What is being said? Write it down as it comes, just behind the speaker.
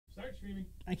streaming?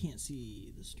 I can't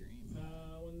see the stream.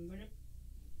 1 second.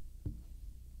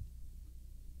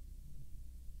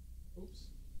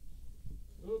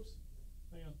 Oops.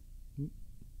 Hang on.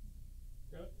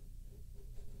 Grab it.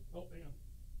 Oh, hang on.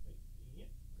 Yeah.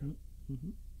 Grab it.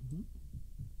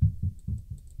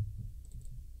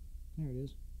 There it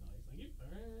is. Nice, thank you.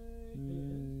 Alright.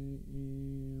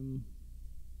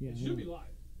 Yeah. It should be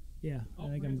live. Yeah, Oh, I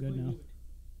think I'm good now. Music.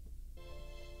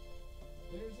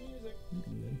 There's the music. I think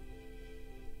I'm good.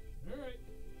 Alright.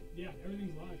 Yeah,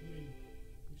 everything's live. I mean,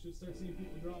 we should start seeing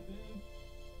people drop in.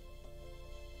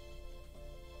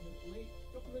 Late,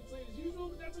 couple minutes late as usual,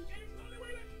 but that's okay.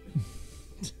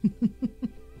 It's not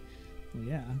Well,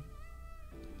 yeah.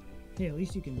 Hey, at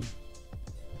least you can.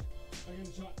 I got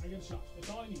a shot. That's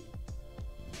all I need.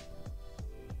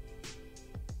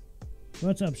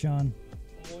 What's up, Sean?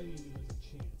 All I needed was a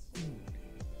chance.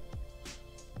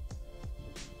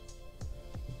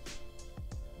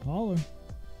 Holler.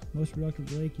 Most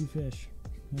productive lake you fish.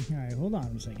 All right, hold on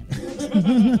a second.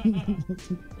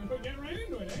 Get right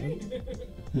into it,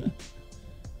 eh?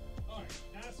 Alright,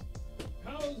 ask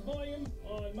how's volume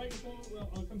on microphone? Well,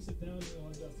 I'll come sit down and I'll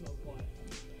adjust and I'll quiet.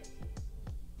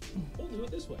 We'll do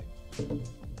it this way.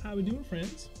 How we doing,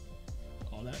 friends?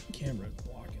 Oh, that camera is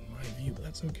blocking my view, but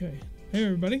that's okay. Hey,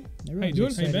 everybody. How you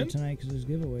doing? How you been? Tonight because there's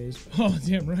giveaways. Oh,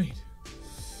 damn right.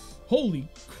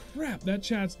 Holy crap, that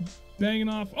chat's banging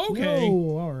off. Okay.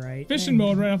 Oh, all right. Fishing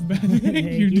mode right off the bat.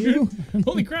 Thank you, you. dude.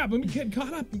 Holy crap, let me get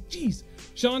caught up. Jeez.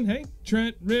 Sean, hey.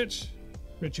 Trent,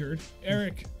 Richard,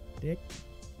 Eric. Dick.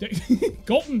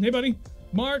 Colton, hey, buddy.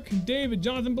 Mark, David,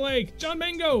 Jonathan Blake, John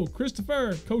Mango,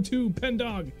 Christopher, Kotu,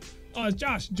 Pendog. Oh, it's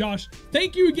Josh.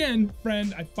 Thank you again,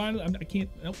 friend. I can't.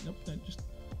 Nope.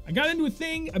 I got into a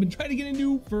thing I've been trying to get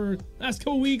into for the last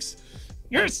couple weeks.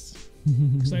 Yes!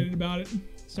 Excited about it.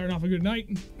 Starting off a good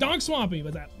night. Dog Swampy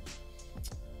with that.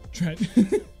 Trent.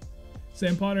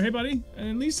 Sam Potter, hey buddy.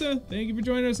 And Lisa, thank you for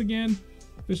joining us again.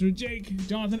 Fishing with Jake,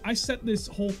 Jonathan. I set this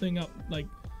whole thing up like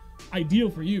ideal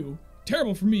for you.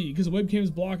 Terrible for me because the webcam is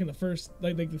blocking the first,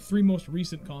 like the 3 most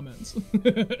recent comments.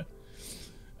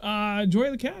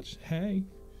 Enjoy the catch. Hey.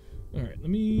 All right, let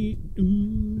me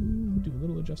do a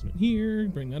little adjustment here.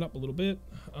 Bring that up a little bit.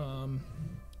 I'm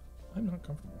not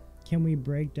comfortable. Can we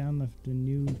break down the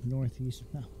new northeast?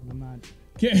 No, I'm not.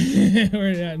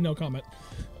 No comment.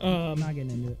 I'm not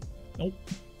getting into it. Nope.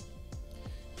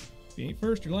 If you ain't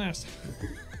first, you're last.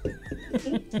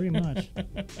 Pretty much.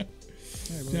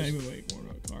 Can't even wait for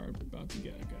a card. About to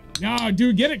get a guy. No,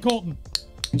 dude, get it, Colton.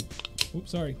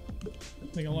 Oops, sorry.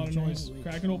 Making a lot of noise.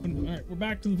 Cracking open. All right, we're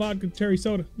back to the vodka cherry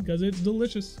soda because it's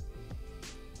delicious.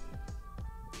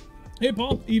 Hey,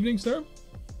 Paul. Evening, sir.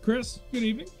 Chris, good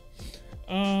evening.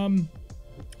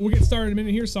 We'll get started in a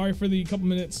minute here. Sorry for the couple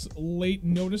minutes late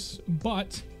notice,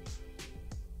 but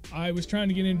I was trying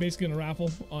to get in basically in a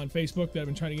raffle on Facebook that I've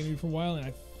been trying to get into for a while, and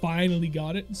I finally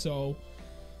got it. So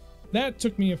that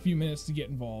took me a few minutes to get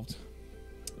involved.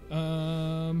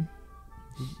 There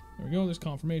we go. There's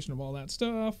confirmation of all that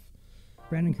stuff.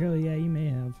 Brandon Curley, yeah, you may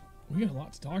have. We got a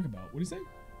lot to talk about. What do you say?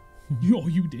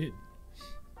 You did.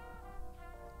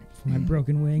 For my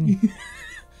broken wing.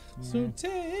 So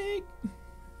take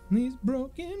these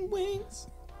broken wings.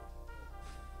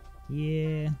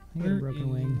 Yeah, I got a broken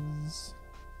wing.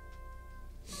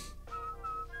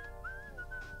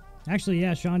 Actually,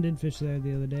 yeah, Sean did fish there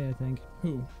the other day, I think.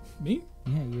 Who? Me?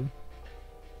 Yeah, you.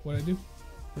 What'd I do?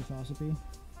 Fishosophy.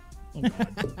 Oh,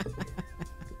 God.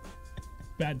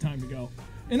 Bad time to go.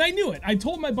 And I knew it. I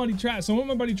told my buddy Travis. So I went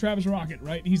with my buddy Travis Rocket,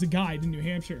 right? He's a guide in New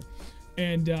Hampshire.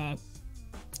 And he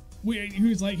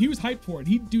was hyped for it.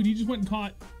 He just went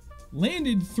and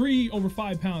landed 3 over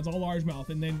 5 pounds, all largemouth,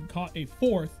 and then caught a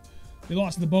 4th. They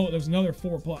lost the boat. There was another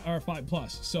 5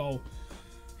 plus. So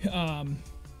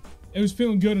it was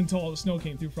feeling good until all the snow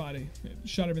came through Friday. It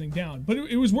shut everything down. But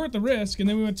it was worth the risk. And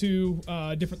then we went to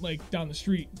a different lake down the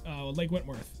street, Lake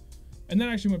Wentworth. And that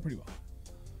actually went pretty well.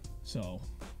 So,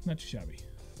 not too shabby.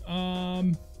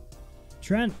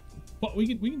 Trent. But we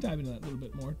can dive into that a little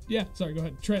bit more. Yeah, sorry, go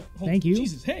ahead. Trent. Thank you.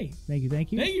 Jesus, hey. Thank you.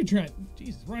 Thank you, Trent.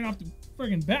 Jesus, right off the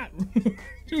friggin' bat.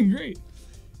 Doing great.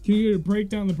 Can you break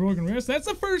down the broken wrist? That's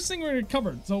the first thing we're going to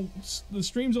cover. So the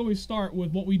streams always start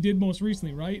with what we did most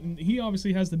recently, right? And he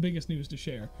obviously has the biggest news to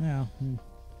share. Yeah.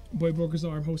 Boy broke his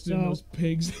arm hosting those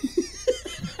pigs.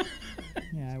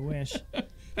 Yeah, I wish.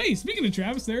 Hey, speaking of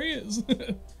Travis, there he is.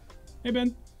 Hey,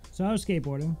 Ben. So I was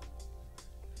skateboarding.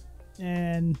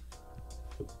 And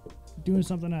doing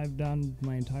something I've done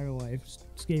my entire life.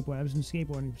 Skateboard. I was in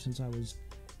skateboarding since I was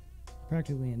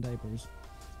practically in diapers.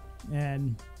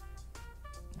 And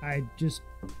I just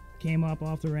came up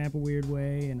off the ramp a weird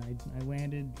way, and I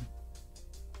landed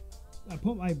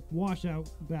I washed out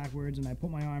backwards, and I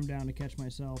put my arm down to catch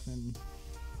myself, and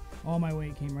all my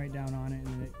weight came right down on it,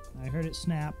 and I heard it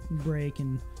snap and break,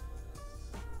 and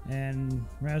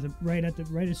right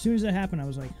as soon as that happened, I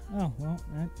was like, oh well,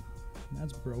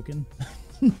 that's broken.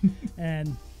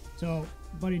 And so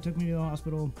buddy took me to the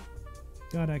hospital,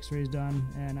 got x-rays done,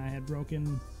 and I had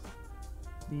broken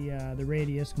the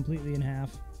radius completely in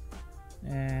half,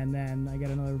 and then I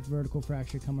got another vertical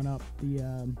fracture coming up, the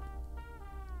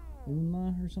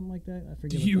ulna or something like that. I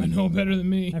forget. You know better than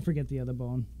me. I forget the other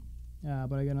bone,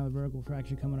 but I got another vertical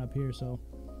fracture coming up here, so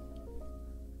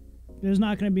there's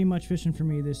not going to be much fishing for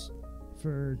me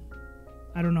for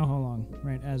I don't know how long,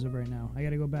 right, as of right now. I got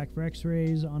to go back for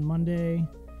x-rays on Monday.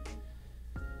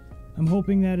 I'm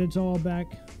hoping that it's all back.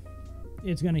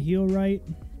 It's going to heal right.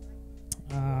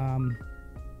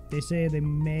 They say they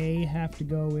may have to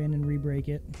go in and re-break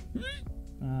it.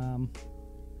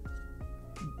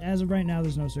 As of right now,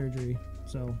 there's no surgery.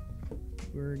 So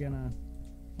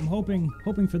I'm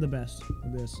hoping for the best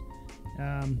of this.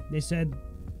 They said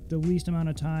the least amount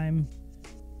of time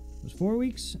was 4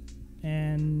 weeks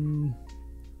and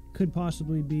could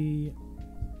possibly be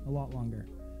a lot longer.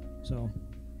 So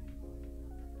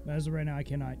as of right now, I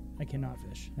cannot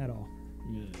fish at all,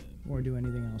 or do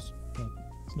anything else. But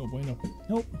it's no bueno.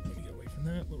 Nope. Let me get away from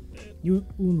that a little bit.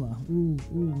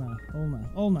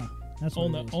 Ulna. That's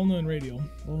what it is. Ulna and radial.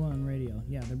 Ulna and radial.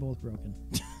 Yeah, they're both broken.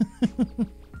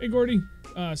 Hey, Gordy.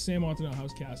 Sam wants to know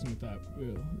how's casting with that.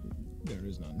 Ew, there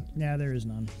is none. Yeah, there is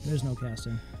none. There's no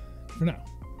casting. For now.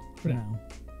 For now.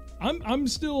 I'm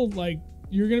still like,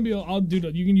 you're gonna be. I'll do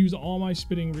that. You can use all my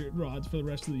spitting rods for the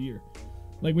rest of the year.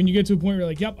 Like when you get to a point where you're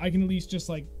like, yep, I can at least just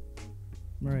like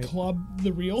club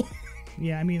the reel.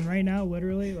 Yeah, I mean, right now,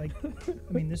 literally, like,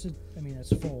 I mean, that's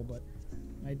full, but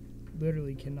I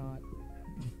literally cannot.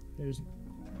 There's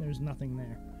nothing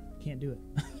there. Can't do it.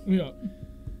 Yeah.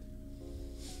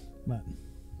 But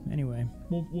anyway,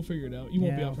 we'll figure it out. You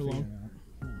won't be out for long.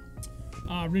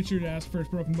 Richard asked,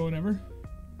 first broken bone ever.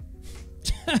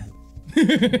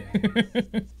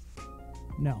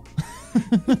 No.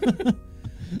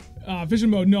 Fishing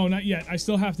mode, no, not yet. I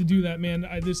still have to do that, man.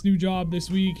 This new job this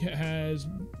week has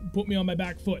put me on my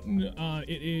back foot.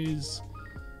 It's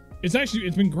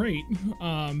been great,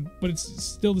 but it's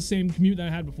still the same commute that I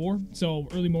had before. So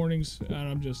early mornings, and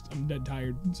I'm dead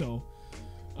tired. So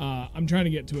I'm trying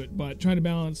to get to it, but trying to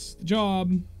balance the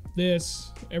job,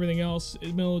 everything else.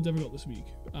 It's been a little difficult this week.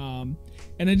 And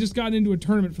I just got into a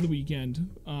tournament for the weekend,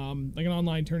 like an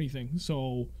online tourney thing.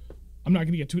 So I'm not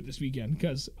going to get to it this weekend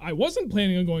because I wasn't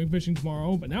planning on going fishing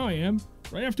tomorrow, but now I am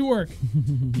right after work.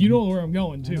 You know where I'm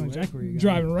going too. I know exactly where you're going.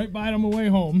 Driving right by it on my way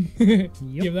home. Yep.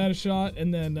 Give that a shot,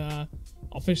 and then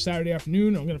I'll fish Saturday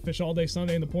afternoon. I'm going to fish all day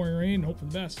Sunday in the pouring rain and hope for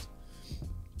the best.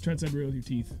 Try and say real with your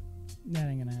teeth. That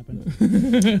ain't gonna happen.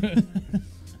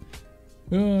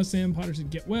 Sam Potter said,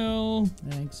 get well.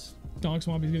 Thanks. Donk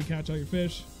Swampy's going to catch all your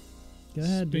fish. Go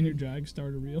ahead, Spin your dude. drag,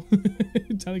 start a reel.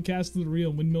 Telecast to the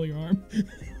reel, windmill your arm.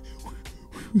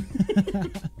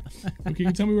 Okay,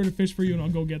 you tell me where to fish for you and I'll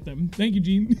go get them. Thank you,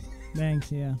 Gene.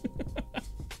 Thanks, yeah.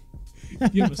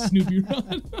 You have a Snoopy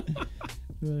rod.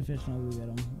 Where the fish, I'll go get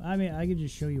them. I mean, I could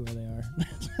just show you where they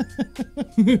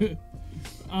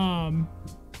are.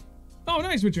 Oh,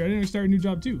 nice, Richard. I didn't start a new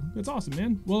job too. That's awesome,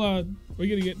 man. Well, we're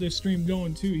gonna get this stream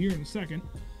going too here in a second.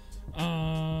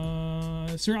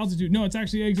 Sir Altitude. No, it's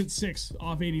actually exit 6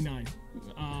 off 89.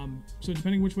 So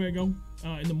depending which way I go,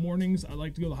 in the mornings I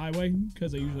like to go the highway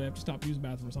because I usually have to stop to use the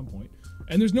bathroom at some point.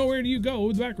 And there's nowhere to go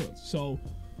with the back roads. So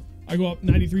I go up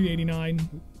 93 to 89,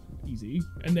 easy.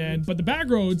 And then, but the back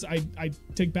roads, I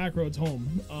take back roads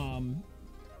home.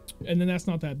 And then that's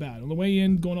not that bad. On the way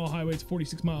in, going all highway, it's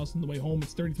 46 miles. On the way home,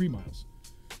 it's 33 miles.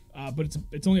 But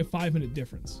it's only a 5-minute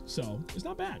difference, so it's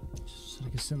not bad. Just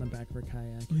like I sit in the back of a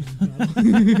kayak.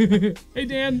 Hey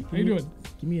Dan, how you doing?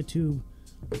 Give me a tube.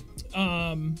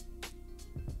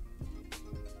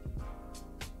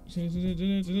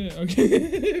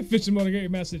 Okay. Fishing mode, I get your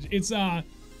message. It's we'll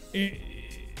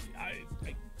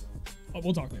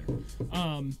talk later.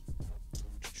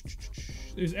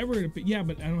 There's everywhere to pee. Yeah,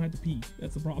 but I don't have to pee.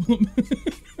 That's the problem.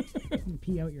 You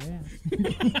pee out your ass.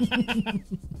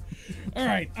 All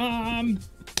right.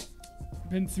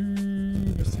 Been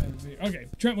through. Okay,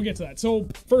 Trent, we'll get to that. So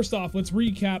first off, let's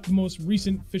recap the most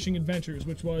recent fishing adventures,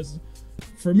 which was,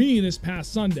 for me, this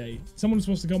past Sunday. Someone was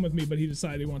supposed to come with me, but he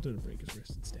decided he wanted to break his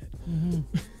wrist instead. Mm-hmm.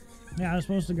 Yeah, I was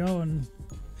supposed to go and.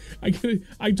 I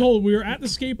told him we were at the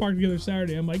skate park together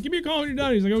Saturday. I'm like, give me a call when you're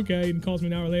done. He's like, okay. And calls me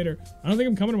an hour later. I don't think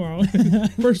I'm coming tomorrow.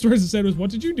 First words I said was, what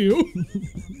did you do?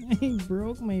 I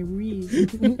broke my wrist.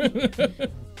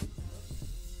 It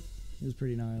was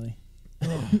pretty gnarly.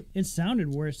 It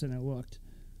sounded worse than it looked.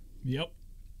 Yep.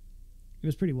 It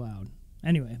was pretty loud.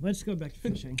 Anyway, let's go back to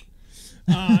fishing.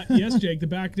 Yes, Jake, the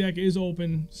back deck is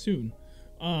open soon.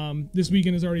 This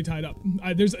weekend is already tied up.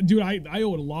 I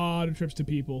owed a lot of trips to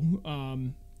people.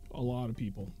 A lot of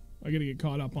people. I gotta get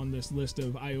caught up on this list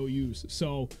of IOUs.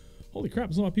 So, holy crap,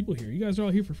 there's a lot of people here. You guys are all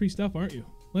here for free stuff, aren't you?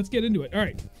 Let's get into it. All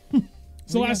right.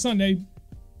 So last Sunday,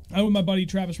 I went with my buddy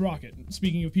Travis Rocket.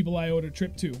 Speaking of people I owed a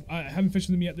trip to, I haven't fished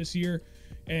with him yet this year,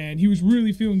 and he was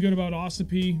really feeling good about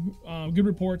Ossipee. Good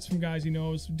reports from guys he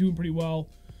knows, doing pretty well.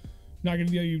 Not going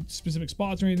to give you specific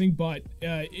spots or anything, but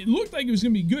it looked like it was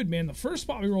going to be good, man. The first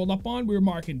spot we rolled up on, we were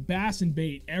marking bass and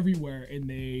bait everywhere, and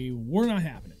they were not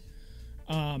happening.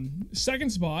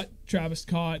 Second spot, Travis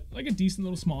caught like a decent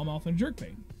little smallmouth and a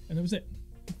jerkbait, and that was it.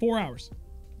 4 hours.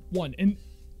 One. And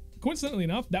coincidentally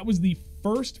enough, that was the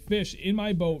first fish in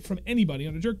my boat from anybody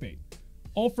on a jerkbait.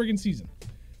 All friggin' season.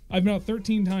 I've been out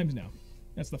 13 times now.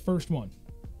 That's the first one.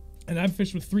 And I've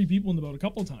fished with 3 people in the boat a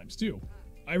couple of times, too.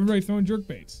 Everybody throwing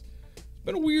jerkbaits. It's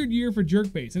been a weird year for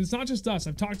jerkbaits, and it's not just us.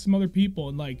 I've talked to some other people,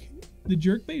 and like the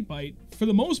jerkbait bite, for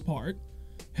the most part,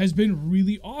 has been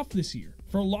really off this year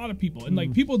for a lot of people, and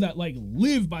like people that like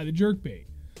live by the jerkbait.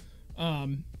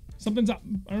 Something's up.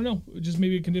 I don't know, just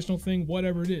maybe a conditional thing,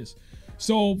 whatever it is.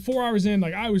 So 4 hours in,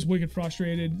 like I was wicked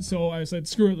frustrated. So I said,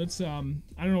 screw it. Let's. I don't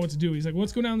know what to do. He's like, well,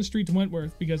 let's go down the street to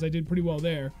Wentworth because I did pretty well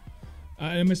there.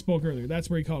 And I misspoke earlier.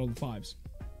 That's where he caught all the 5s.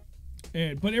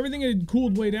 But everything had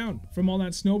cooled way down from all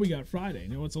that snow we got Friday.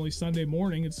 You know, it's only Sunday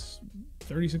morning. It's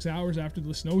 36 hours after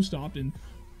the snow stopped, and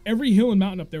every hill and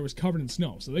mountain up there was covered in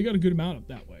snow. So they got a good amount up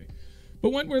that way.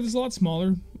 But Wentworth is a lot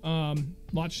smaller, a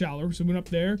lot shallower. So we went up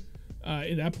there.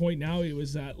 At that point now, it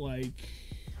was at like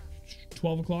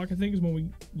 12 o'clock, I think, is when we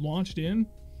launched in.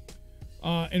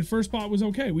 And first spot was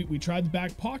okay. We tried the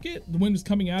back pocket. The wind was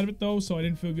coming out of it, though, so I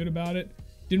didn't feel good about it.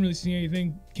 Didn't really see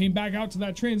anything. Came back out to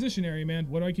that transition area, man.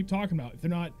 What do I keep talking about? If they're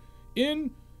not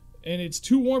in and it's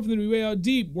too warm for them to be way out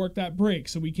deep, work that break.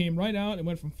 So we came right out and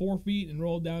went from 4 feet and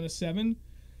rolled down to 7.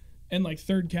 And like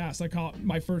third cast, I caught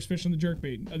my first fish on the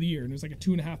jerkbait of the year. And it was like a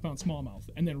 2.5 pound smallmouth.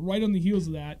 And then right on the heels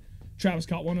of that, Travis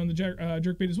caught one on the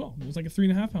jerkbait as well. It was like a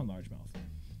 3.5 pound largemouth.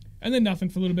 And then nothing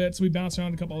for a little bit. So we bounced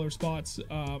around a couple other spots.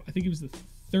 I think it was the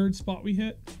third spot we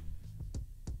hit.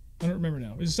 I don't remember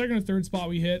now. It was the second or third spot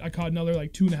we hit. I caught another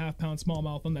like 2.5 pound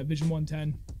smallmouth on that Vision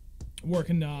 110,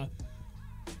 working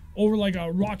over like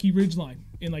a rocky ridge line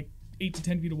in like 8 to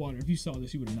 10 feet of water. If you saw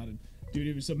this, you would have nutted. Dude,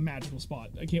 it was a magical spot.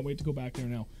 I can't wait to go back there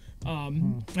now.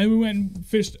 And we went and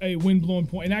fished a wind-blown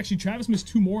point. And actually, Travis missed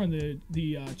 2 more on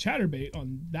the chatterbait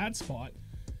on that spot.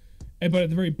 But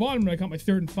at the very bottom, I caught my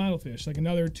third and final fish, like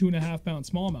another 2.5 pound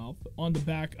smallmouth on the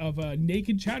back of a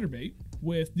naked chatterbait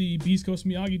with the Beast Coast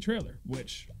Miyagi trailer,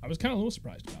 which I was kind of a little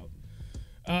surprised about.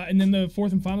 And then the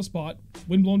fourth and final spot,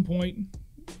 wind-blown point.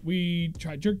 We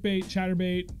tried jerkbait,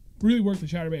 chatterbait, really worked the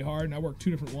chatterbait hard, and I worked 2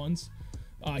 different ones.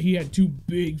 He had 2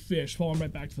 big fish falling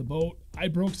right back to the boat. I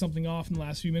broke something off in the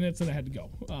last few minutes, and I had to go.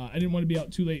 I didn't want to be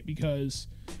out too late because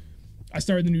I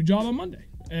started the new job on Monday,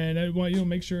 and I want to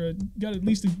make sure I got at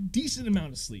least a decent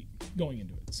amount of sleep going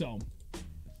into it. So,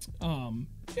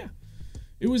 yeah.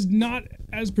 It was not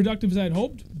as productive as I had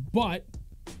hoped, but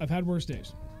I've had worse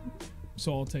days.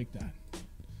 So I'll take that.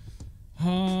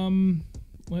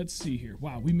 Let's see here.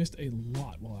 Wow, we missed a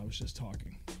lot while I was just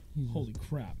talking. Holy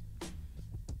crap.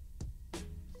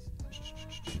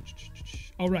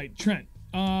 All right, Trent.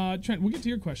 Trent, we'll get to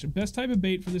your question. Best type of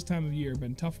bait for this time of year.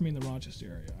 Been tough for me in the Rochester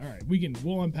area. All right,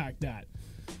 we'll unpack that.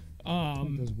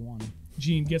 There's one.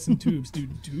 Gene, get some tubes,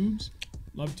 dude. Tubes?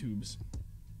 Love tubes.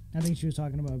 I think she was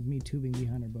talking about me tubing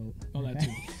behind her boat. Oh, that too.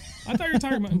 I thought you were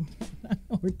talking about...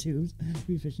 Or tubes.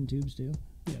 We fish in tubes, too.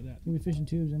 Yeah, that. We fish in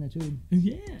tubes in a tube.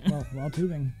 Yeah. Well, while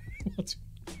tubing.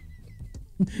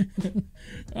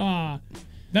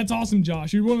 That's awesome,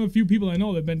 Josh. You're one of the few people I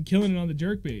know that have been killing it on the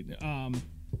jerkbait.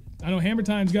 I know Hammer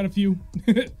Time's got a few.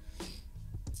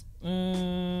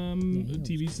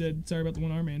 TV said, sorry about the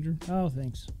 1 arm, Andrew. Oh,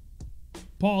 thanks.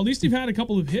 Paul, at least you've had a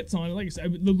couple of hits on it. Like I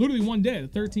said, literally one day, the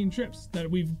 13 trips that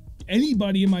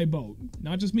anybody in my boat,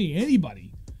 not just me,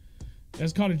 anybody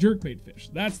has caught a jerkbait fish.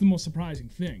 That's the most surprising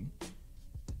thing.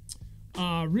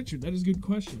 Richard, that is a good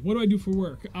question. What do I do for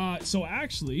work? So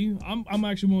actually, I'm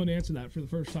actually willing to answer that for the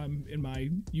first time in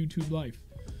my YouTube life.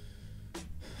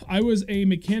 I was a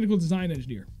mechanical design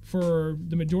engineer for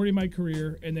the majority of my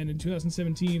career, and then in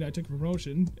 2017, I took a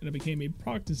promotion and I became a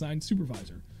product design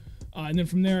supervisor. And then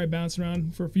from there, I bounced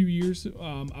around for a few years.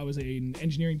 I was an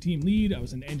engineering team lead. I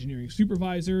was an engineering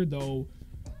supervisor, though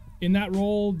in that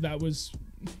role, that was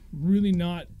really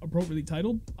not appropriately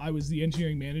titled. I was the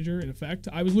engineering manager, in effect.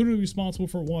 I was literally responsible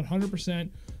for 100%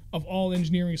 of all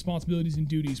engineering responsibilities and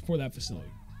duties for that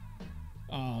facility,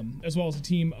 as well as a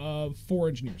team of 4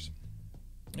 engineers.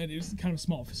 And it was kind of a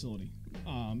small facility,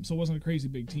 so it wasn't a crazy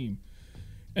big team.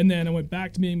 And then I went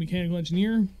back to being a mechanical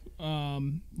engineer.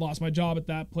 Lost my job at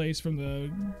that place from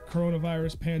the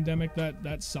coronavirus pandemic.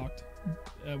 That sucked.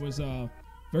 It was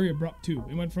very abrupt too.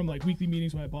 It went from like weekly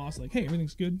meetings with my boss, like, hey,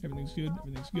 everything's good, everything's good,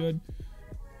 everything's good.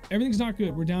 Everything's not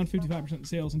good. We're down 55% in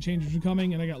sales and changes are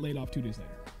coming, and I got laid off 2 days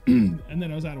later. And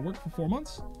then I was out of work for 4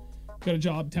 months. Got a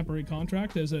job, temporary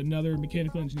contract as another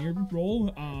mechanical engineer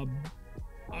role.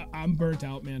 I'm burnt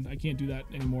out, man. I can't do that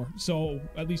anymore. So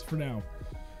at least for now.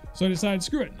 So I decided,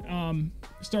 screw it.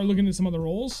 Started looking at some other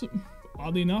roles.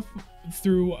 Oddly enough,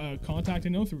 through a contact I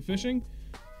know through fishing.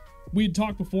 We had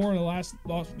talked before in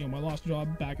the my last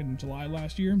job back in July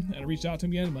last year, and I reached out to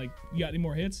him again. I'm like, you got any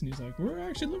more hits? And he's like, we're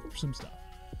actually looking for some stuff.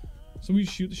 So we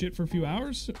shoot the shit for a few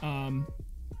hours.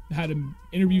 Had an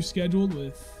interview scheduled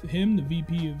with him, the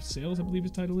VP of sales, I believe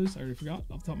his title is. I already forgot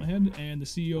off the top of my head, and the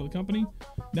CEO of the company.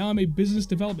 Now I'm a business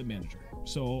development manager.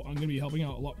 So I'm going to be helping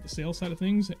out a lot with the sales side of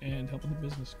things and helping the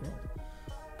business grow,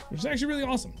 which is actually really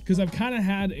awesome because I've kind of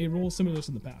had a role similar to this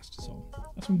in the past. So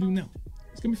that's what I'm doing now.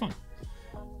 It's going to be fun.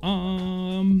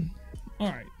 All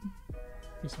right.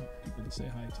 Here's some people to say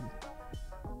hi to.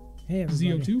 Hey,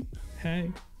 everybody. ZO2.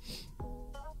 Hey.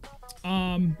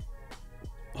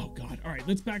 Oh God. All right,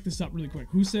 let's back this up really quick.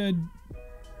 Who said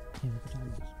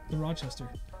the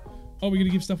Rochester? Oh, we're gonna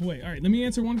give stuff away. All right, let me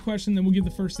answer one question, then we'll give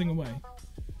the first thing away.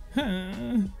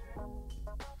 Huh?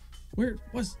 Where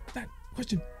was that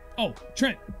question? Oh,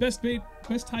 Trent, best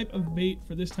type of bait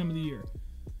for this time of the year.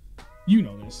 You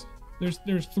know this.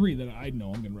 There's 3 that I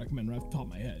know I'm gonna recommend right off the top of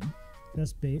my head.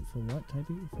 Best bait for what type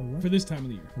of for what? For this time of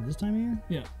the year. For this time of year?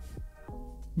 Yeah.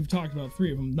 We've talked about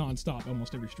 3 of them nonstop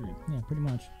almost every stream. Yeah, pretty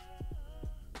much.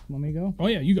 Want me to go? Oh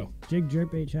yeah, you go. Jig,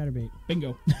 jerkbait, chatterbait.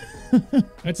 Bingo.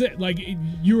 That's it. Like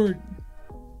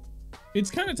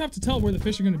it's kind of tough to tell where the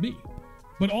fish are going to be,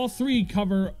 but all 3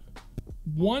 covers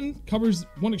one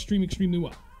extreme extremely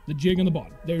well. The jig on the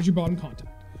bottom. There's your bottom contact.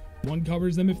 One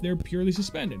covers them if they're purely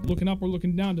suspended. Looking up or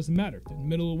looking down doesn't matter. If they're in the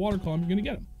middle of the water column, you're going to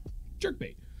get them.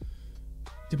 Jerkbait.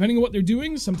 Depending on what they're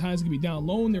doing, sometimes it can be down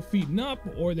low and they're feeding up,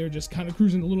 or they're just kind of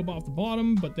cruising a little bit off the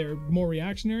bottom, but they're more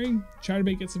reactionary.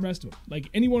 Chatterbait gets the rest of them. Like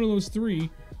any one of those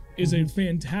 3 is a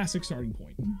fantastic starting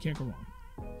point. Can't go wrong.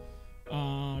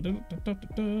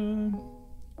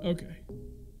 Okay.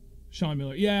 Sean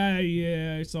Miller. Yeah,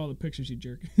 I saw the pictures, you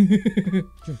jerk.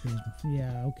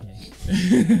 Yeah,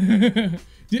 okay.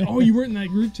 Oh, you weren't in that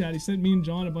group chat. He sent me and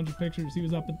John a bunch of pictures. He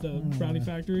was up at the brownie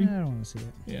factory. I don't want to see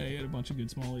it. Yeah, he had a bunch of good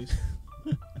smallies.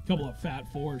 A couple of fat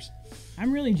 4s.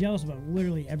 I'm really jealous about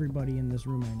literally everybody in this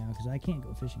room right now because I can't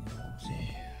go fishing at all. So.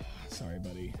 Yeah, sorry,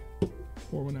 buddy.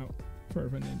 Pour one out for our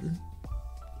friend Andrew.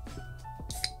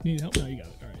 Need help? No, you got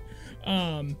it.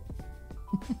 All right.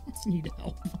 Need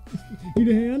help. Need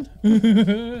a hand?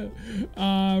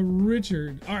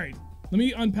 Richard. All right. Let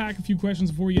me unpack a few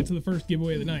questions before we get to the first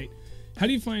giveaway of the night. How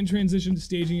do you find transition to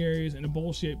staging areas in a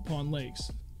bowl-shaped pond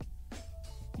lakes?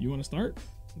 You want to start?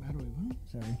 How do I what?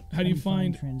 Sorry. How do you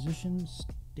find transition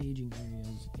staging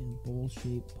areas in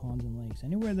bowl-shaped ponds and lakes?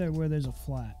 Anywhere where there's a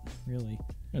flat, really.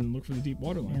 And look for the deep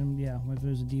water line. And yeah, if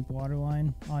there's a deep water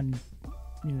line on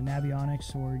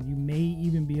Navionics, or you may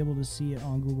even be able to see it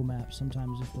on Google Maps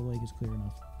sometimes if the lake is clear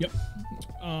enough. Yep.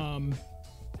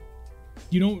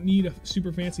 You don't need a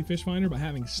super fancy fish finder, but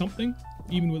having something,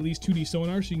 even with at least 2D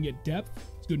sonar so you can get depth,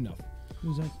 it's good enough.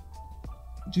 Who's that?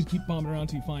 Just keep bombing around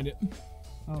until you find it.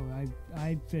 Oh,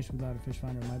 I fished without a fish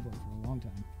finder in my boat for a long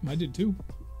time. I did too.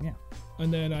 Yeah.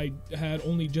 And then I had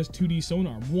only just 2D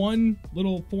sonar. One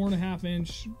little 4.5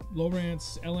 inch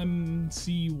Lowrance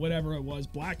LMC, whatever it was,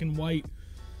 black and white,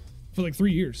 for like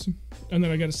 3 years. And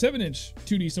then I got a 7-inch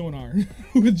 2D sonar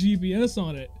with GPS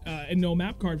on it and no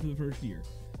map card for the first year.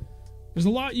 There's a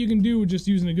lot you can do with just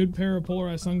using a good pair of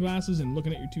polarized sunglasses and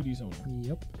looking at your 2D sonar.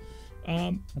 Yep.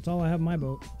 That's all I have in my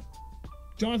boat.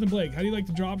 Jonathan Blake, how do you like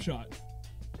the drop shot?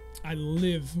 I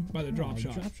live by the drop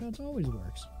shot. Drop shots always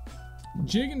works.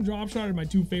 Jig and drop shot are my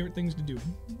 2 favorite things to do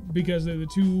because they're the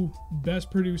 2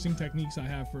 best producing techniques I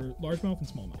have for largemouth and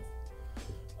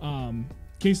smallmouth.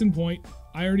 Case in point,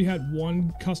 I already had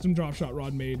 1 custom drop shot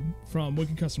rod made from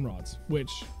Wicked Custom Rods, which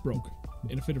broke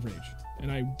in a fit of rage,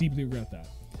 and I deeply regret that.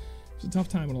 It was a tough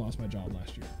time when I lost my job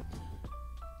last year.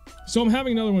 So I'm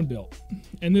having another one built,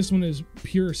 and this one is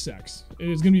pure sex. It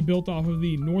is going to be built off of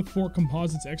the North Fork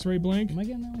Composites X-Ray blank. Am I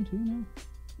getting that one too now?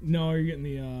 No, you're getting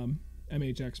the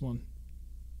MHX one.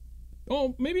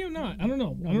 Oh, maybe I'm not. I don't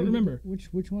know. I don't remember.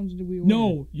 Which ones did we order?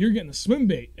 No, you're getting the swim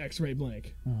bait X-ray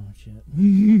blank. Oh, shit.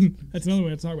 That's another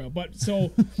one to talk about. But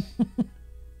so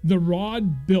The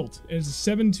rod built. It's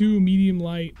a 7.2 medium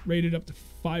light, rated up to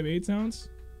 5/8 ounce.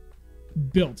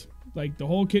 Built. Like the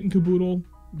whole kit and caboodle,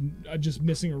 just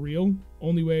missing a reel,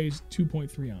 only weighs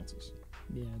 2.3 ounces.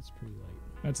 Yeah, it's pretty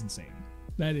light. That's insane.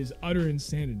 That is utter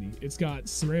insanity. It's got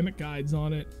ceramic guides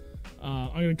on it.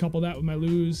 I'm going to couple that with my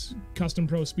Lew's Custom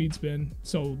Pro Speed Spin.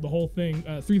 So the whole thing,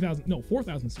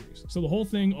 4,000 series. So the whole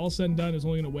thing, all said and done, is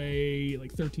only going to weigh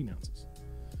like 13 ounces.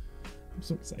 I'm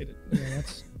so excited. Yeah,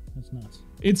 that's nuts.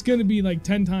 It's going to be like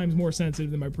 10 times more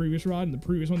sensitive than my previous rod, and the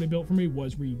previous one they built for me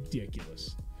was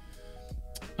ridiculous.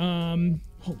 Holy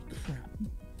crap.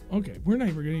 Okay, we're not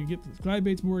even going to get this. Glide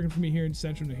bait's been working for me here in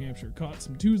central New Hampshire. Caught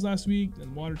some 2s last week,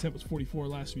 and water temp was 44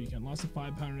 last weekend. Lost a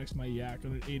 5-pounder next to my yak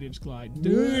on an 8-inch glide.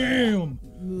 Damn!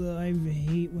 I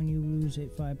hate when you lose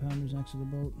 5-pounders next to the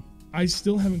boat. I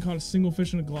still haven't caught a single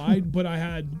fish on a glide, but I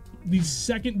had the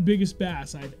second biggest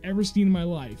bass I've ever seen in my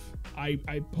life.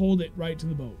 I pulled it right to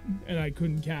the boat, and I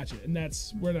couldn't catch it. And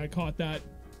that's where I caught that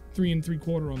 3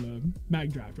 3/4 on the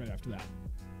mag draft right after that.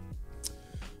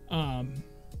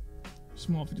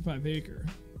 Small 55 acre.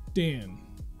 Dan.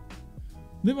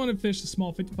 Live on and fish a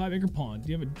small 55 acre pond.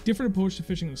 Do you have a different approach to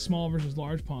fishing in small versus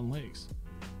large pond lakes?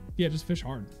 Yeah, just fish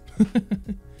hard.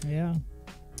 Yeah.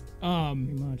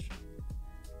 Pretty much.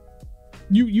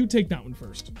 You take that one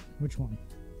first. Which one?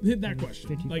 Hit that question.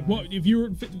 55. Like, what if you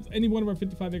were any one of our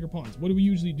 55 acre ponds? What do we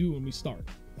usually do when we start?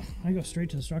 I go straight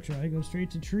to the structure. I go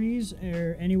straight to trees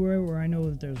or anywhere where I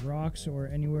know that there's rocks or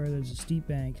anywhere there's a steep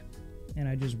bank, and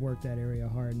I just work that area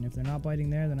hard. And if they're not biting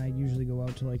there, then I usually go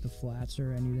out to like the flats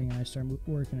or anything, and I start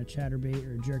working a chatterbait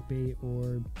or a jerkbait,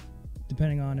 or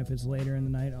depending on if it's later in the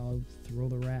night, I'll throw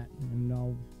the rat and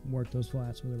I'll work those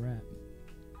flats with a rat.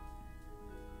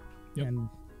 Yep. And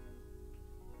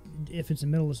if it's the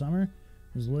middle of summer,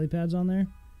 there's lily pads on there.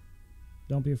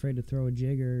 Don't be afraid to throw a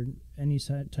jig or any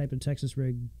type of Texas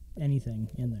rig, anything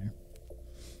in there,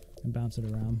 and bounce it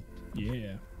around.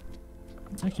 Yeah.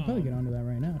 Actually, probably get onto that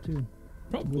right now too.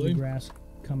 Probably. With the grass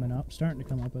coming up, starting to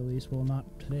come up at least. Well, not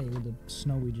today with the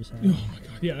snow we just had. Oh my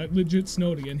god, yeah, it legit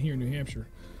snowed again here in New Hampshire.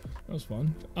 That was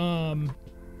fun.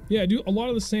 Yeah, I do a lot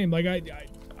of the same. Like I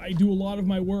do a lot of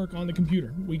my work on the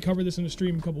computer. We covered this in a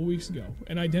stream a couple weeks ago,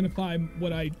 and identify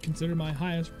what I consider my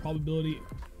highest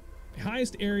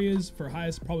areas for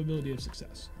highest probability of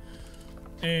success.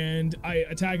 And I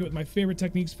attack it with my favorite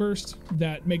techniques first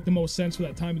that make the most sense for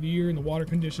that time of the year and the water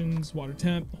conditions, water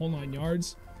temp, the whole 9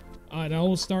 yards. And I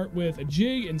will start with a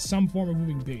jig and some form of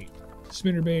moving bait.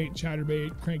 Spinner bait,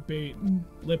 chatterbait, crankbait,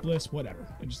 lipless, whatever.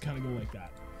 And just kind of go like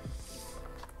that.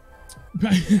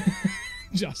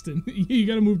 Justin, you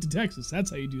gotta move to Texas.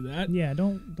 That's how you do that. Yeah,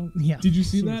 don't. Yeah. Did you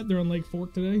see that? They're on Lake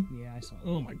Fork today? Yeah, I saw that.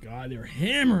 Oh my god, they're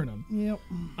hammering them. Yep.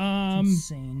 It's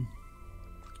insane.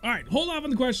 All right, hold off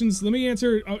on the questions. Let me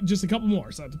answer just a couple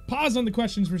more. So pause on the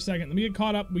questions for a second. Let me get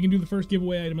caught up. We can do the first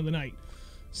giveaway item of the night.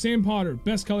 Sam Potter,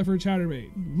 best color for a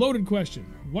chatterbait. Loaded question.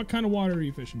 What kind of water are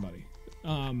you fishing, buddy?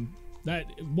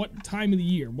 What time of the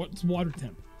year? What's water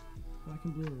temp? Black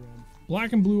and blue or red?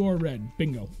 Black and blue or red.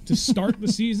 Bingo. To start the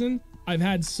season, I've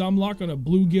had some luck on a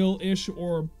bluegill-ish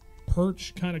or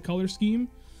perch kind of color scheme.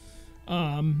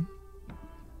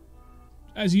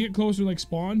 As you get closer, like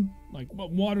spawn, like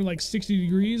water like 60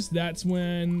 degrees, that's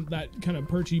when that kind of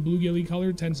perchy bluegilly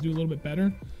color tends to do a little bit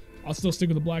better. I'll still stick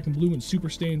with the black and blue and super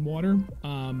stained water.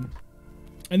 And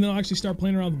then I'll actually start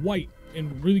playing around with white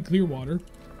and really clear water,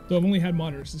 though I've only had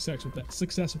moderate success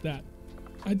with that.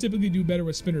 I typically do better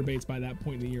with spinner baits by that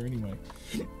point in the year anyway.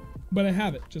 But I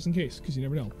have it, just in case, because you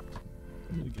never know.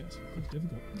 I really guess. It's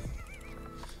difficult.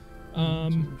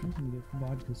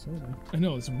 Vodka soda. I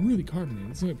know, it's really carbonated.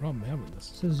 That's the only problem I have with this.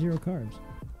 It says 0 carbs.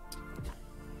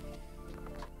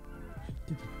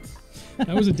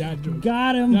 That was a dad joke.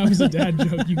 Got him. That was a dad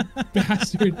joke, you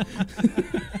bastard.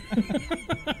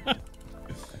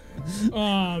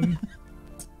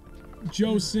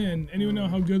 Joe Sin, anyone know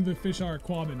how good the fish are at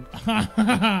Quabbin?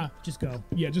 Just go.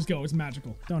 Yeah, just go. It's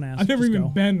magical. Don't ask. I've never just even go.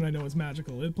 been, and I know it's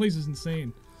magical. The place is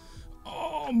insane.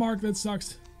 Oh, Mark, that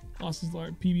sucks. Lost his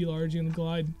PB large in the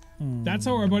glide. That's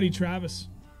how our buddy Travis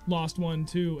lost one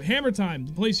too. Hammer Time,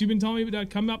 the place you've been telling me about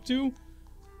coming up to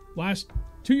last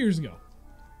 2 years ago.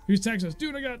 He was texting us,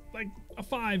 dude, I got like a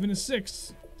 5 and a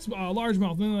 6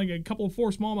 largemouth, and then like a couple of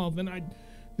 4 smallmouth. Then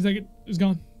he's like, it's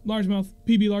gone. Largemouth,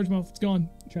 PB largemouth, it's gone.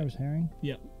 Travis Herring.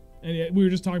 Yeah, and yeah, we were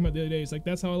just talking about the other day. It's like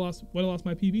that's how I lost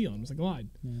my PB on. It was a glide.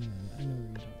 Yeah, I know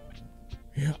what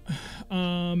you're talking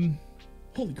about. Yeah.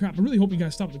 Holy crap! I really hope you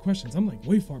guys stop with the questions. I'm like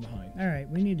way far behind. All right,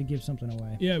 we need to give something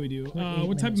away. Yeah, we do.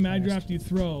 What type of mag draft do you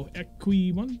throw?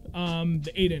 Equi one?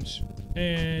 The 8-inch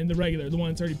and the regular, the one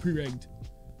that's already pre-rigged.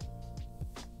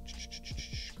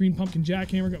 Green Pumpkin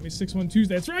Jackhammer got me 6-1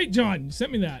 Tuesday. That's right, John. You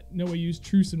sent me that. No way used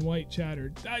Truce and White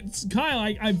Chatter. Kyle,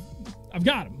 I've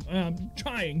got him. I'm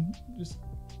trying. Just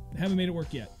haven't made it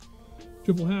work yet.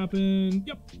 Triple happen.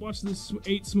 Yep. Watch this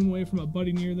 8 swim away from a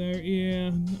buddy near there.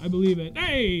 Yeah, I believe it.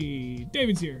 Hey,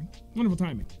 David's here. Wonderful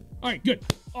timing. All right, good.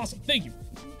 Awesome. Thank you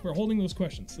for holding those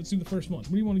questions. Let's do the first one. What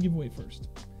do you want to give away first?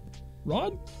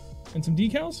 Rod and some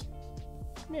decals?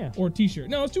 Yeah. Or t-shirt.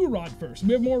 No, let's do a rod first.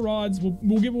 We have more rods.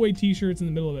 We'll give away t-shirts in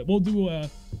the middle of it. We'll do a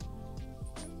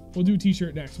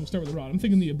t-shirt next. We'll start with the rod. I'm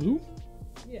thinking the Abu.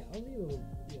 Yeah, I'll do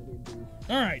the Abu.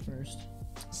 All right. First.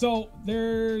 So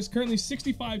there's currently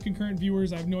 65 concurrent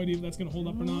viewers. I have no idea if that's gonna hold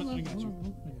up or not. I got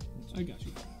you. I got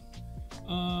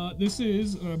you. This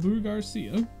is an Abu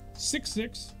Garcia,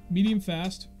 6'6", medium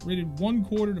fast, rated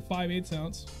 1/4 to 5/8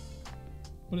 ounce.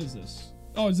 What is this?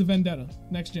 Oh, it's a Vendetta,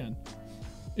 next gen.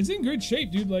 It's in good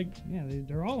shape, dude. Like, yeah,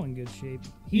 they're all in good shape.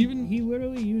 He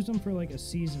literally used them for like a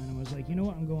season and was like, you know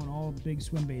what, I'm going all big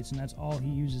swim baits, and that's all he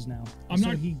uses now. So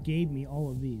he gave me all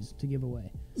of these to give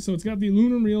away. So it's got the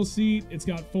aluminum reel seat. It's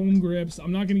got foam grips.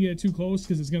 I'm not gonna get it too close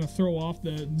because it's gonna throw off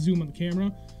the zoom on the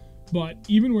camera. But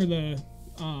even where the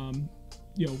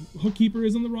hook keeper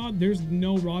is on the rod, there's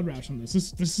no rod rash on this.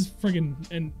 This is friggin',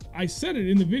 and I said it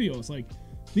in the video. It's like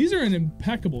these are in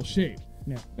impeccable shape.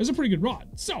 Yeah, it's a pretty good rod.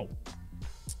 So.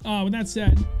 With that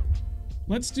said,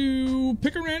 let's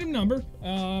pick a random number.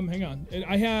 Hang on.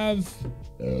 I have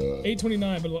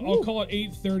 829, but I'll call it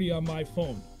 830 on my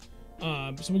phone.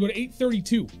 So we'll go to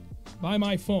 832 by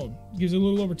my phone. Gives it a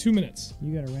little over 2 minutes.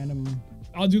 You got a random...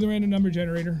 I'll do the random number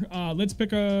generator. Let's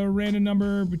pick a random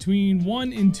number between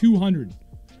 1 and 200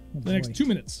 the next 2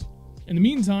 minutes. In the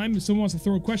meantime, if someone wants to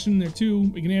throw a question in there too,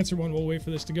 we can answer one. We'll wait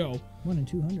for this to go. 1 in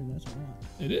 200, that's a lot.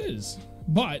 It is.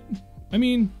 But, I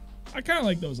mean... I kind of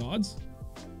like those odds.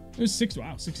 There's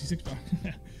 66 bucks.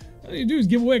 All you do is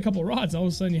give away a couple of rods. All of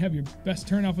a sudden, you have your best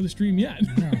turnout for the stream yet.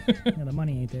 Yeah, the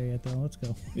money ain't there yet, though. Let's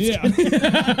go.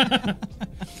 Yeah.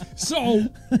 So,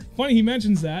 funny he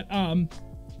mentions that.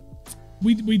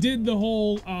 We did the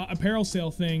whole apparel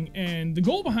sale thing, and the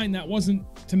goal behind that wasn't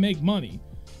to make money.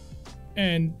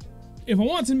 And if I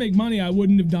wanted to make money, I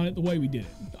wouldn't have done it the way we did it.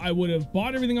 I would have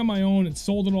bought everything on my own and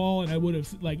sold it all, and I would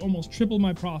have like almost tripled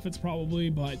my profits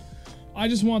probably, but I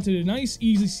just wanted a nice,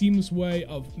 easy, seamless way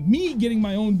of me getting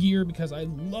my own gear because I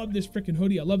love this freaking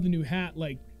hoodie. I love the new hat.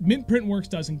 Like, Mint Printworks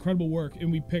does incredible work, and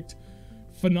we picked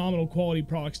phenomenal quality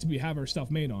products to have our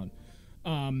stuff made on.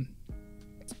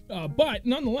 But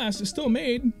nonetheless, it's still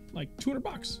made like 200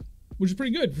 bucks, which is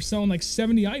pretty good for selling like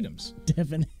 70 items.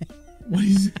 Definitely. What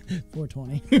is it?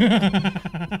 420.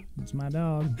 It's my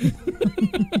dog.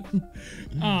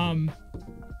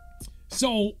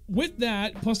 So with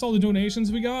that, plus all the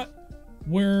donations we got,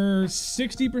 we're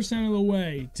 60% of the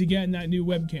way to getting that new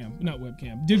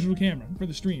digital camera for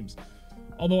the streams.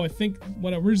 Although I think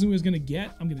what I originally was going to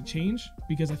get, I'm going to change,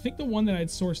 because I think the one that I had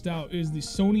sourced out is the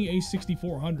Sony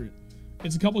a6400.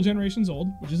 It's a couple generations old,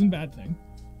 which isn't a bad thing.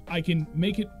 I can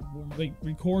make it like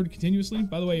record continuously.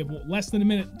 By the way, less than a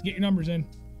minute to get your numbers in.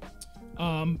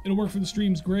 It'll work for the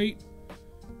streams great,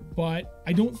 but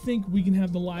I don't think we can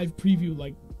have the live preview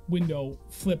like window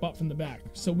flip up from the back,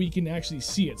 so we can actually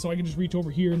see it. So I can just reach over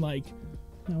here and like,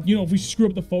 you know, if we screw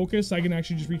up the focus, I can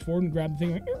actually just reach forward and grab the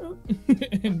thing like,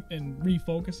 and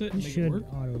refocus it and make it work.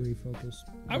 Auto refocus.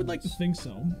 I would like to think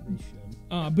so. They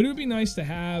should. But it would be nice to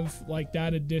have like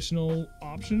that additional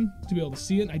option to be able to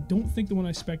see it. I don't think the one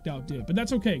I spec'd out did, but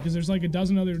that's okay because there's like a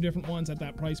dozen other different ones at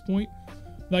that price point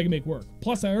that I can make work.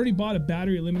 Plus, I already bought a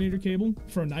battery eliminator cable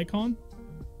for a Nikon.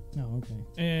 Oh, okay.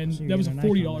 And so that was a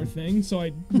 $40 thing, so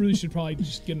I really should probably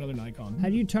just get another Nikon. How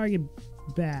do you target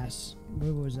bass?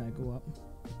 Where was that go up?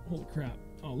 Holy crap.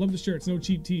 Oh, love the shirts. No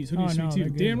cheap tees. Hoodies, no, too.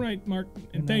 Damn right, Mark.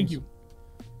 And thank you.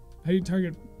 How do you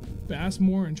target bass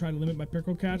more and try to limit my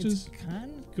pickerel catches?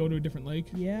 Go to a different lake?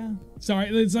 Yeah. Sorry,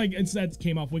 it's like that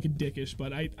came off wicked dickish,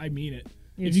 but I mean it.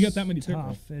 If you got that many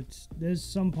pickerel. There's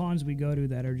some ponds we go to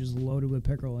that are just loaded with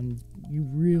pickerel, and you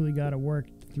really got to work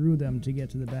through them to get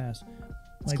to the bass.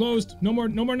 It's closed. No more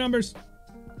numbers.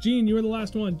 Gene, you were the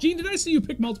last one. Gene, did I see you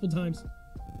pick multiple times?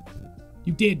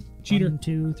 You did, cheater. 1,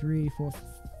 2, 3, 4.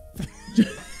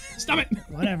 Stop it.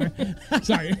 Whatever.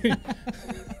 Sorry.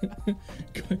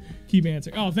 Keep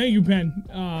answering. Oh, thank you, Penn.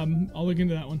 I'll look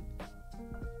into that one.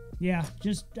 Yeah,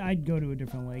 I'd go to a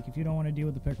different lake. If you don't want to deal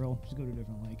with the pickerel, just go to a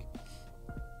different lake.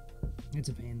 It's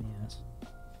a pain in the ass.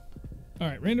 All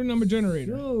right, random number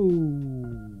generator.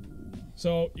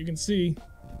 So you can see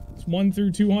it's 1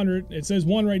 through 200. It says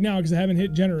 1 right now because I haven't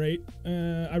hit generate.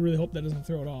 I really hope that doesn't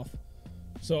throw it off.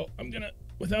 So I'm gonna,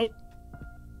 without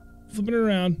flipping it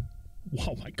around,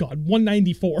 Wow, my God,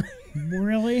 194.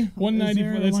 Really? 194. Is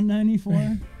there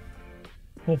 194?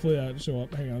 Hopefully that'll show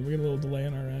up. Hang on, we got a little delay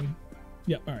on our end.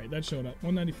 Yep, all right, that showed up.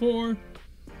 194.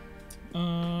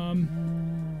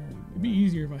 It'd be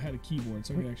easier if I had a keyboard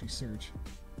so I could actually search.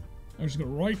 I'll just go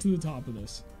right to the top of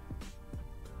this.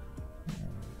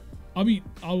 I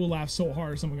will laugh so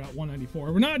hard if someone got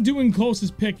 194. We're not doing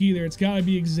closest pick either. It's gotta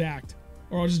be exact,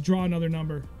 or I'll just draw another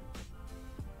number.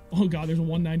 Oh God, there's a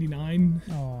 199.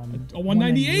 A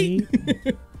 198.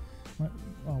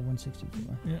 Oh,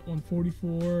 164. Yeah,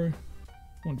 144.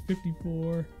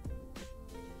 154.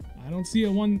 I don't see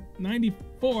a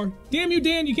 194. Damn you,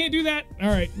 Dan, you can't do that. All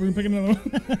right, we're gonna pick another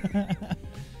one.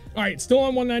 All right, still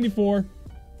on 194.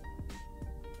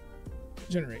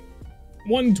 Generate.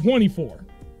 124.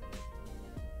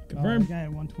 Confirm. Oh, I got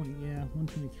it 120. Yeah,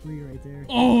 123 right there.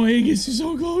 Oh, Angus, you're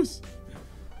so close.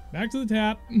 Back to the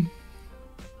tap.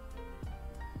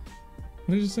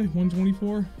 What did it say?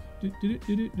 124?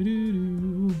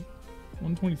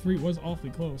 123 was awfully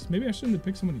close. Maybe I shouldn't have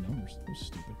picked so many numbers. That was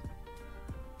stupid.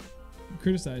 You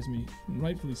criticized me, and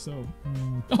rightfully so.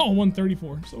 Oh,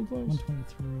 134. So close.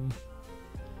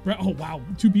 123. Oh, wow.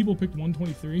 2 people picked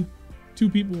 123. 2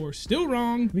 people were still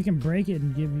wrong. We can break it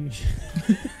and give you...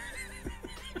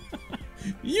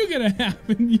 You get a half,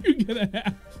 and you get a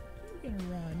half. You get a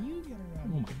run. You get a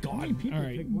run. Oh, my God. All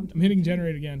right. I'm hitting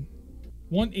generate again.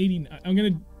 189. I'm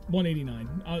going to 189.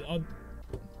 I'll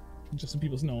just so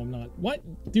people know I'm not. What?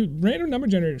 Dude, random number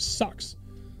generator sucks.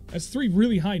 That's 3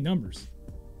 really high numbers.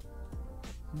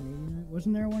 189?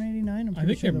 Wasn't there a 189? I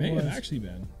think there may have actually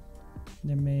been.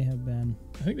 There may have been.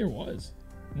 I think there was.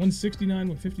 169,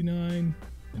 159,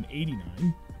 and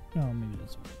 89. Oh, maybe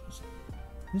that's what it was.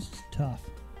 This is tough.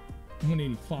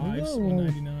 185, Whoa.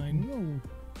 199, Whoa.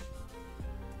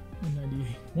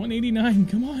 198, 189.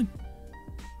 Come on.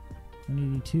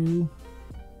 182.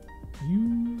 Are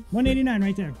you 189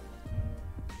 right there.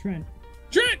 Trent.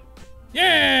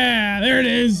 Yeah, there it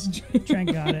is.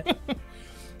 Trent got it.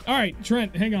 All right,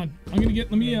 Trent, hang on. I'm gonna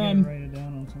get. Let me write it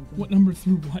down on something. What number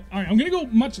through what? All right, I'm gonna go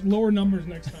much lower numbers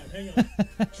next time. Hang on,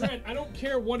 Trent. I don't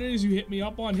care what it is you hit me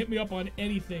up on. Hit me up on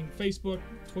anything. Facebook,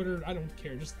 Twitter. I don't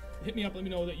care. Just hit me up. Let me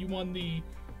know that you won the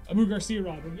Abu Garcia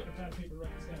rod. We're getting a pad of paper.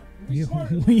 Write this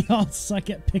down. We all suck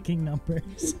at picking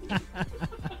numbers.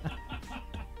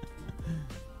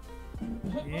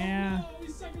 Yeah. Oh, no, we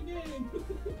suck again.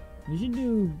 We should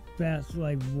do best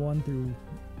like 1 through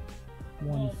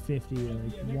 150 or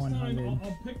like Yeah, next 100. time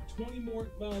I'll pick 20 more.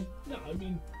 Well, no, I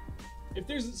mean, if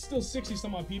there's still 60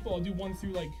 some odd people, I'll do 1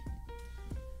 through like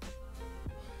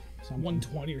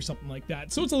 120 or something like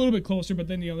that. So it's a little bit closer, but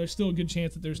then there's still a good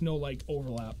chance that there's no like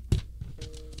overlap.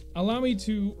 Allow me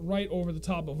to write over the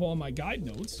top of all my guide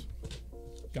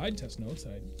test notes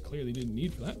I clearly didn't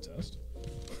need for that test.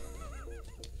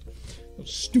 That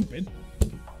was stupid.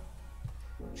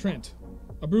 Trent,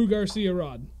 Abreu Garcia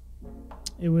rod.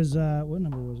 It was what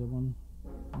number was it?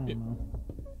 I don't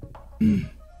know.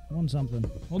 One something.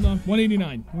 Hold on,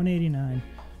 189. 189.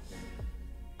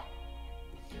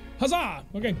 Huzzah!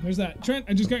 Okay, there's that. Trent,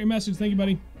 I just got your message. Thank you,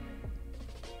 buddy.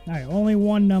 All right, only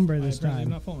one number this I'm time.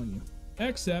 not following you.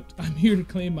 Except, I'm here to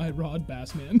claim my rod,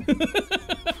 Bassman.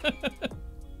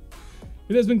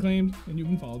 It has been claimed, and you've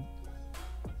been followed.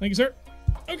 Thank you, sir.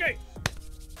 Okay.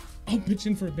 I'll pitch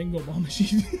in for a bingo ball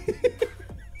machine.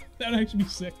 That'd actually be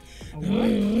sick.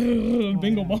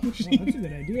 Bingo ball machine. Oh, that's a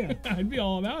good idea. I'd be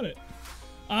all about it.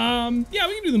 Yeah,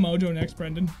 we can do the Mojo next,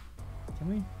 Brendan. Can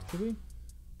we? Could we?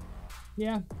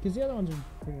 Yeah, because the other ones are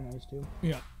pretty nice too.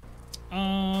 Yeah.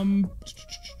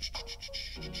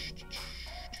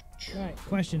 All right,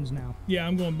 questions now. Yeah,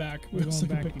 I'm going back. We're going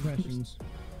back to questions.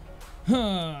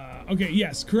 Okay,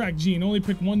 yes, correct, Gene. Only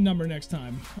pick one number next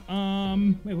time.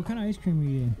 Wait, what kind of ice cream are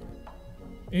you eating?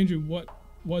 Andrew, what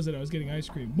was it? I was getting ice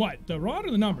cream. What? The rod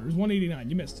or the number? It was 189.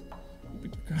 You missed.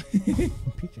 Picked a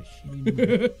shitty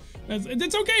number.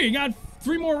 It's okay. You got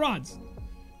 3 more rods.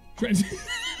 Trent.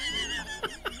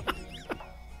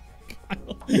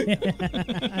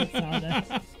 I saw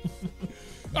that.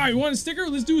 All right, you want a sticker?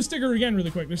 Let's do a sticker again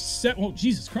really quick. There's oh,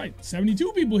 Jesus Christ,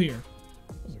 72 people here.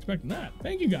 I was expecting that.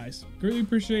 Thank you guys. Greatly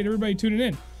appreciate everybody tuning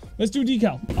in. Let's do a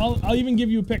decal. I'll even give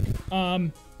you a pick.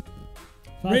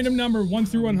 Random number 1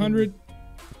 through 100.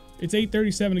 It's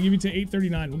 837. I'll give you to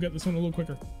 839. We'll get this one a little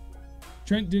quicker.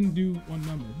 Trent didn't do one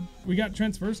number. We got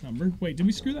Trent's first number. Wait, did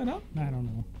we screw that up? I don't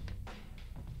know.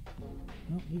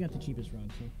 Well, you got the cheapest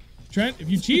rod, so. Trent, if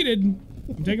you cheated,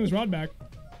 I'm taking this rod back.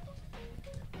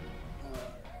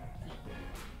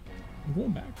 I'm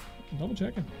going back. I'm double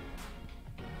checking.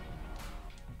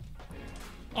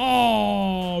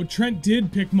 Oh, Trent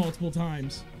did pick multiple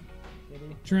times. Did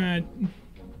he? Trent,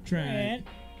 Trent.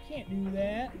 Can't do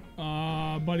that.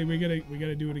 Buddy, we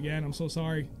gotta do it again. I'm so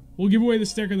sorry. We'll give away the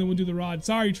sticker, then we'll do the rod.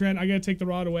 Sorry, Trent. I gotta take the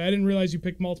rod away. I didn't realize you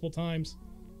picked multiple times.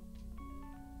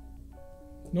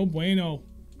 No bueno.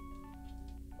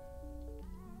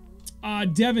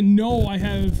 Devin, no, I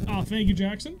have. Thank you,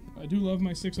 Jackson. I do love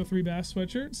my 603 Bass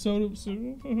sweatshirt.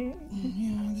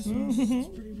 Yeah, this one's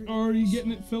pretty Are you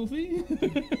getting it filthy?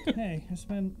 Hey, I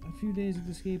spent a few days at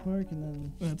the skate park, and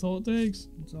then That's all it takes.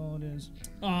 that's all it is.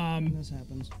 And this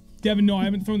happens. Devin, no, I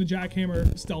haven't thrown the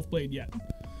jackhammer stealth blade yet.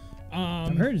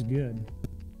 I've heard it's good.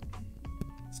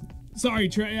 Sorry,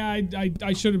 Trey.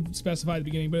 I should have specified at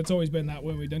the beginning, but it's always been that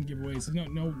way when we've done giveaways.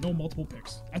 No multiple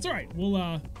picks. That's all right.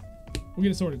 We'll get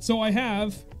it sorted. So I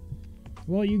have.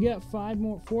 Well, you get 4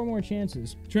 more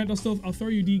chances. Trent, I'll throw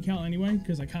you a decal anyway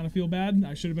because I kind of feel bad.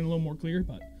 I should have been a little more clear,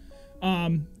 but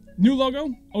new logo,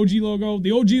 OG logo.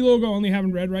 The OG logo I only have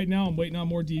in red right now. I'm waiting on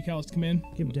more decals to come in.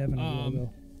 Give Devin a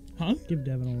logo. Huh? Give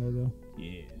Devin a logo.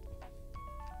 Yeah.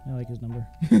 I like his number.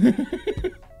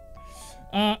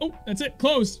 Oh, that's it.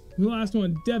 Closed. The last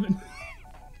one, Devin.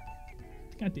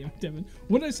 God damn it, Devin.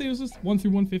 What did I say? Was this 1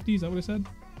 through 150? Is that what I said?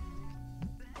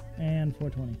 And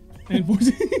 420. And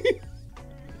 14.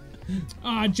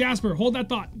 Jasper, hold that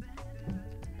thought.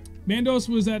 Mandos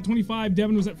was at 25.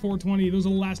 Devin was at 420. Those are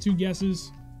the last two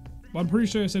guesses. But I'm pretty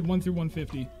sure I said 1 through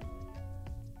 150.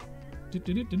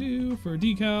 For a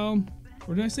decal.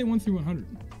 Or did I say 1 through 100?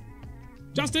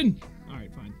 Justin!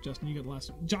 Alright, fine. Justin, you got the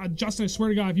last one. Justin, I swear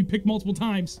to God, if you pick multiple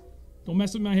times, don't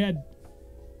mess with my head.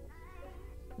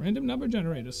 Random number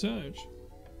generator, search.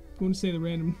 I'm going to say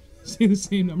the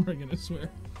same number again, I swear.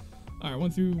 Alright,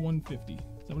 1 through 150. Is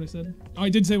that what I said? Oh, I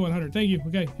did say 100. Thank you.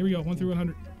 Okay, here we go. 1 through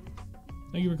 100.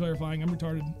 Thank you for clarifying. I'm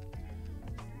retarded.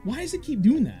 Why does it keep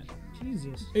doing that?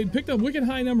 Jesus. It picked a wicked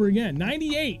high number again.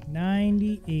 98.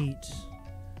 98.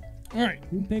 Alright.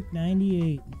 Who picked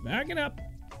 98? Back it up.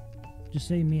 Just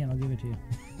say me and I'll give it to you.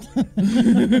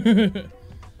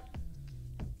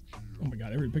 Oh my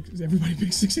God, everybody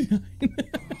picks 69.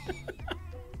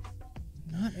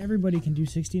 Not everybody can do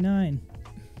 69.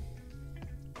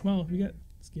 Well, we got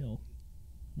skill.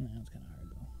 No, it's kind of hard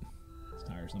though. It's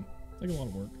tiresome. It's like a lot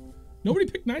of work. Nobody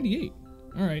picked 98.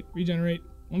 Alright, regenerate.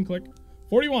 1 click.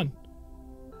 41.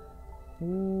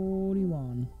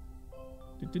 41.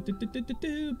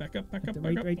 Back up, back up, back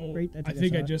Right, up. right, Oh, right. I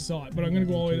think I just saw it, but I'm going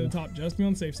to go all the way to the top just to be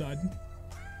on the safe side.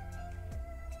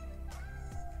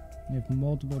 If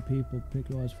multiple people pick,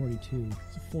 well, it's 42.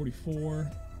 It's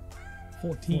 44,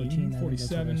 14,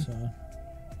 47.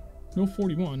 No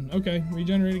 41. Okay,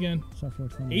 regenerate again. So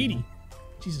 420. 80.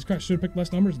 Jesus Christ, should have picked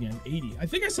less numbers again. 80. I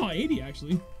think I saw 80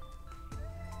 actually.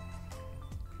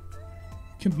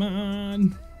 Come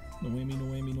on. No whammy, no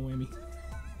whammy, no whammy.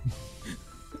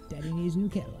 Daddy needs a new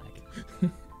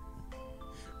Cadillac.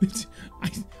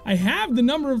 I have the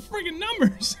number of friggin'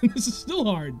 numbers, and this is still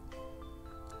hard.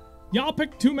 Y'all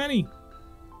picked too many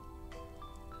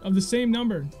of the same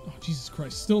number. Oh, Jesus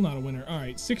Christ, still not a winner. All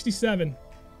right, 67.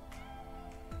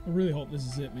 I really hope this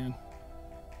is it, man.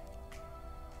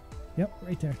 Yep,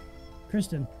 right there.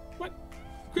 Kristen. What?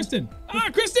 Kristen.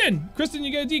 Kristen! Kristen,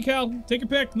 you get a decal. Take your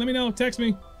pick. Let me know. Text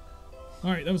me.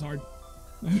 All right, that was hard.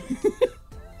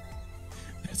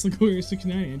 That's the glorious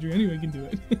 69, Andrew. Anybody can do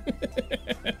it.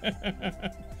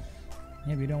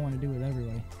 Yeah, but you don't want to do it with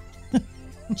everybody.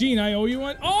 Gene, I owe you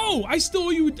one. Oh, I still owe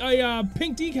you a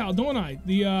pink decal, don't I?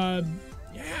 Yeah.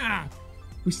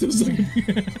 We still suck.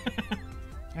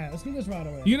 Alright, let's give this round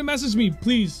away. You're gonna message me,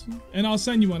 please, and I'll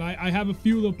send you one. I have a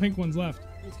few little pink ones left.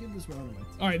 Let's give this round away.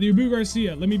 All right, the Abu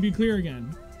Garcia. Let me be clear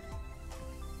again.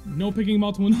 No picking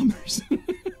multiple numbers.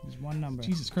 There's one number.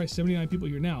 Jesus Christ, 79 people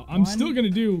here now. I'm still gonna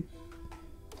do.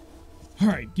 All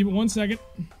right, give it 1 second.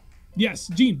 Yes,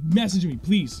 Gene, message me,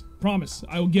 please. Promise.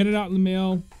 I will get it out in the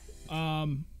mail.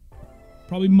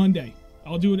 Probably Monday.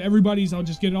 I'll do it everybody's. I'll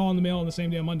just get it all in the mail on the same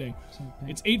day on Monday.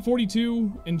 It's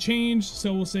 8:42 and change,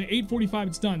 so we'll say 8:45.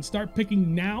 It's done. Start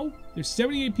picking now. There's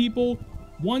 78 people,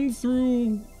 1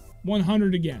 through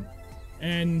 100 again,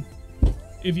 and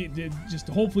if you did, just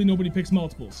hopefully nobody picks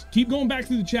multiples. Keep going back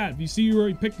through the chat. If you see you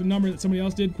already picked the number that somebody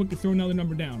else did, quickly throw another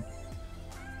number down,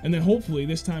 and then hopefully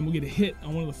this time we'll get a hit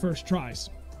on one of the first tries.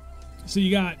 So you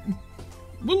got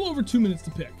a little over 2 minutes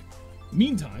to pick.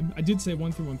 Meantime, I did say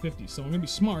 1 through 150, so I'm gonna be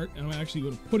smart and I'm actually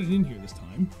going to put it in here this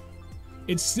time.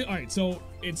 It's all right, so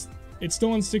it's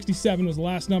still on 67 was the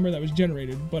last number that was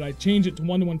generated, but I changed it to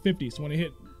 1 to 150. So when I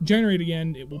hit generate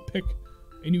again, it will pick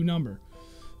a new number.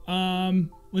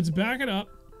 Let's back it up.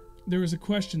 There was a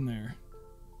question there.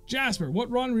 Jasper,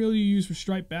 what rod and reel do you use for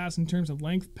striped bass in terms of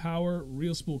length, power,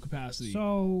 reel spool capacity?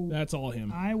 So that's all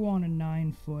him. I want a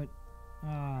 9-foot,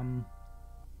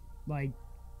 like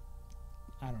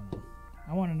I don't know.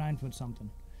 I want a 9-foot something.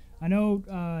 I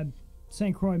know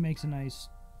St. Croix makes a nice.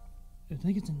 I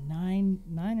think it's a 9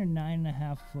 or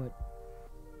 9.5 foot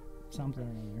something or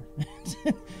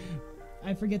other.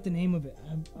 I forget the name of it.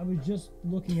 I was just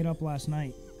looking it up last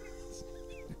night.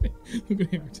 Look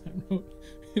at Hammer Time wrote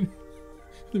at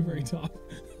the very top.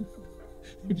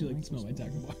 Would you like to smell my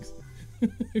tackle box?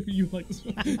 You like to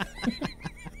smell?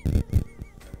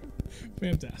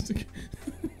 Fantastic.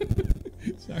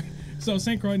 Sorry. So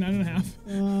St. Croix 9.5.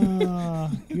 Oh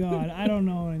God, I don't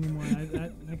know anymore.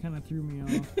 That kind of threw me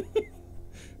off.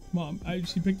 Mom,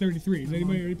 she picked 33. Did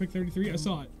anybody already pick 33? I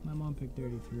saw it. My mom picked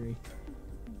 33.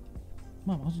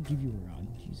 Mom, I'll just give you a rod.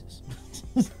 Jesus.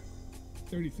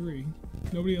 33.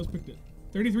 Nobody else picked it.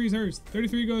 33 is hers.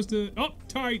 33 goes to... Oh,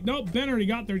 sorry. Nope, Ben already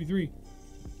got 33.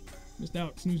 Missed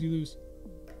out. Snooze, you lose.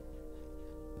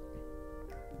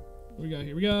 What do we got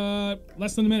here? We got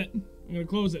less than a minute. I'm going to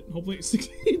close it. Hopefully it's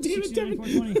 60. Damn it, Devin.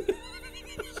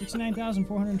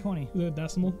 69,420. Is that a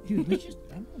decimal? Dude, let's just...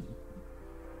 I don't know.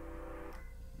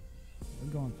 We're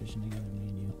going fishing together, me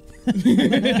and you.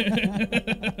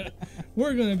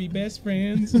 We're going to be best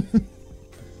friends.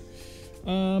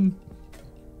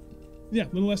 Yeah,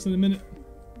 a little less than a minute.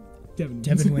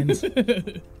 Devin wins.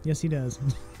 Yes, he does.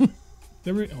 Oh,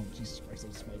 Jesus Christ, that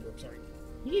was a small burp. Sorry.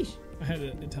 Yeesh. I had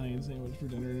an Italian sandwich for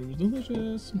dinner and it was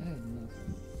delicious. I had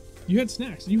nothing. You had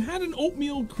snacks. You had an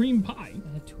oatmeal cream pie.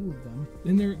 I had 2 of them.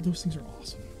 And those things are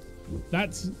awesome.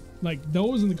 That's like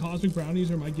those and the cosmic brownies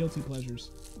are my guilty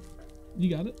pleasures. You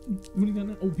got it? What do you got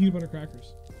now? Oh, peanut butter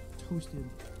crackers. Toasted.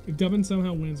 If Devin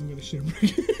somehow wins, I'm gonna shit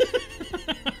break.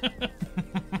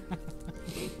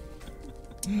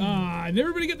 Did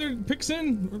everybody get their picks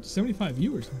in? We're up to 75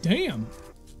 viewers. Damn.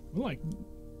 We're like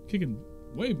kicking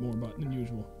way more butt than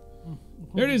usual.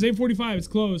 There it is, 8:45. It's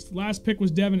closed. Last pick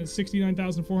was Devin at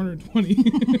 69,420.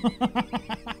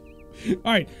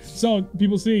 All right, so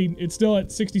people see it's still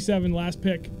at 67. Last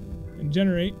pick and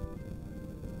generate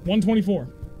 124.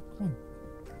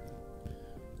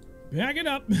 Back it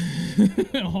up,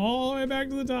 all the way back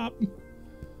to the top.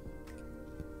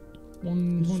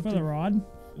 This is for the rod.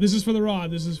 This is for the rod.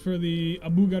 This is for the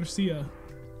Abu Garcia.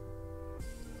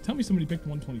 Tell me somebody picked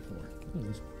 124.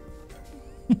 Please.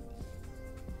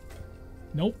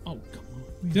 Nope. Oh, come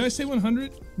on. Did I say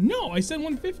 100? No, I said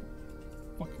 150.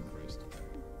 Fucking Christ.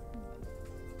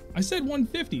 I said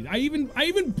 150. I even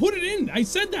put it in. I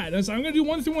said that. I said, I'm going to do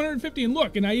 1 through 150 and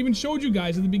look. And I even showed you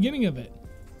guys at the beginning of it.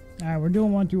 All right, we're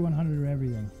doing 1 through 100 of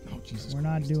everything. Oh, Jesus We're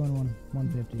Christ. not doing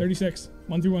 150. 36.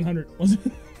 1 through 100. You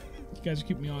guys are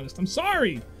keeping me honest. I'm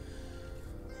sorry.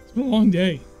 It's been a long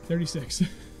day. 36. It's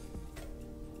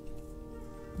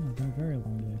been a very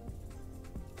long day.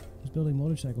 Just building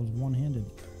motorcycles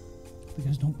one-handed. You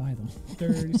guys don't buy them.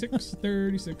 36.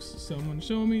 36. Someone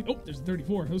show me. Oh, there's a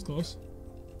 34. That was close.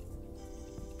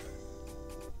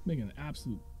 Making an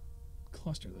absolute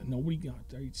cluster that nobody got.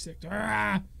 36.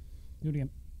 Ah! Do it again.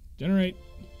 Generate.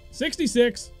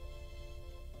 66.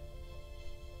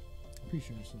 Pretty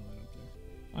sure I saw that up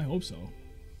there. I hope so.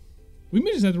 We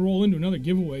may just have to roll into another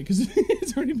giveaway because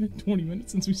it's already been 20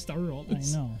 minutes since we started all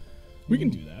this. I know. We can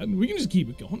do that. We can just keep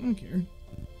it going. I don't care.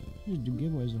 We just do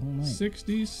giveaways the whole night.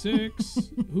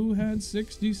 66. Who had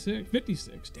 66?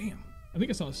 56. Damn. I think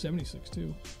I saw a 76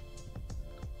 too.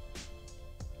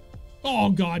 Oh,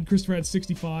 God. Christopher had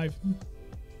 65.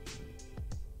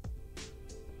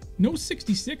 No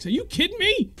 66. Are you kidding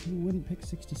me? Who wouldn't pick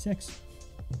 66?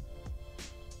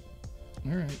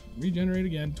 All right. Regenerate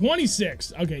again.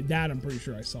 26. Okay, that I'm pretty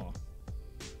sure I saw.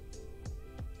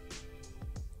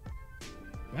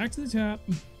 Back to the tap.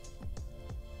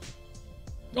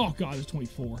 Oh, God, there's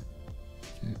 24.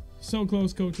 So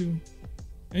close, Kotu.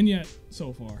 And yet,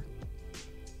 so far.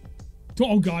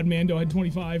 Oh, God, Mando had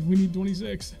 25. We need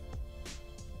 26.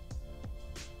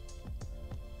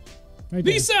 Right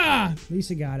there. Lisa!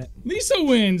 Lisa got it. Lisa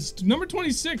wins. Number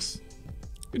 26.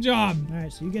 Good job. All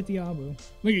right, so you get the Abu. Look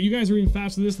at you guys are even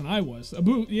faster than this than I was.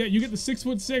 Abu, yeah, you get the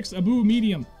 6'6" Abu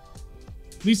medium.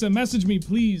 Lisa, message me,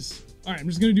 please. All right, I'm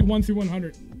just going to do 1 through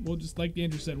 100. We'll just, like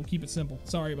Andrew said, we'll keep it simple.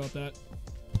 Sorry about that.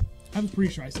 I was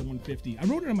pretty sure I said 150. I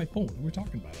wrote it on my phone. We were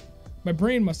talking about it. My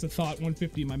brain must have thought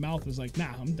 150. My mouth was like,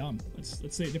 nah, I'm dumb.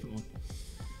 Let's say a different one.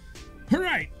 All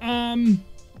right.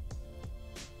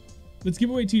 Let's give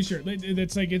away a t-shirt.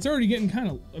 That's like, it's already getting kind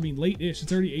of, late-ish.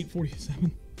 It's already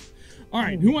 8:47. All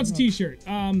right, who wants a t-shirt?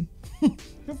 Go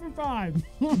for 5.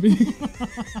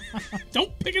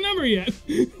 Don't pick a number yet.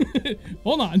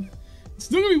 Hold on. It's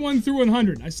still going to be 1 through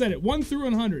 100. I said it, 1 through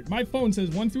 100. My phone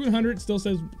says 1 through 100. It still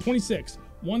says 26.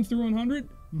 1 through 100.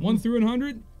 1 through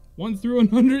 100. 1 through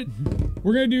 100.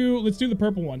 We're going to let's do the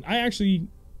purple one.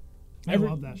 I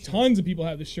love that shirt. Tons of people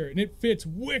have this shirt, and it fits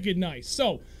wicked nice.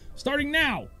 So, starting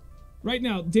now, right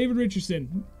now, David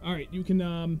Richardson. All right, you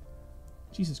can,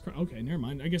 Jesus Christ. Okay, never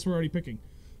mind. I guess we're already picking.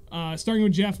 Starting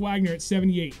with Jeff Wagner at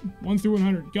 78. 1 through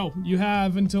 100. Go. You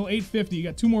have until 8:50. You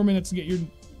got 2 more minutes to get your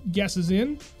guesses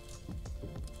in.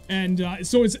 And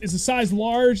so it's a size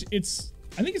large.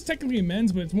 I think it's technically a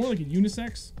men's, but it's more like a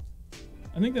unisex.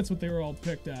 I think that's what they were all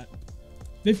picked at.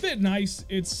 They fit nice.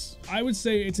 I would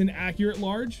say it's an accurate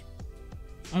large.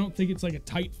 I don't think it's like a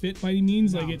tight fit by any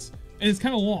means. No. Like it's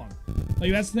kind of long.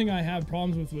 Like that's the thing I have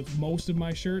problems with most of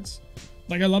my shirts.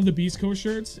 Like I love the Beast Coast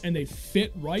shirts and they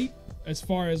fit right as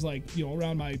far as like, you know,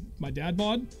 around my dad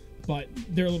bod, but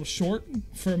they're a little short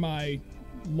for my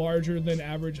larger than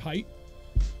average height.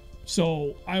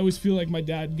 So I always feel like my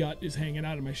dad gut is hanging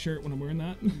out of my shirt when I'm wearing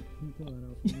that.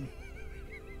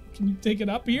 Can you take it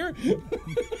up here?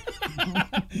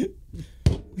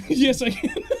 Yes, I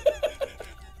can.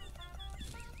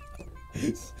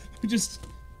 Just,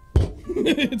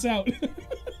 it's out.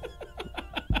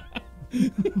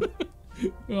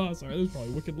 Oh, sorry, that was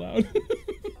probably wicked loud.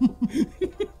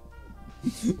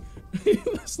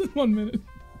 Less than 1 minute.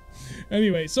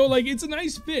 Anyway, so like it's a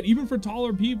nice fit, even for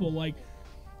taller people. Like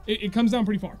it comes down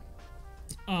pretty far.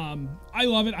 I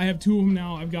love it. I have 2 of them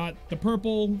now. I've got the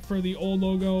purple for the old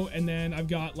logo, and then I've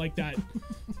got like that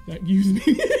used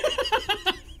me.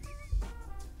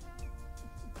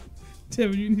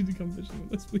 Devin, you need to come fishing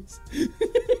with us, please.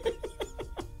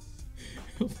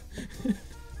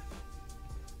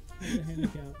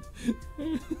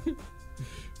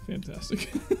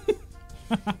 Fantastic.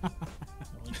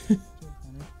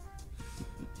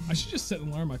 I should just set an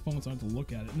alarm on my phone so I don't have to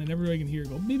look at it, and then everybody can hear it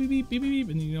go beep, beep, beep, beep, beep,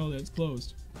 and you know that it's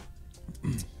closed.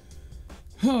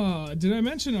 Did I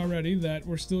mention already that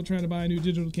we're still trying to buy a new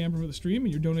digital camper for the stream,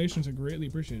 and your donations are greatly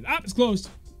appreciated? Ah, it's closed.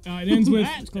 It ends with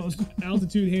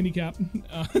altitude handicap.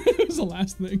 It was the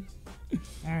last thing.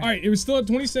 All right, it was still at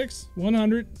 26,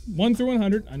 100, 1 through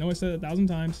 100. I know I said it 1,000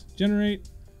 times. Generate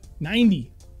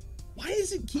 90. Why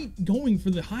does it keep going for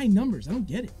the high numbers? I don't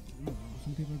get it.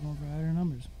 Some people are going for higher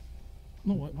numbers.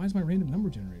 No, why does my random number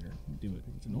generator do it?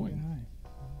 It's annoying.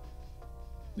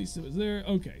 At least it was there.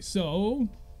 Okay, so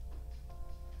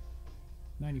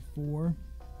 94.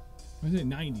 I say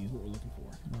 90 is what we're looking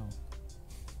for. No.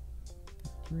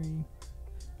 3.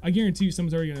 I guarantee you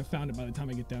someone's already gonna have found it by the time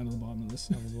I get down to the bottom of this.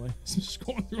 Probably. So I'm just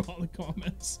going through all the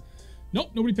comments. Nope,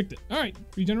 nobody picked it. All right,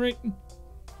 regenerate.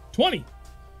 20.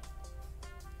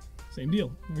 Same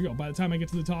deal. There we go. By the time I get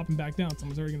to the top and back down,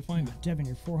 someone's already gonna find it. Devin,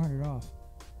 you're 400 off.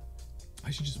 I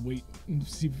should just wait and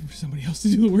see for somebody else to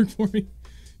do the work for me.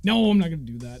 No, I'm not gonna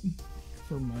do that.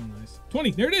 For my own eyes.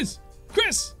 20. There it is.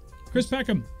 Chris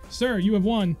Peckham. Sir, you have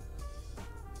won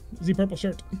the purple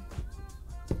shirt.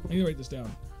 I need to write this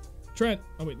down. Trent.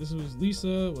 Oh wait, this was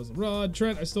Lisa. Was Rod.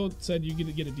 Trent. I still said you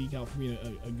get a decal for being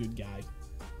a good guy.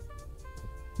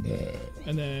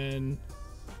 And then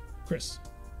Chris.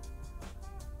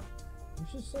 You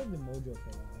should save the mojo for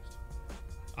last.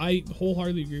 I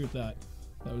wholeheartedly agree with that.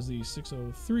 That was the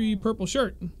 603 purple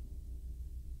shirt.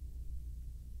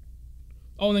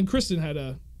 Oh, and then Kristen had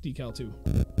a decal too.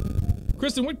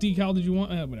 Kristen, what decal did you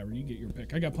want? Whatever, you get your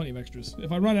pick. I got plenty of extras.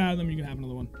 If I run out of them, you can have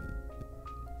another one.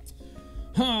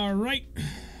 All right.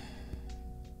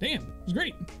 Damn, it was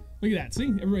great. Look at that. See,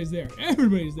 everybody's there.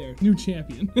 Everybody's there. New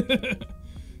champion.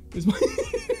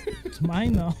 It's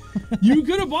mine though. You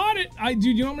could have bought it.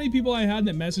 Dude, you know how many people I had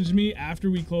that messaged me after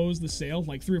we closed the sale,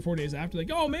 like 3 or 4 days after,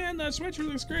 like, oh man, that sweatshirt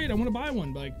looks great. I want to buy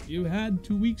one. But, like, you had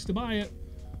 2 weeks to buy it.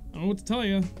 I don't know what to tell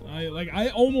you. I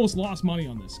almost lost money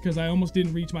on this because I almost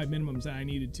didn't reach my minimums that I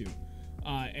needed to.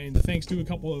 And thanks to a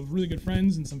couple of really good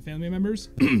friends and some family members,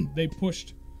 they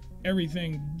pushed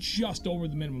everything just over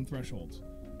the minimum thresholds.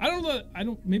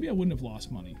 Maybe I wouldn't have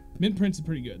lost money. Mint Prince is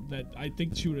pretty good. That I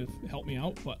think she would have helped me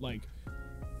out, but like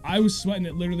I was sweating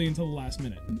it literally until the last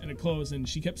minute, and it closed. And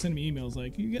she kept sending me emails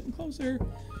like, "You're getting closer."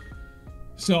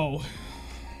 So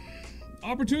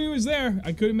opportunity was there.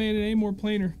 I could have made it any more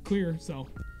clear. So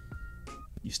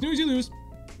you snooze, you lose.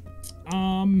 You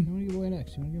want to give away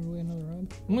next? You want to give away another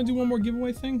rod? I want to do one more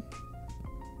giveaway thing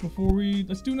before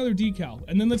let's do another decal,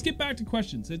 and then let's get back to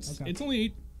questions. It's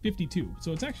only 8:52,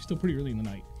 so it's actually still pretty early in the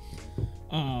night.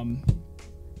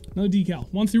 Another decal,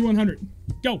 1 through 100.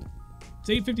 Go. It's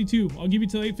 8:52. I'll give you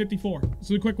till 8:54. This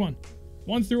is a quick one.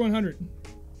 1 through 100.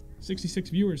 66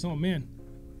 viewers. Oh man,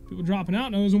 people dropping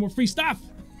out. Now there's no more free stuff.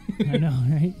 I know,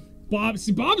 right? Bob's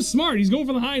smart. He's going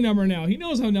for the high number now. He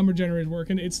knows how number generators work,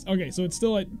 and it's okay. So it's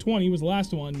still at 20. Was the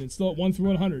last one. It's still at 1 through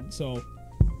 100. So,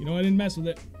 you know, I didn't mess with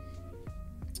it.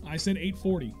 I said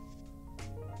 8:40.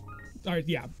 All right,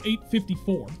 yeah,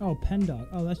 8:54. Oh, Pendog.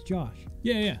 Oh, that's Josh.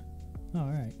 Yeah. Oh, all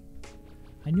right.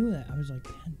 I knew that. I was like,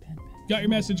 pen. Got your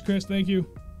message, Chris. Thank you.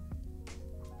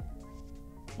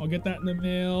 I'll get that in the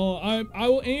mail. I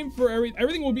will aim for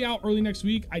everything will be out early next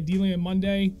week, ideally on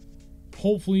Monday.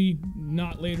 Hopefully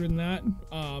not later than that.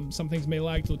 Some things may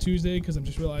lag till Tuesday because I'm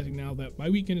just realizing now that my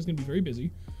weekend is going to be very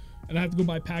busy. And I have to go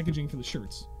buy packaging for the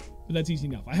shirts. But that's easy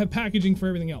enough. I have packaging for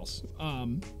everything else.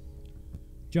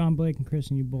 John, Blake, and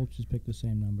Kristen, you both just picked the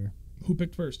same number. Who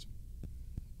picked first?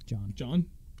 John. John?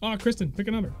 Ah, Kristen, pick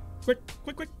a number. Quick.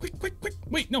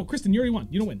 Wait, no, Kristen, you already won.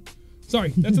 You don't win.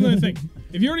 Sorry, that's another thing.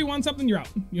 If you already won something, you're out.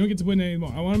 You don't get to win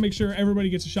anymore. I want to make sure everybody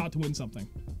gets a shot to win something.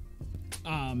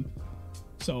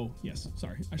 So, yes,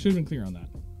 sorry. I should have been clear on that.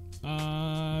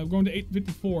 We're going to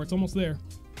 8:54. It's almost there.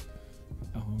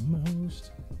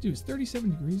 Almost. Dude, it's 37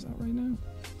 degrees out right now.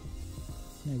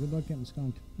 Yeah, good luck getting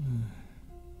skunked.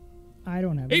 I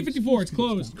don't have 8:54, it's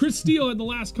closed. Chris Steele had the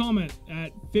last comment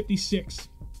at 56.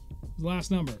 The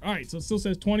last number. All right, so it still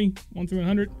says 20, 1 through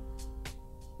 100.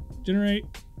 Generate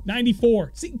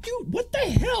 94. See, dude, what the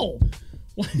hell?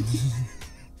 What?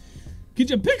 Could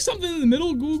you pick something in the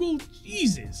middle, Google?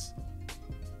 Jesus.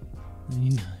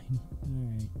 99. All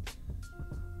right.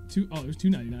 There's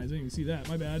 299s. I didn't even see that.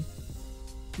 My bad.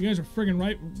 You guys are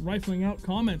friggin' rifling out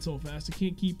comments so fast I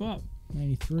can't keep up.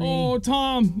 93. Oh,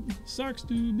 Tom, sucks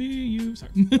to be you.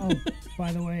 Sorry. Oh,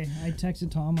 by the way, I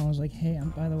texted Tom. I was like, hey,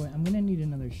 by the way, I'm going to need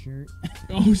another shirt.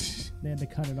 Oh, they had to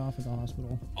cut it off at the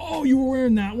hospital. Oh, you were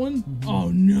wearing that one? Mm-hmm. Oh,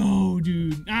 no,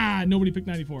 dude. Nobody picked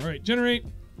 94. All right, generate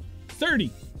 30.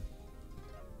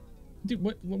 Dude,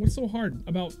 what's so hard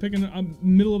about picking a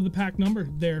middle of the pack number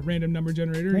there, random number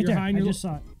generator? Right You're there. high and I just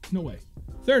saw it. No way.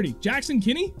 30. Jackson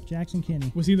Kinney? Jackson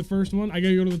Kinney. Was he the first one? I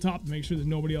gotta go to the top to make sure that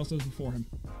nobody else does before him.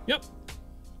 Yep.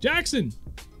 Jackson,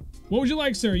 what would you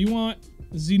like, sir? You want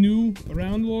the new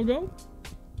round logo?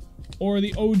 Or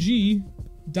the OG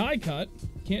die cut?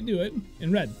 Can't do it.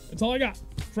 In red. That's all I got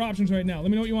for options right now. Let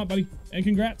me know what you want, buddy. And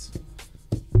congrats.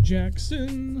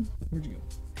 Jackson. Where'd you go?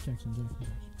 Jackson.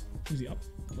 Is he up?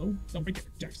 Hello? No, right there.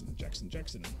 Jackson.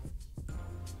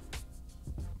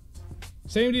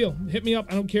 Same deal. Hit me up.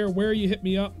 I don't care where you hit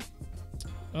me up.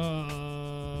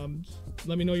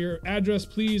 Let me know your address,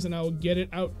 please, and I will get it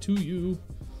out to you.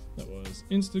 That was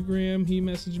Instagram he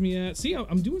messaged me at. See,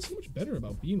 I'm doing so much better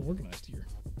about being organized here.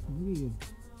 Really?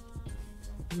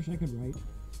 I wish I could write.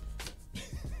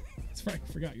 That's right.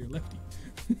 I forgot you're a lefty.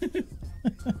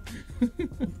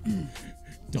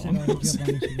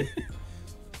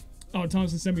 Oh,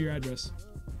 Thompson, send me your address.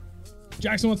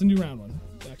 Jackson wants a new round one.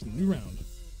 Jackson, new round.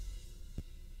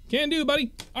 Can do,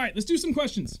 buddy. All right, let's do some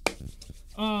questions.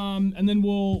 And then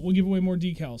we'll give away more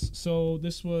decals. So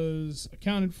this was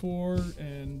accounted for,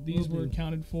 and these were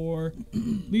accounted for.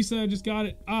 Lisa just got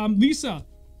it. Lisa,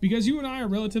 because you and I are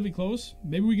relatively close,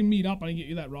 maybe we can meet up and I can get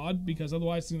you that rod, because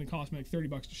otherwise it's going to cost me like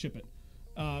 $30 to ship it.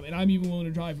 And I'm even willing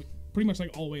to drive pretty much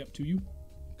like all the way up to you,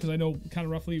 because I know kind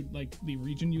of roughly like the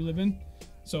region you live in.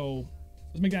 So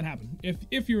let's make that happen.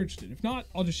 If you're interested. If not,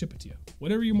 I'll just ship it to you.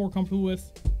 Whatever you're more comfortable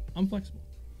with, I'm flexible.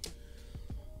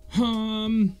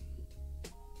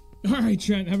 All right,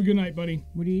 Trent. Have a good night, buddy.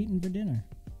 What are you eating for dinner?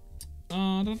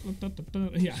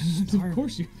 Yeah, of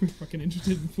course you're fucking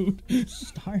interested in food.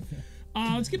 Starving.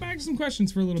 Let's get back to some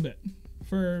questions for a little bit.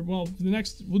 We'll do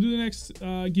the next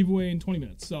giveaway in 20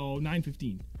 minutes, so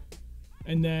 9:15.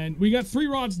 And then we got 3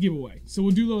 rods to give away. So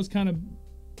we'll do those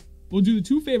we'll do the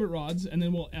 2 favorite rods, and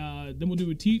then we'll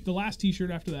do the last t-shirt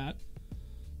after that.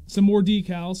 Some more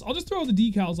decals. I'll just throw out the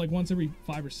decals like once every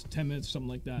 5 or 10 minutes or something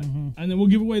like that. Mm-hmm. And then we'll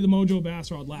give away the Mojo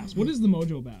Bass rod last. What is the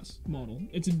Mojo Bass model?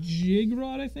 It's a jig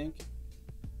rod, I think.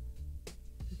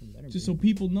 Just so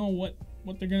people know what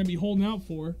they're going to be holding out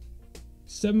for.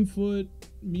 7-foot,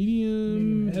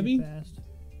 medium heavy? Fast.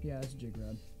 Yeah, it's a jig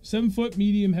rod. 7-foot,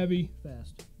 medium heavy.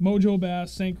 Fast. Mojo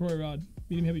Bass, St. Croix rod.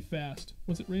 Medium heavy, fast.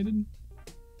 What's it rated?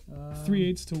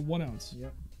 3/8 to 1 ounce.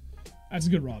 Yep. That's a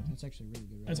good rod. That's actually a really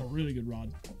good rod. That's a really good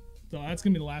rod. So that's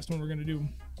gonna be the last one we're gonna do.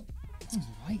 That thing's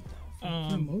light though.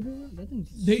 For a motor rod, that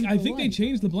thing's I think they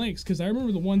changed the blanks, because I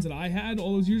remember the ones that I had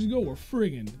all those years ago were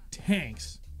friggin'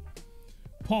 tanks.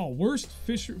 Paul, worst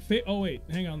fisher. Oh wait,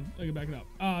 hang on. I can back it up.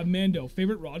 Mando,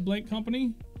 favorite rod blank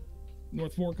company?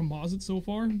 North Fork Composites so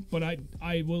far, but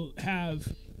I will have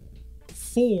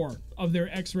 4 of their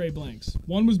X-ray blanks.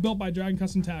 One was built by Dragon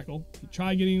Custom Tackle. He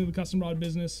tried getting into the custom rod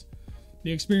business.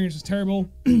 The experience was terrible.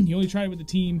 He only tried it with the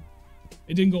team.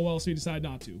 It didn't go well, so he decided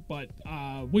not to. But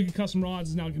Wicked Custom Rods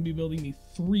is now going to be building me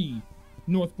 3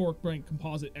 North Fork Blank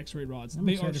composite X-ray rods.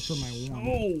 They are for my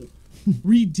so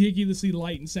ridiculously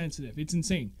light and sensitive. It's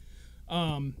insane.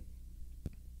 My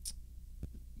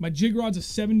jig rod's a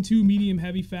 7.2 medium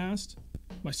heavy fast.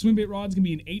 My swim bait rod's going to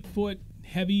be an 8-foot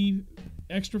heavy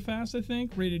extra fast, I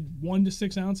think, rated 1 to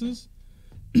 6 ounces.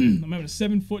 I'm having a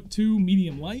 7'2"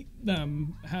 medium light that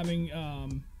I'm having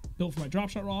built for my drop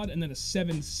shot rod, and then a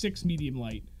 7'6" medium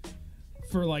light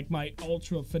for like my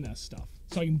ultra finesse stuff.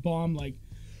 So I can bomb like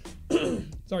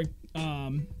like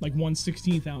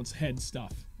 1/16 ounce head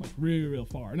stuff, like real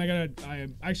far. And I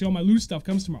actually all my luge stuff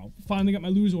comes tomorrow. Finally got my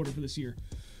luge order for this year,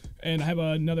 and I have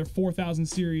another 4000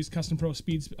 series custom pro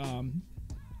speeds.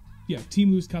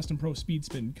 Team Luge custom pro speed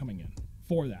spin coming in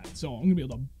for that. So I'm gonna be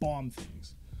able to bomb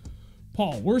things.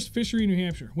 Paul, worst fishery in New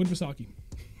Hampshire, Winnipesaukee.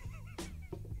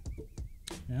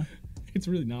 Yeah. It's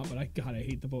really not, but I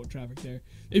hate the boat traffic there.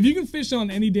 If you can fish on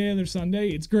any day other Sunday,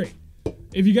 it's great.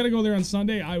 If you got to go there on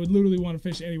Sunday, I would literally want to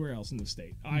fish anywhere else in the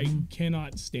state. I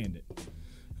cannot stand it.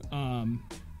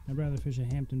 I'd rather fish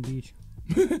at Hampton Beach.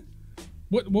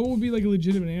 What would be like a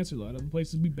legitimate answer, though, out of the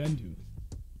places we've been to?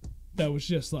 That was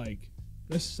just like,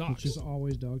 this sucks. It's just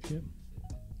always dog shit.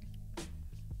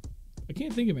 I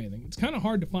can't think of anything. It's kind of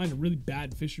hard to find a really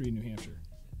bad fishery in New Hampshire.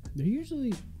 They're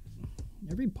usually,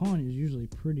 every pond is usually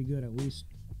pretty good, at least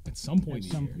at some point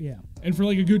in the year. Yeah. And for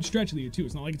like a good stretch of the year, too.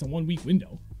 It's not like it's a 1 week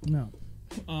window. No.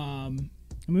 I mean,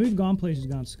 we've gone places,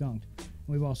 gone skunked.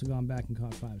 We've also gone back and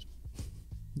caught 5s.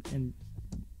 And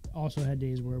also had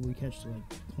days where we catch like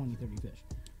 20, 30 fish.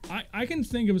 I can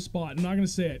think of a spot. I'm not going to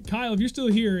say it. Kyle, if you're still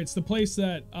here, it's the place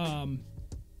that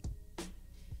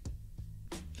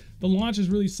the launch is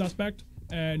really suspect,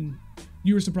 and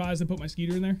you were surprised I put my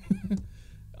skeeter in there.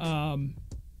 I'm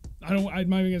not even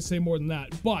going to say more than that,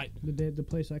 but the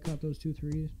place I caught those 2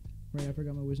 3s right after I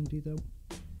got my wisdom teeth out.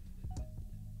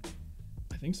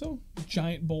 I think so.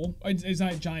 Giant bowl. It's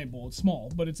not a giant bowl. It's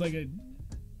small, but it's like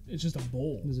it's just a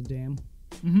bowl. There's a dam.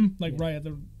 Right at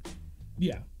the.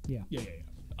 Yeah.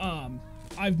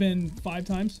 I've been 5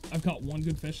 times. I've caught 1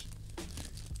 good fish.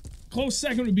 Close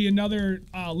second would be another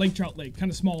lake trout lake,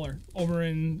 kind of smaller, over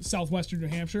in southwestern New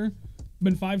Hampshire.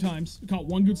 Been 5 times. Caught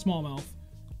 1 good smallmouth.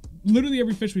 Literally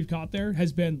every fish we've caught there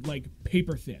has been like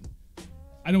paper thin.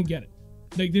 I don't get it.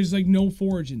 Like there's like no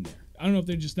forage in there. I don't know if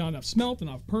there's just not enough smelt,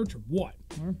 enough perch, or what.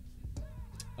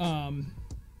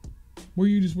 Where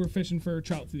you just were fishing for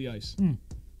trout through the ice.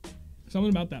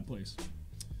 Something about that place.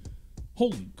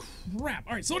 Holy crap.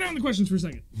 All right, slow down the questions for a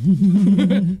second.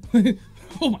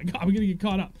 Oh my God, we're going to get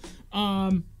caught up.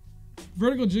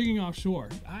 Vertical jigging offshore.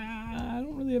 I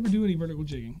don't really ever do any vertical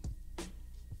jigging.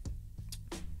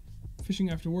 Fishing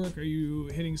after work, are you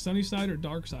hitting sunny side or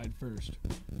dark side first?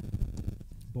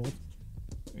 Both.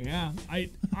 Yeah, I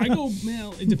go,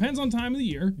 man, it depends on time of the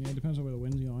year. Yeah, it depends on where the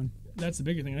wind's going. That's the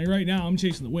bigger thing. Like right now, I'm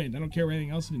chasing the wind. I don't care what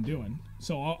anything else has been doing.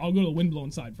 So I'll go to the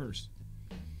wind-blowing side first.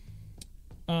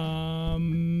 Mando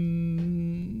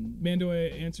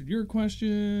answered your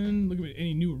question. Look at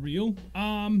any new reel.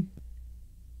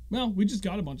 Well, we just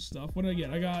got a bunch of stuff. What did I get?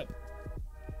 I got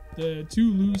the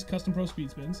 2 loose custom pro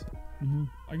speed spins.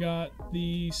 I got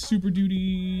the Super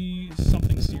Duty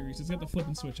something series. It's got the flip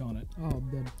and switch on it. Oh,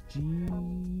 the G.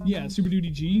 Yeah, Super Duty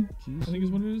G. I think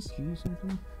is what it is. G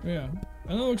something. Yeah,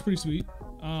 and that looks pretty sweet.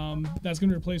 That's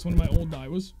gonna replace one of my old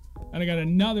Daiwas. And I got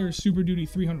another Super Duty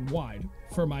 300 wide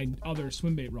for my other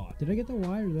swim bait rod. Did I get the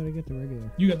wide or did I get the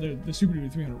regular? You got the Super Duty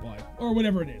 300 wide, or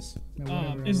whatever it is.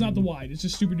 It's not the wide. It's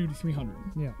just Super Duty 300.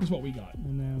 Yeah, is what we got.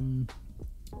 And then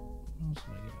what else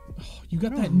did I get? Oh, you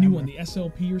got that new one, the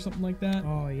SLP or something like that.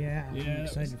 Oh yeah, yeah, I'm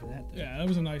excited for that. Yeah, that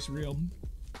was a nice reel.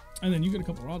 And then you got a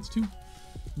couple rods too.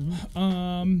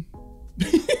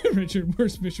 Richard,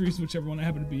 worst fisheries, whichever one I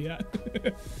happen to be at.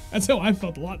 That's how I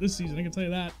felt a lot this season. I can tell you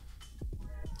that.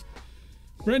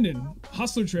 Brendan,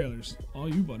 Hustler Trailers. All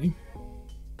you, buddy.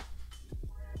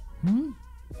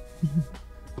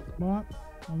 But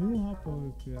a new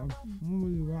hustler trailer. I'm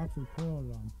really rock the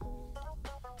trailers on.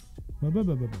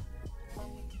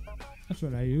 That's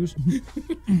what I use.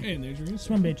 And there's your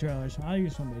swim bait trailers. I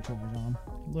use swim bait trailers on.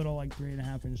 Little like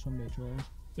 3.5-inch swim bait trailers.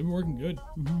 They've been working good.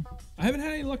 I haven't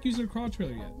had any luck using a craw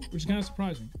trailer yet, which is kind of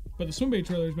surprising. But the swim bait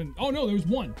trailer has been. Oh no, there was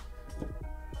one.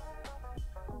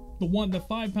 The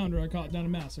 5-pounder I caught down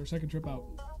in Mass, our second trip out.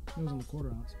 It was on the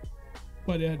 1/4 ounce.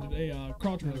 But it had a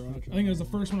craw trailer on it. I think it was the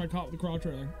first one I caught with the craw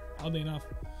trailer, oddly enough.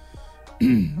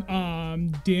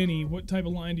 Danny, what type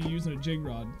of line do you use in a jig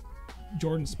rod?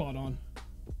 Jordan, spot on.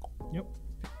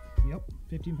 Yep,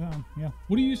 15 pound. Yeah.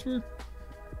 What do you use for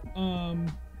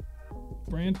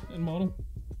brand and model?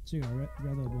 Cigar,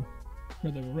 red label.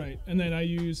 Red label, right. And then I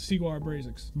use Seaguar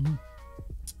Brazix.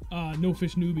 No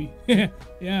Fish Newbie.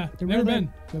 Yeah, never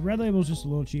been. The red label is just a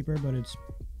little cheaper, but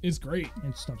it's great.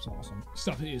 And stuff's awesome.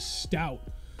 Stuff is stout.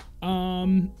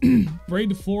 Braid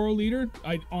the fluoroliter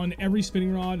on every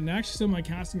spinning rod, and actually some of my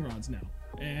casting rods now.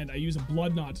 And I use a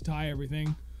blood knot to tie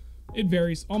everything. It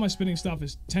varies. All my spinning stuff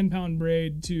is 10-pound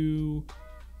braid to,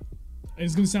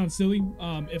 it's going to sound silly.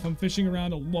 If I'm fishing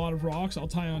around a lot of rocks, I'll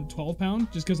tie on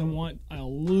 12-pound just because I want a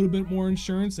little bit more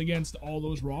insurance against all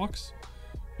those rocks.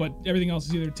 But everything else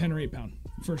is either 10 or 8-pound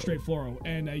for straight fluoro.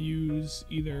 And I use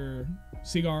either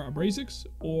Cigar Abrasics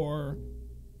or,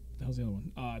 what the hell's the other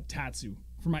one? Tatsu.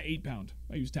 For my 8-pound,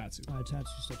 I use Tatsu. Tatsu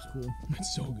stuff's cool.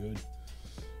 It's so good.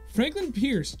 Franklin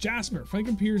Pierce, Jasper.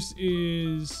 Franklin Pierce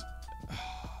is...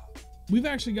 We've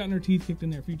actually gotten our teeth kicked in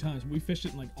there a few times. We fished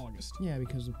it in like August. Yeah,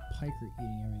 because the pike are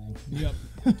eating everything.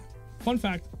 Yep. Fun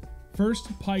fact,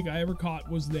 first pike I ever caught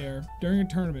was there during a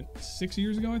tournament 6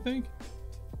 years ago, I think.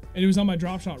 And it was on my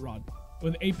drop shot rod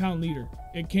with an 8-pound leader.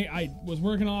 I was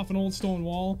working off an old stone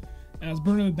wall and I was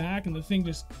burning the back and the thing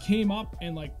just came up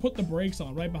and like put the brakes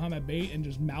on right behind my bait and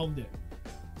just mouthed it.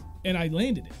 And I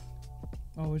landed it.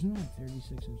 Oh, isn't it like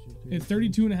 36 inches? It's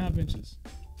 32.5 inches.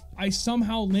 I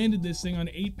somehow landed this thing on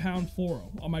 8-pound fluoro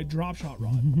on my drop shot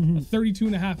rod, a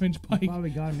 32.5 inch pike. Probably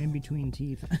got him in between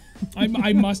teeth.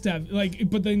 I must have, like,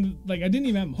 but then, like, I didn't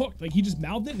even have him hooked. Like, he just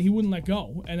mouthed it and he wouldn't let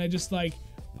go. And I just, like,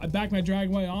 I backed my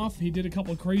dragway off. He did a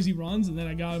couple of crazy runs and then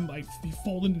I got him, like, he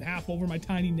folded in half over my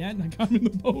tiny net and I got him in the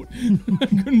boat. I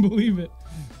couldn't believe it.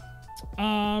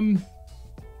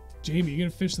 Jamie, you're gonna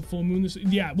fish the full moon this week?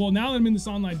 Yeah, well, now that I'm in this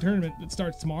online tournament that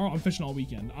starts tomorrow, I'm fishing all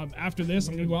weekend. After this,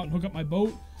 I'm gonna go out and hook up my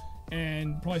boat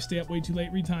and probably stay up way too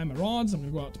late, retie my rods. I'm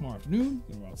gonna go out tomorrow afternoon.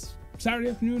 I'm gonna go out Saturday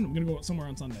afternoon. I'm gonna go out somewhere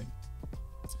on Sunday.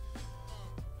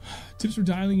 Tips for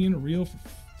dialing in a reel for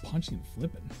punching and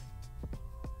flipping.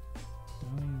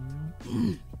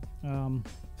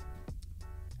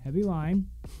 Heavy line.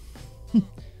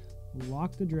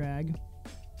 Lock the drag.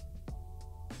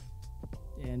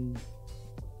 And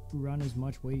run as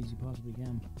much weight as you possibly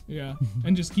can. Yeah,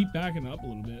 and just keep backing up a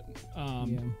little bit.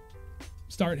 Yeah.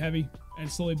 Start heavy and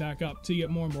slowly back up till you get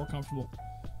more and more comfortable.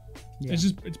 Yeah.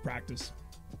 It's practice.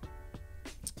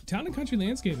 Town and country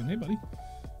landscaping. Hey, buddy.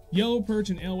 Yellow perch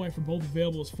and alewife are both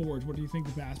available as forage. What do you think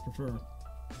the bass prefer?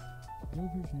 Yellow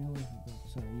perch and alewife.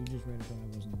 Sorry, you just read it, but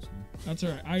I wasn't listening. That's all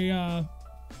right.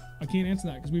 I can't answer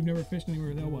that because we've never fished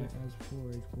anywhere with alewife. As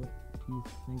forage, what do you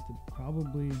think?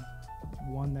 Probably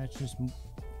one that's just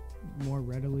more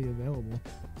readily available.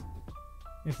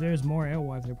 If there's more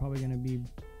alewife, they're probably going to be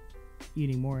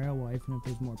eating more alewife, and if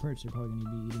there's more perch, they're probably going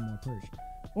to be eating more perch.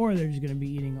 Or they're just going to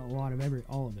be eating a lot of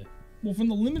all of it. Well, from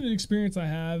the limited experience I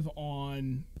have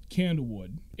on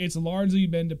Candlewood, it's largely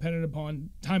been dependent upon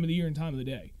time of the year and time of the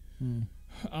day.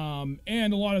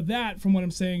 And a lot of that, from what I'm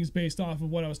saying, is based off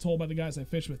of what I was told by the guys I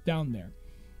fished with down there.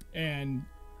 And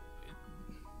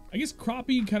I guess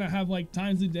crappie kind of have like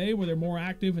times of the day where they're more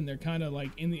active and they're kind of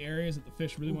like in the areas that the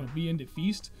fish really want to be in to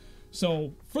feast.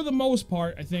 So for the most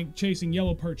part, I think chasing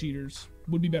yellow perch eaters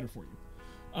would be better for you.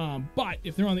 But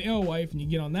if they're on the alewife and you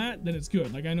get on that, then it's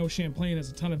good. Like I know Champlain has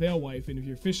a ton of alewife, and if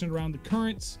you're fishing around the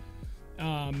currents,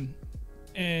 and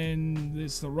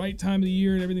it's the right time of the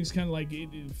year and everything's kind of like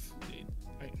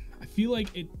I feel like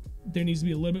there needs to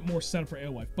be a little bit more setup for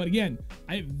alewife. But again,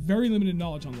 I have very limited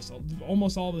knowledge on this.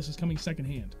 Almost all of this is coming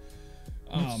secondhand.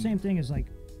 It's the same thing as like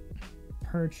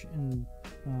perch and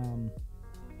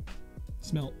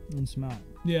smelt.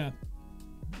 Yeah.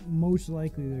 Most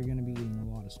likely they're going to be eating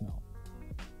a lot of smelt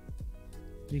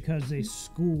because they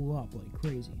school up like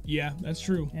crazy. Yeah, that's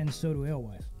true. And so do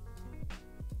alewife.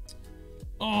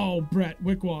 Oh, Brett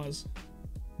Wickwas.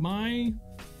 My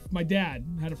dad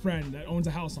had a friend that owns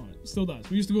a house on it. Still does.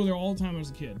 We used to go there all the time when I was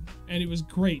a kid. And it was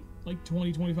great, like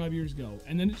 20, 25 years ago.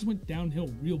 And then it just went downhill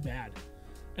real bad.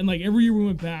 And like every year we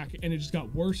went back and it just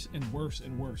got worse and worse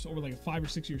and worse over like a 5 or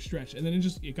 6 year stretch. And then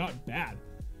it got bad.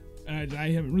 And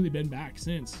I haven't really been back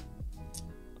since.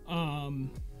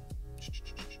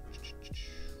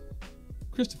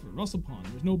 Christopher, Russell Pond.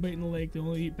 There's no bait in the lake. They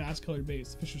only eat bass colored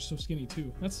baits. The fish are so skinny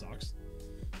too. That sucks.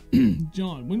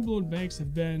 John, windblown banks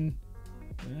have been...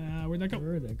 where'd that go?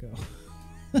 Where'd that go?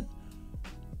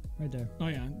 Right there. Oh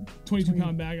yeah,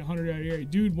 22-pound bag, 100-yard area.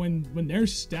 Dude, when they're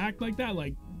stacked like that,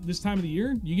 like this time of the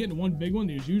year, you get into one big one,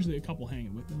 there's usually a couple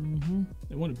hanging with them.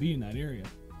 They want to be in that area.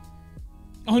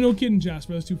 Oh, no kidding,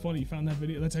 Jasper. That's too funny. You found that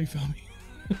video. That's how you found me.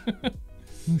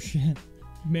 Oh, shit.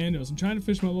 Mandos. I'm trying to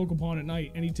fish my local pond at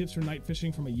night. Any tips for night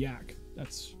fishing from a yak?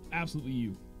 That's absolutely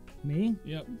you. Me?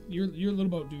 Yep. You're a little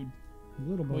boat dude. A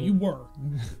little boat. Well, you were.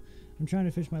 I'm trying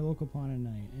to fish my local pond at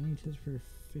night. Any tips for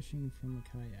fishing from a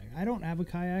kayak? I don't have a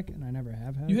kayak, and I never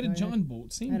have had You a had kayak. a John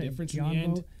boat. Same difference in the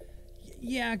end. Boat.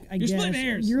 Yeah, I guess. You're splitting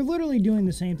hairs. You're literally doing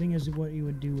the same thing as what you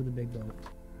would do with a big boat.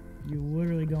 You're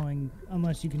literally going,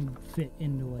 unless you can fit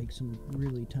into like some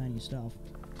really tiny stuff,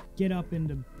 get up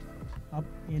into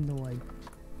like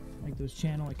those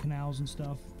channel like canals and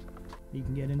stuff, you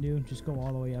can get into. Just go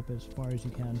all the way up as far as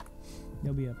you can.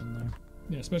 You'll be up in there.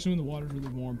 Yeah, especially when the water's really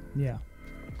warm. Yeah.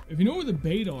 If you know where the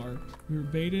bait are, where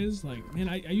bait is, like, man,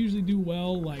 I usually do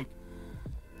well, like,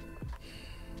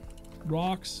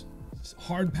 rocks,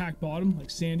 hard packed bottom, like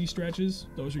sandy stretches.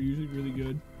 Those are usually really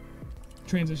good.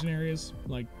 Transition areas,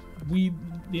 like weed,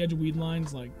 the edge of weed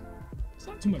lines, like, it's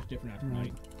not too much different after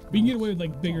night. But you can get away with,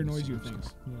 like, bigger, noisier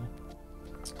things. Yeah.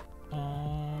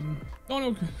 Oh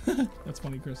no, that's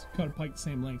funny, Chris. Caught a pike the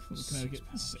same length from Connecticut.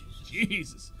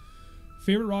 Jesus.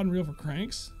 Favorite rod and reel for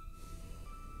cranks?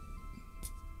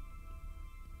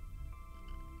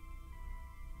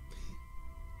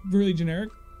 Really generic.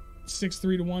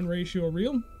 6:3 to 1 ratio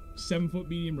reel, 7-foot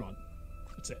medium rod.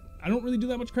 That's it. I don't really do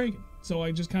that much cranking, so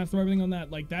I just kind of throw everything on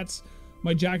that. Like, that's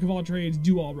my jack of all trades,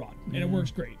 do all rod, and it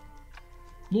works great.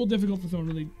 A little difficult for throwing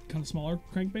really kind of smaller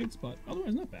crankbaits, but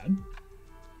otherwise not bad.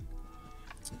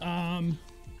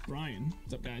 Brian,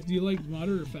 what's up, guys? Do you like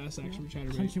moderate or fast action for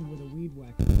chatterbait? Punch him with a weed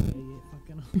whacker. You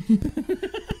fucking.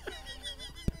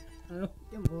 I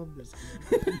fucking love this guy.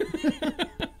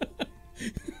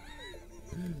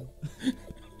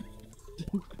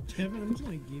 Kevin, I'm just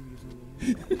gonna give you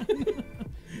something.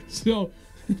 So,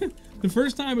 the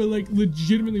first time I like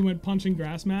legitimately went punching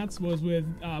grass mats was with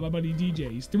my buddy DJ.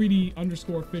 He's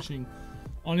 3D_fishing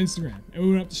on Instagram, and we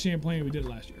went up to Champlain. We did it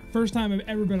last year. First time I've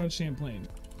ever been on Champlain.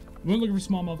 We went looking for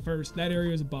smallmouth first. That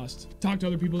area was a bust. Talked to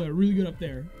other people that are really good up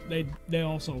there. They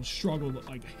also struggled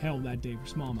like hell that day for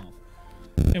smallmouth.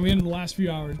 And we ended the last few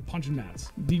hours punching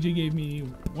mats. DJ gave me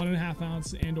 1.5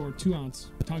 ounce and/or 2 ounce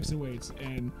tungsten weights,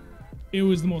 and it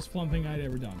was the most fun thing I'd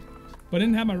ever done. But I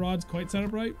didn't have my rods quite set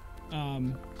up right.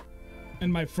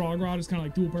 And my frog rod is kind of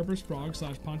like dual purpose, frog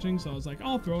 / punching. So I was like,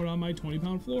 I'll throw it on my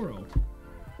 20-pound fluoro.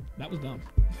 That was dumb.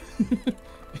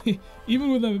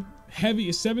 Even with a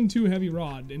 7.2 heavy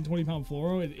rod and 20-pound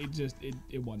fluoro,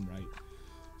 it wasn't right.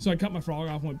 So I cut my frog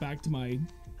off and went back to my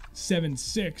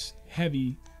 7.6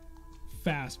 heavy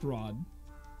fast rod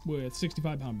with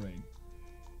 65-pound braid.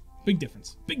 Big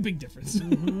difference. Big difference.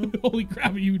 Holy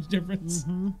crap, a huge difference.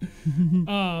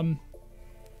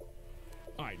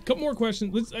 All right, couple more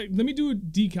questions. Let me do a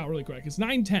decal really quick. It's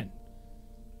 9:10.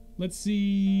 Let's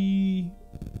see.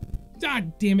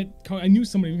 God damn it. I knew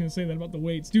somebody was going to say that about the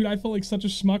weights. Dude, I felt like such a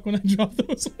schmuck when I dropped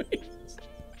those weights.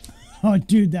 Oh,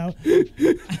 dude, that.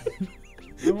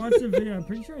 I watched the video. I'm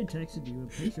pretty sure I texted you a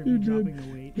picture of me dropping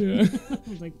the weight. Yeah. I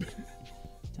was like,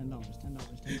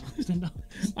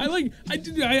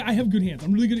 $10. I have good hands.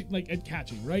 I'm really good at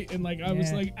catching, right? And like I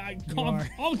was like, all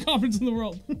the confidence in the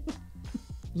world.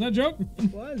 Was that a joke?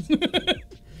 It was.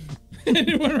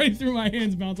 It went right through my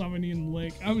hands, bounced off my knee in the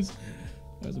lake. That was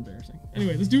embarrassing.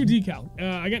 Anyway, let's do a decal.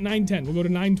 I got 9:10. We'll go to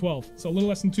 9:12. So a little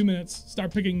less than 2 minutes.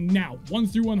 Start picking now. 1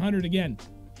 through 100 again.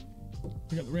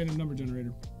 We got the random number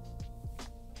generator.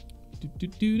 All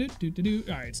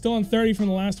right, still on 30 from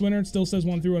the last winner. It still says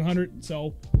 1 through 100.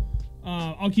 So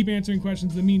I'll keep answering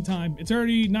questions in the meantime. It's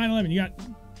already 9:11. You got.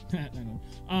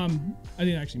 I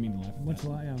didn't actually mean to laugh. What's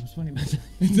lie? Yeah, it was funny about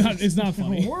that. It's not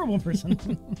funny. I'm a horrible person.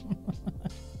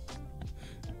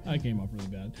 I came up really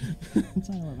bad. It's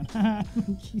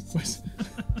 9/11. Jesus.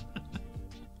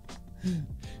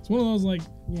 It's one of those like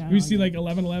you see like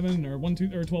 11:11 or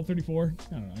 12:34.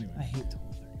 I don't know. Anyway, I hate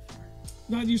 12:34.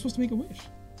 No, you're supposed to make a wish.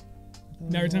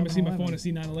 Now every time I see my phone, I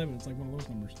see 9/11. It's like one of those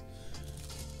numbers.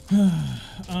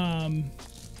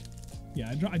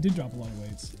 Yeah, I did drop a lot of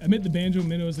weights. Admit the banjo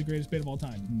minnow is the greatest bait of all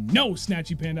time. No,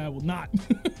 Snatchy Panda, I will not.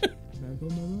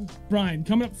 Brian,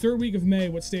 coming up 3rd week of May,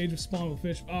 what stage of spawn will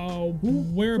fish? Oh,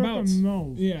 whereabouts?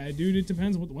 Knows? Yeah, dude, it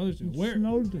depends what the weather's doing. Where?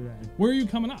 Snowed today. Where are you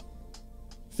coming up?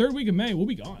 3rd week of May, we'll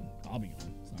be gone. I'll be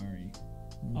gone. Sorry.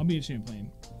 I'll be at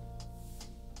Champlain.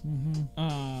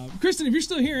 Kristen, if you're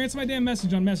still here, answer my damn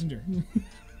message on Messenger.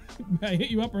 I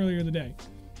hit you up earlier in the day.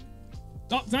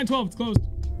 Oh, it's 9:12. It's closed.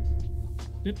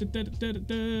 Who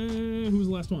was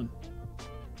the last one?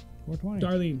 420.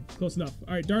 Darlene. Close enough.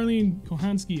 All right, Darlene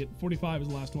Kohansky at 45 is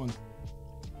the last one.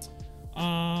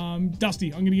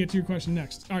 Dusty, I'm going to get to your question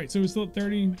next. All right, so we're still at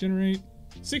 30. Generate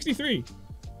 63.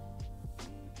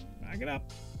 Back it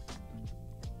up.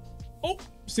 Oh,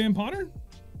 Sam Potter?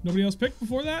 Nobody else picked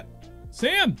before that?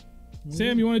 Sam!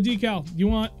 Sam, you want a decal? You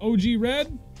want OG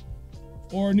red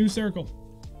or new circle?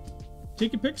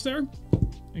 Take your pick, sir.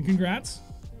 And congrats.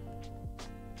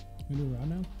 We do a rod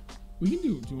now? We can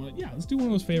do you want? Yeah, let's do one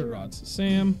of those favorite rods.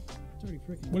 Sam. It's already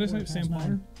freaking. What is it? Sam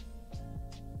Potter?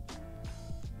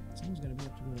 Someone's got to be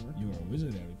up to go to work. You are a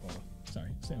wizard, Harry Potter.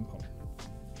 Sorry, Sam Potter.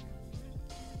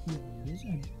 You're a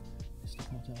wizard, Mr.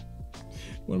 Potter.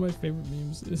 One of my favorite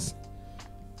memes is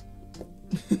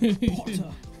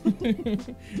Potter.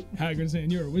 Hagrid's saying,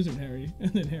 "You're a wizard, Harry."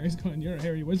 And then Harry's going, "You're a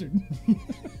Harry wizard."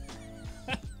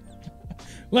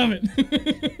 Love it.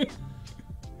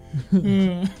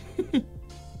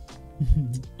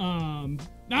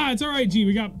 It's all right, G.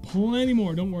 We got plenty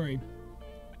more. Don't worry.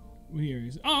 What here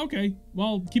is? Oh, okay.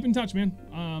 Well, keep in touch, man.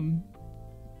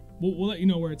 We'll let you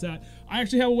know where it's at. I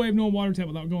actually have a way of knowing water temp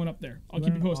without going up there. I'll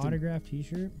keep you posted. Autographed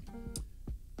T-shirt.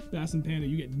 Bass and Panda,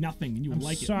 you get nothing, and you would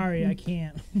like it. Sorry, I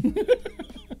can't.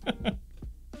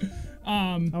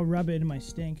 I'll rub it in my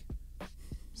stink.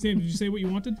 Sam, did you say what you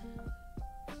wanted?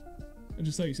 I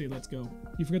just saw you say "let's go."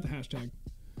 You forgot the hashtag.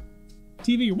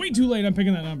 TV, you're way too late. I'm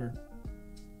picking that number.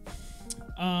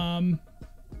 I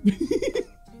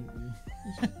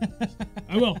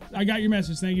will. I got your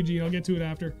message. Thank you, G. I'll get to it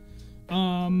after.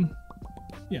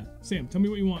 Yeah, Sam, tell me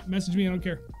what you want. Message me. I don't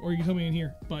care. Or you can tell me in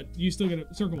here. But you still get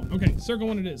a circle one. Okay, circle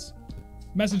one it is.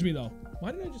 Message me though.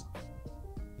 Why did I just?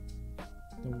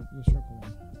 The circle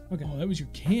one. Okay. Oh, that was your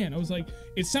can. I was like,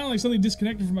 it sounded like something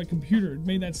disconnected from my computer. It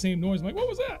made that same noise. I'm like, what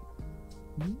was that?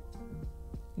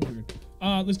 Weird.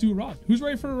 Let's do a rod. Who's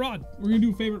ready for a rod? We're gonna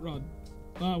do a favorite rod.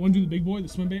 Want to do the big boy, the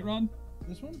swim bait rod?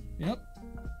 This one? Yep.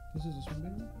 This is a swim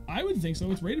bait rod? I would think so.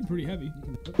 It's rated pretty heavy. You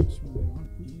can put the swim bait on.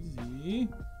 Easy.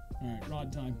 All right,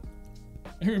 rod time.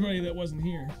 Everybody that wasn't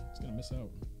here is gonna miss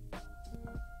out.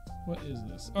 What is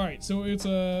this? All right, so it's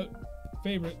a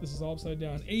favorite. This is all upside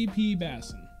down. AP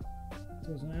Bassin.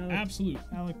 So it's an Absolute.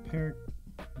 Alec Parrot.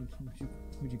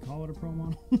 Would you call it a pro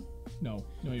model? No,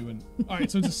 you wouldn't. All right,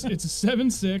 so it's a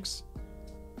 7.6.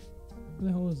 What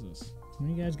the hell is this? When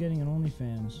are you guys getting an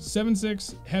OnlyFans?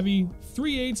 7.6 heavy,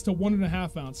 3/8 to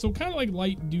 1.5 ounce. So kind of like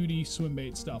light duty swim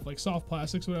bait stuff, like soft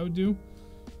plastics. What I would do.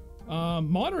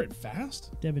 Moderate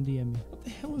fast. Devin DM me. What the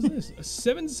hell is this? A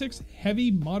 7.6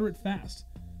 heavy, moderate fast.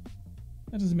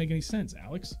 That doesn't make any sense,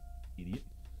 Alex. Idiot.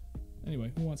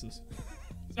 Anyway, who wants this?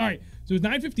 All right, so it's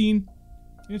 9.15.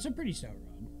 It's a pretty stout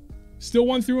rod. Still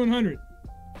 1 through 100.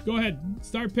 Go ahead,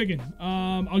 start picking.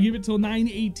 I'll give it till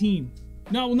 9.18.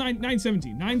 No, well,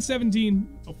 9.17.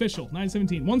 9.17 official.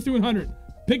 9.17. 1 through 100.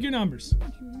 Pick your numbers.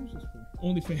 What did you use this for?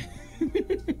 Only fan.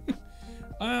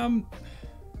 I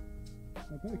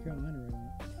put a Carolina rig on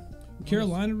it.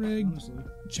 Carolina rig. Honestly.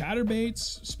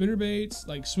 Chatterbaits, spinnerbaits,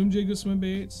 like swim jig with swim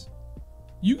baits.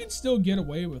 You can still get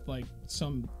away with like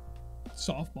some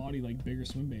soft body, like bigger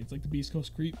swim baits, like the Beast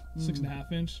Coast Creep,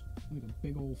 6.5 inch. Like a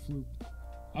big old fluke.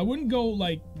 I wouldn't go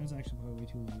like. That's actually probably way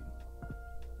too late.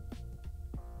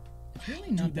 It's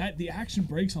really not. Dude, the action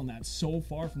breaks on that so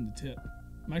far from the tip.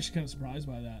 I'm actually kind of surprised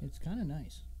by that. It's kind of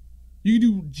nice. You can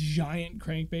do giant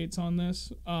crankbaits on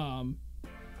this.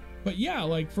 But yeah,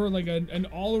 like for like an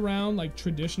all around like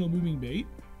traditional moving bait,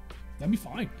 that'd be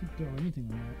fine. You could throw anything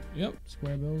on that. Yep.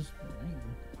 Square bills.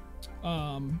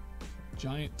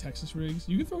 Giant Texas rigs.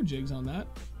 You could throw jigs on that.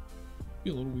 Be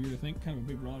a little weird, I think. Kind of a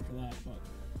big rod for that, but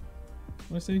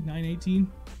what I say? 9.18,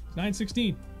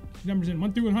 9.16. Numbers in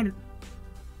 1 through 100.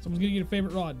 Someone's gonna get a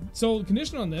favorite rod. So the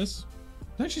condition on this is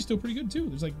actually still pretty good too.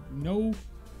 There's like no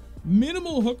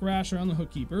minimal hook rash around the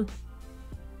hook keeper.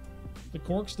 The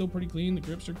cork's still pretty clean. The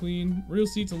grips are clean. Reel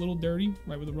seat's a little dirty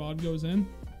right where the rod goes in.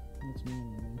 That's me.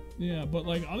 Yeah, but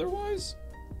like otherwise,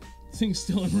 this thing's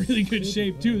still in really good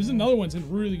shape too. This is another one's in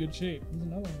really good shape. There's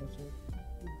another one that's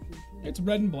It's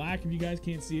red and black. If you guys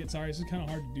can't see it, sorry, this is kind of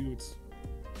hard to do. It's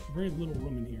very little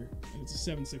room in here, and it's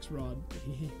a 7.6 rod.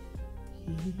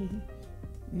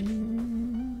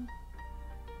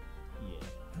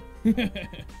 Yeah.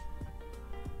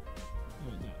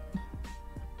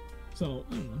 So,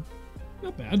 I don't know.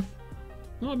 Not bad.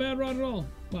 Not a bad rod at all.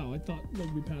 Wow, I thought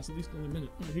like we passed at least another minute.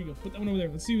 All right, here you go. Put that one over there.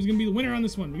 Let's see who's going to be the winner on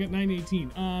this one. We got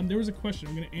 9.18. There was a question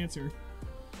I'm going to answer.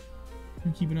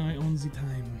 Keep an eye on the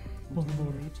time.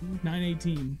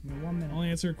 9.18. 1 minute. I'll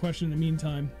answer a question in the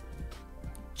meantime.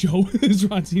 Joe, this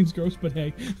rod seems gross, but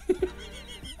hey.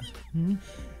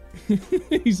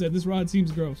 He said, this rod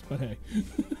seems gross, but hey.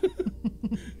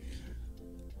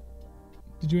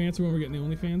 Did you answer when we're getting the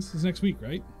OnlyFans? It's next week,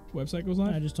 right? Website goes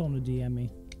live? I just told him to DM me.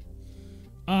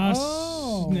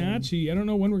 Snatchy. I don't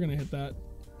know when we're going to hit that.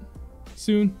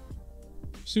 Soon.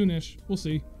 Soonish. We'll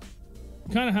see.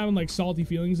 I'm kind of having like salty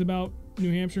feelings about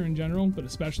New Hampshire in general, but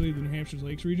especially the New Hampshire's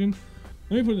Lakes region.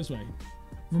 Let me put it this way.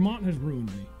 Vermont has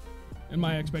ruined me and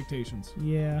my expectations.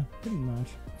 Yeah, pretty much.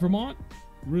 Vermont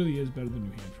really is better than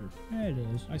New Hampshire. Yeah, it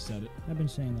is. I said it. I've been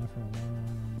saying that for a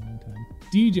long time.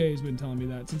 DJ has been telling me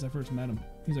that since I first met him.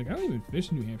 He's like, I don't even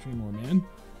fish in New Hampshire anymore, man.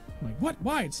 I'm like, what?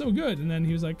 Why? It's so good. And then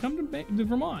he was like, come to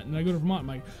Vermont. And I go to Vermont. I'm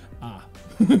like, ah.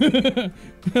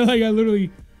 Like I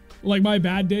literally, like my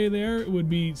bad day there would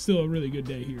be still a really good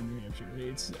day here in New Hampshire.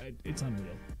 It's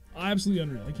unreal. Absolutely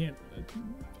unreal.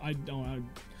 I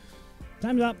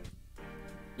Time's up.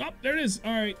 Oh, there it is.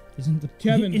 All right. Isn't the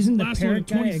Kevin, Isn't the last one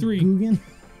parrot at guy a 23. Guggen?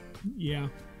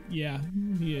 Yeah,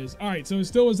 he is. All right, so it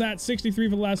still was at 63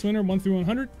 for the last winner, 1 through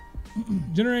 100.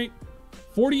 Generate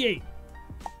 48.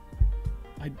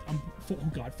 Oh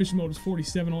god, fishing mode is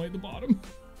 47 all the way at the bottom.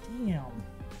 Damn.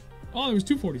 Oh, there was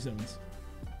 2 47s.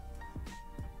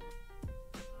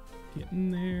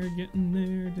 Getting there.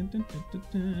 Dun, dun, dun, dun,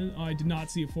 dun. Oh, I did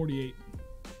not see a 48.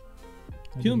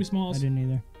 Killing me, Smalls. I didn't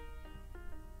either.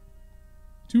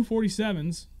 2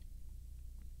 47s,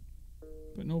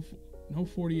 but no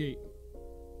 48.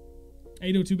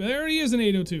 802. But there he is, an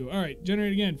 802. All right,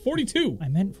 generate again. 42. I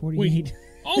meant 48. Wait.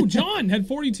 Oh, John had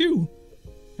 42.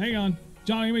 Hang on.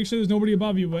 John, I gotta make sure there's nobody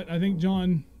above you, but I think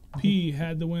John P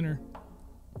had the winner.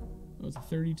 That was a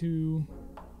 32,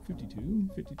 52,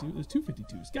 52. There's 2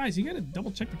 52s. Guys, you gotta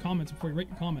double check the comments before you write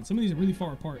your comments. Some of these are really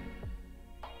far apart,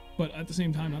 but at the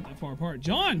same time, not that far apart.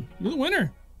 John, you're the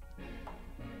winner.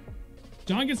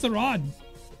 John gets the rod.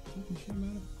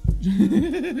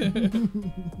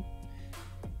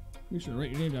 Make sure to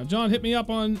write your name down. John, hit me up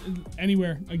on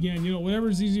anywhere. Again, you know,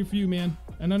 whatever's easier for you, man.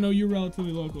 And I know you're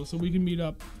relatively local, so we can meet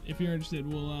up if you're interested.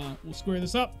 We'll square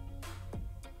this up.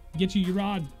 Get you your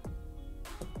rod.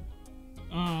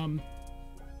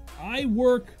 I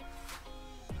work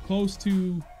close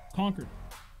to Concord.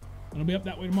 And I'll be up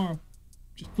that way tomorrow.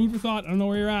 Just food for thought. I don't know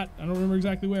where you're at. I don't remember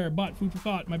exactly where, but food for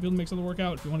thought. Might be able to make something work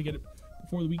out if you want to get it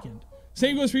before the weekend.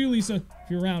 Same goes for you, Lisa,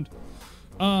 if you're around.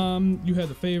 You had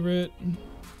the favorite,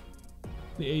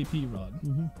 the AP rod.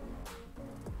 Mm-hmm.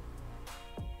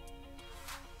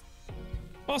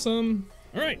 Awesome.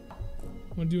 All right.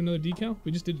 Want to do another decal?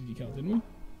 We just did a decal, didn't we?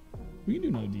 We can do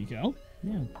another decal.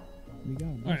 Yeah. We got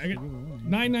it. All right, I got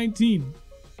 919.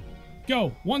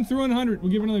 Go. 1 through 100.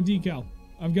 We'll give it another decal.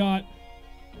 I've got...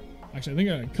 Actually, I think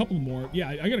I got a couple more. Yeah,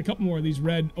 I got a couple more of these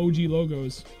red OG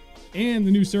logos and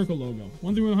the new circle logo.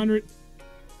 1 through 100.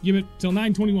 Give it till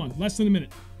 921. Less than a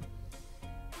minute.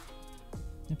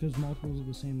 If there's multiples of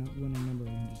the same winning number, we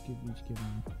can just give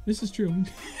one. This is true.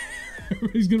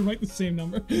 Everybody's going to write the same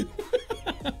number. Yeah,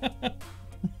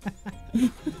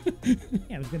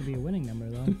 it was going to be a winning number,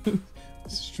 though.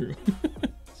 This is true.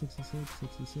 66,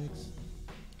 66.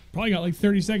 Probably got like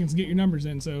 30 seconds to get your numbers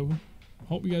in, so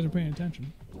hope you guys are paying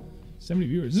attention. 70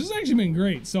 viewers. This has actually been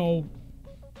great. So,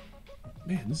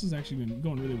 man, this has actually been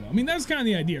going really well. I mean, that's kind of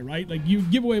the idea, right? Like, you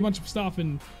give away a bunch of stuff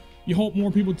and you hope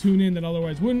more people tune in that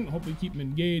otherwise wouldn't. Hopefully keep them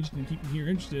engaged and keep them here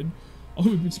interested. Although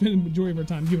we've been spending the majority of our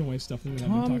time giving away stuff that we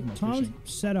haven't been talking about Tom fishing.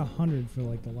 set 100 for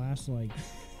like the last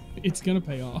It's gonna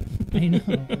pay off. I know,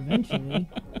 eventually.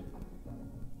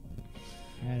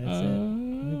 Yeah, that's it. I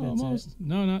think that's almost. it.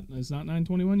 No, it's not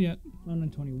 921 yet. Oh,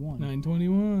 921.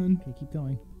 921. Okay, keep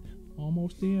going.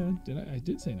 Almost there. I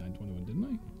did say 921, didn't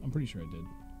I? I'm pretty sure I did.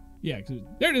 Yeah, 'cause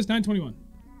there it is, 921.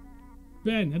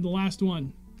 Ben had the last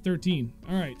one, 13.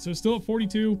 All right, so still at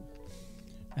 42.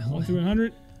 1 through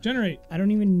 100. Generate. I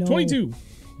don't even know 22.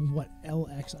 what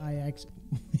LXIX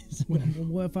is.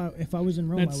 Well, if I was in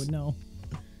Rome, I would know.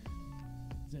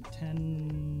 Is it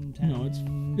 10? No,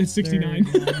 it's 69.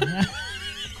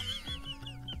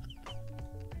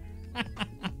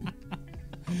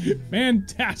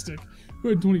 Fantastic. Who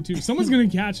had 22? Someone's going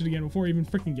to catch it again before I even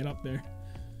freaking get up there.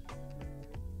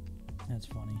 That's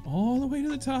funny. All the way to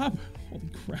the top.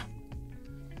 Holy crap.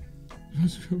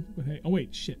 But hey, oh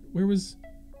wait, shit. Where was...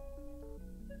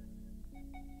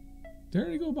 Did I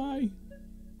already go by?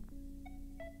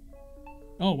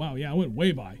 Oh, wow, yeah, I went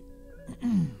way by.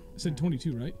 I said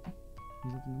 22, right?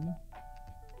 Is that the number?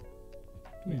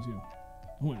 22.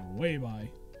 I went way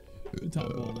by the top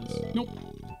of all this. Nope.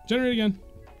 Generate again.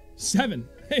 7.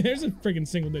 Hey, there's a freaking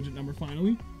single-digit number,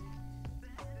 finally.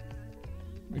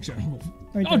 Make sure I don't go...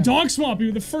 Right oh, there. Dog Swampy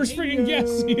with the first freaking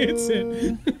guess. He hits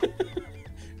it.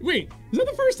 Wait, is that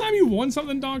the first time you won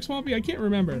something, Dog Swampy? I can't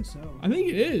remember. I think so. I think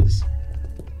it is.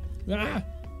 Ah.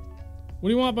 What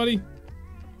do you want, buddy?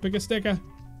 Pick a sticker.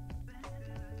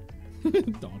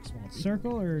 Dog Swampy.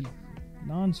 Circle or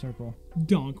non-circle?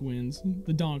 Donk wins.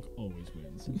 The donk always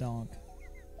wins. Donk.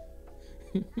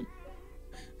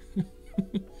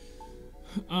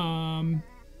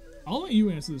 I'll let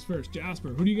you answer this first. Jasper,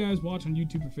 who do you guys watch on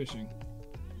YouTube for fishing?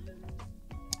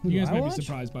 Who You do guys I might watch? be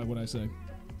surprised by what I say.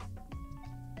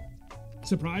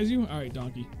 Surprise you? All right,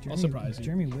 Donkey. I'll surprise you.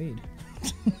 Jeremy Wade.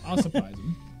 I'll surprise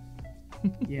him.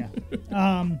 Yeah.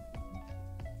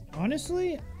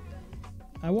 Honestly,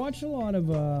 I watch a lot of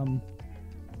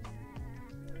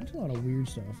weird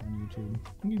stuff on YouTube.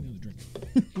 I need another drink.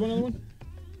 You want another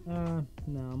one?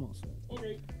 No, I'm all set.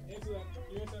 Okay, answer that.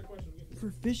 You answer that question. For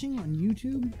fishing on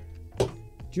YouTube,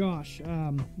 Josh,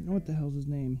 what the hell's his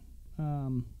name?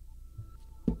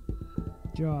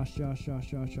 Josh.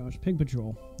 Pig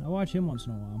Patrol. I watch him once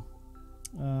in a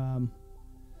while.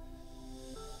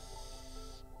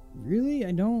 Really,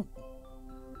 I don't.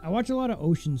 I watch a lot of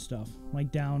ocean stuff,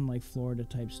 like down like Florida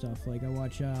type stuff. Like I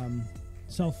watch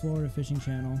South Florida Fishing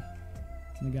Channel.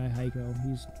 The guy Heiko,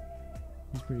 he's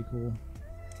pretty cool.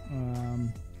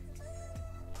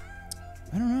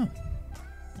 I don't know.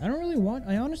 I don't really watch.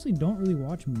 I honestly don't really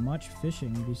watch much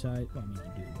fishing besides. Well, I mean,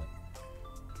 I do, but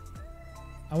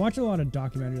I watch a lot of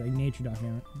documentaries, like nature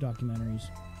documentaries.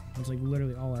 That's like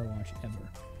literally all I watch ever,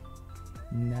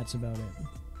 and that's about it.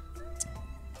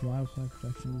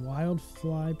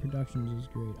 Wildfly Productions is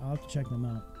great. I'll have to check them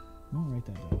out. I'll write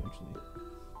that down actually.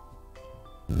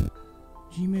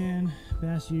 G-Man,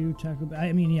 Bass U, Tactical.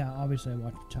 I mean, yeah, obviously I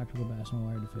watch Tactical Bass and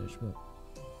Wired to Fish, but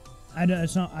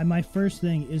it's not. My first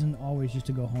thing isn't always just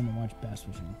to go home and watch bass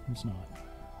fishing. It's not.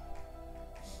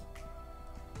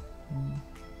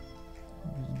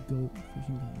 Goat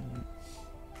fishing content.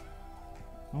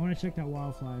 I want to check that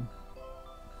Wildfly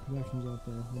Productions out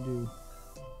there. I do.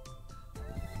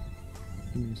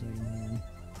 Give me a second.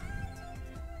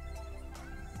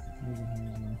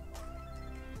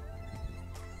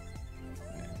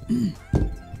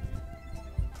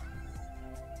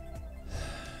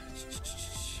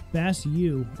 Bass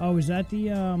U. Oh, is that the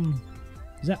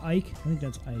is that Ike? I think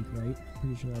that's Ike, right?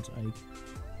 Pretty sure that's Ike.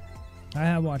 I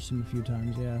have watched him a few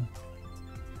times, yeah.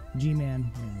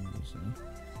 G-Man. If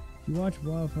you watch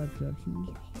Wildfire Productions,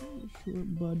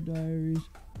 Short Bud Diaries.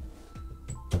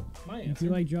 If you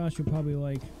like Josh, you'll probably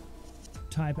like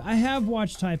I have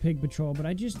watched Thai Pig Patrol, but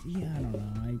I just, I don't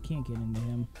know. I can't get into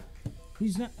him.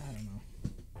 He's not, I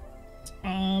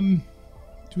don't know.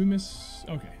 Do we miss?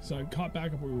 Okay, so I caught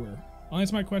back up where we were. I'll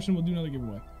answer my question. We'll do another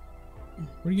giveaway.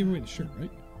 We're gonna give away the shirt,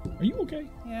 right? Are you okay?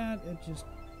 Yeah, it just.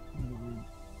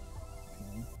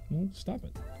 Well, stop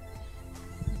it.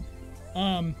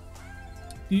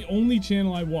 The only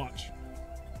channel I watch,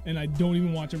 and I don't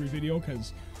even watch every video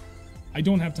because I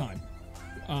don't have time,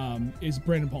 is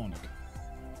Brandon Polnick.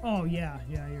 Oh yeah,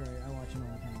 you're right. I watch him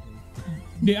all the time too.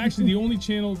 The only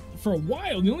channel for a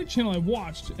while, the only channel I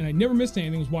watched and I never missed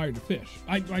anything was Wired to Fish.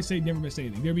 I say never missed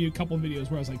anything. There'd be a couple of videos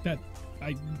where I was like,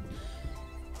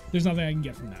 there's nothing I can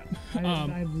get from that.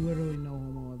 I've literally no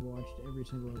homo. I've watched every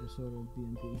single episode of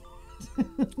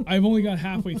BMP. I've only got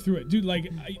halfway through it, dude. Like,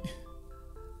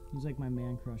 he's like my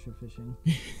man crush of fishing.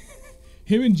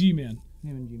 Him and G-Man.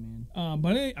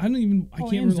 But I can't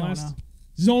remember the last.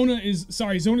 Zona's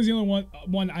the only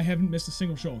one I haven't missed a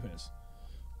single show of his.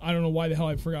 I don't know why the hell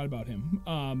I forgot about him.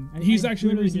 He's actually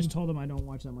literally just told him I don't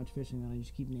watch that much fishing, and I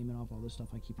just keep naming off all the stuff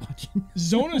I keep watching.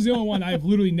 Zona's the only one I've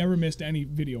literally never missed any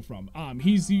video from.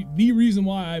 He's the reason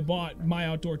why I bought my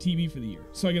outdoor TV for the year,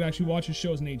 so I could actually watch his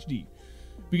shows in HD.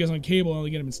 Because on cable I only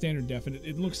get them in standard def, and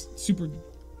it looks super,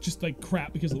 just like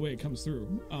crap because of the way it comes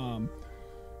through.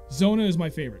 Zona is my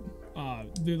favorite.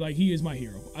 He is my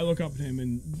hero. I look up to him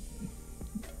in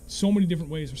so many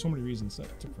different ways for so many reasons.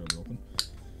 That took forever to open.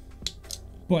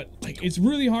 But like, it's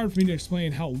really hard for me to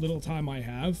explain how little time I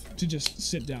have to just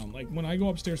sit down. Like when I go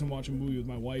upstairs and watch a movie with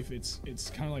my wife, it's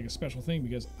kind of like a special thing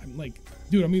because I'm like,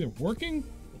 dude, I'm either working,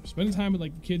 spending time with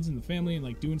like the kids and the family and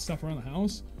like doing stuff around the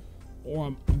house, or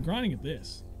I'm grinding at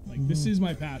this. Like this is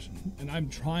my passion, and I'm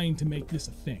trying to make this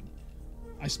a thing.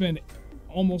 I spend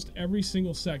almost every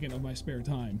single second of my spare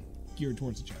time geared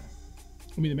towards the channel.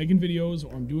 I'm either making videos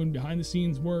or I'm doing behind the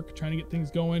scenes work, trying to get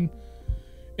things going,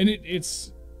 and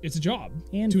it's a job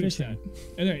and to an fishing.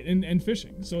 extent, and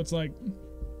fishing. So it's like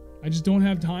I just don't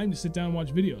have time to sit down and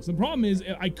watch videos. The problem is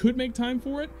I could make time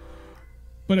for it,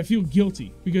 but I feel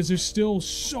guilty because there's still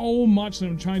so much that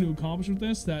I'm trying to accomplish with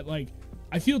this that like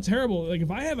I feel terrible. Like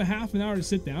if I have a half an hour to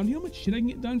sit down, do you know how much shit I can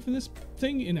get done for this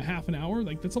thing in a half an hour?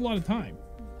 Like that's a lot of time.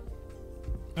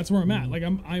 That's where I'm at. Like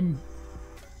I'm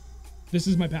this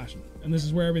is my passion, and this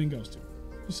is where everything goes to.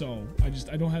 So I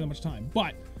don't have that much time.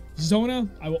 But Zona,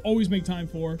 I will always make time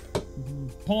for.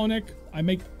 Polnick,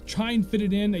 I try and fit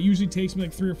it in. It usually takes me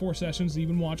like 3 or 4 sessions to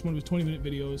even watch one of his 20-minute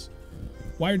videos.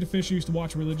 Wired to Fish I used to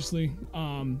watch religiously.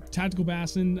 Tactical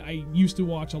Bassin I used to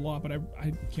watch a lot, but I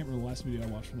can't remember the last video I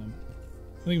watched from them.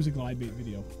 I think it was a glide bait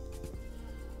video.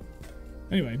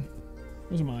 Anyway,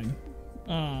 those are mine.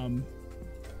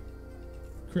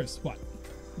 Chris, what?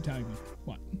 You tagged me.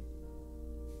 What?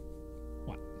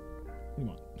 What? What do you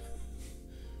want?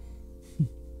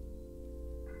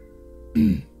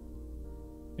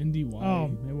 NDY.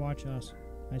 Oh, they watch us.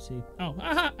 I see. Oh,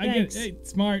 aha, I get it. Hey,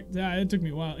 smart. It took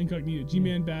me a while. Incognito.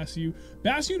 G-Man, Bass U.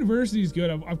 Bass University is good.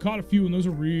 I've caught a few, and those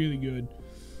are really good.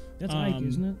 That's Ike,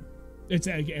 isn't it? It's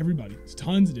everybody. It's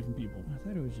tons of different people. I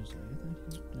thought it was just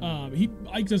Ike.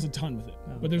 Ike does a ton with it,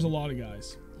 but there's a lot of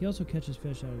guys. He also catches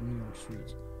fish out of New York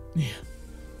streets.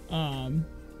 Yeah.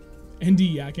 ND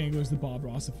Yak Anglers, the Bob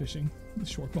Ross of fishing, the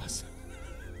short bus.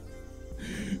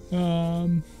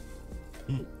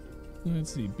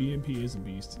 Let's see. BMP is a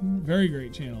beast. Very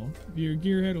great channel. If you're a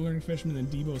gearhead or learning fisherman, then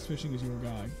Debo's fishing is your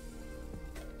guy.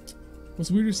 What's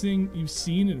the weirdest thing you've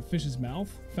seen in a fish's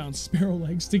mouth? Found sparrow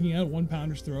legs sticking out of 1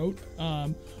 pounder's throat.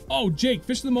 Oh, Jake,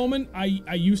 Fish of the Moment.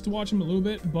 I used to watch him a little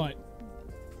bit, but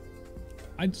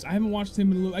I haven't watched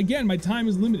him in a little. Again, my time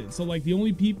is limited, so like the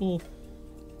only people,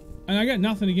 and I got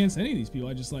nothing against any of these people.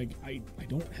 I just like I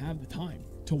don't have the time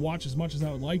to watch as much as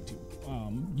I would like to.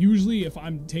 Usually, if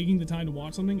I'm taking the time to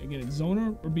watch something, again, it's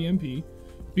Zona or BMP.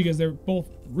 Because they're both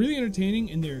really entertaining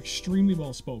and they're extremely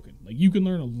well spoken. Like you can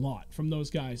learn a lot from those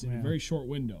guys in a very short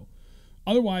window.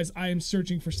 Otherwise, I am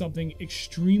searching for something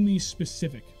extremely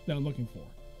specific that I'm looking for.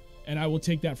 And I will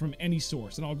take that from any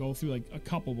source and I'll go through like a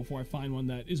couple before I find one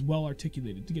that is well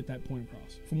articulated to get that point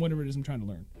across from whatever it is I'm trying to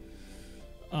learn.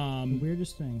 The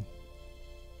weirdest thing.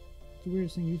 What's the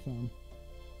weirdest thing you found?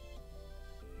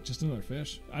 Just another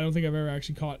fish. I don't think I've ever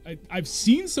actually caught. I've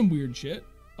seen some weird shit.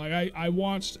 Like I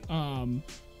watched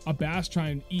a bass try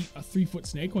and eat a 3-foot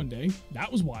snake one day.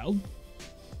 That was wild.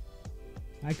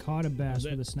 I caught a bass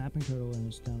with a snapping turtle down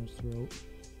his throat.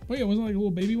 Oh yeah, wasn't it like a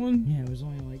little baby one? Yeah, it was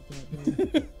only like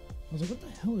that big. I was like, what the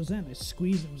hell is that? And I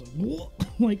squeezed it. I was like, whoa.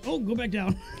 I'm like, oh, go back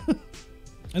down.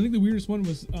 I think the weirdest one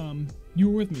was you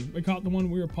were with me. I caught the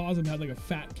one we were pausing had like a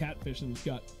fat catfish in its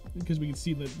gut because we could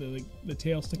see the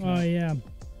tail sticking out. Oh yeah.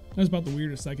 That was about the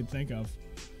weirdest I could think of.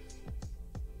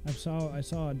 I saw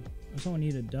one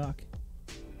eat a duck.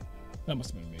 That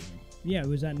must have been amazing. Yeah, it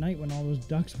was that night when all those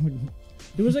ducks would.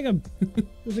 There was like a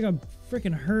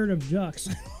freaking herd of ducks.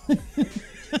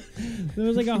 There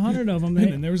was like 100 of them.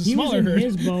 And then there was a smaller herd. He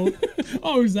was in his boat.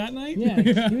 Oh, it was that night? Yeah,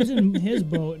 he was in his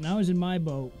boat and I was in my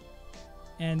boat,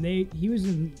 and he was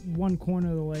in one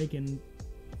corner of the lake, and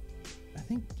I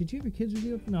think, did you have your kids with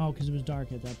you? No, because it was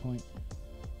dark at that point,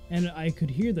 and I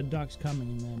could hear the ducks coming,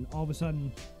 and then all of a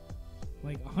sudden,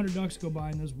 like 100 ducks go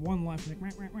by, and there's one left, like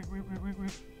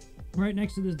right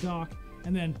next to this dock,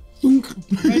 and then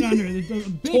right under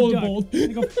the big duck,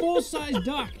 like a full-size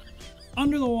duck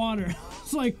under the water.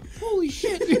 It's like, holy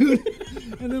shit, dude!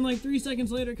 And then like 3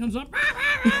 seconds later, it comes up,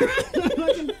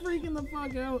 fucking freaking the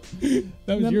fuck out.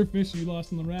 That was your fish you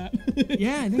lost in the rat.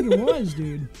 Yeah, I think it was,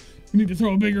 dude. You need to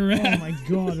throw a bigger rat. Oh my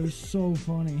god, it was so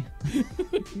funny. You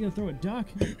gotta throw a duck.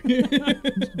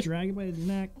 Just drag it by his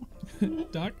neck.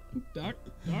 Duck,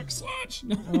 sludge.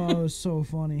 Oh, it was so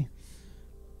funny.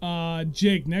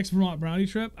 Jake, next Vermont brownie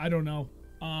trip? I don't know.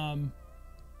 I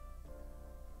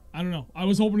don't know. I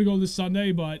was hoping to go this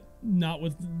Sunday, but not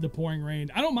with the pouring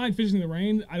rain. I don't mind fishing in the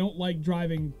rain. I don't like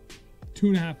driving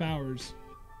 2.5 hours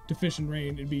to fish in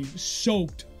rain and be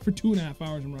soaked for 2.5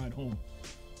 hours and ride home.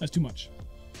 That's too much.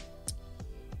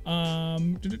 Yeah,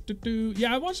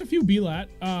 I've watched a few BLAT.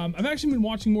 I've actually been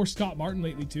watching more Scott Martin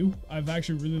lately too. I've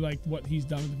actually really liked what he's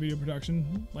done with the video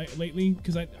production lately,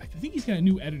 because I think he's got a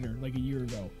new editor like a year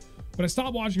ago. But I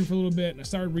stopped watching him for a little bit and I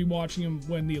started rewatching him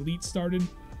when the Elite started,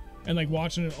 and like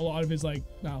watching a lot of his I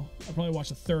probably watched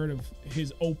a third of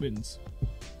his opens.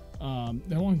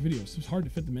 They're long videos, so it's hard to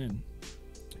fit them in.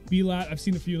 BLAT, I've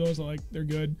seen a few of those. They're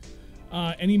good.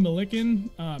 Any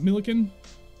Milliken?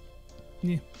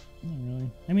 Yeah. Not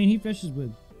really. I mean, he fishes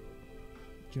with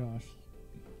Josh.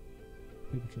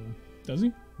 Big Patrol. Does he?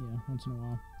 Yeah, once in a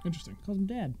while. Interesting. Calls him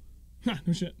Dad. Ha,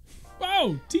 no shit.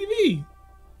 Whoa, TV!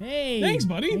 Hey! Thanks,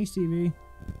 buddy! Thanks, TV.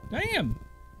 Damn!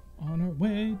 On our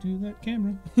way to that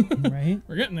camera. Right?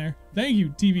 We're getting there. Thank you,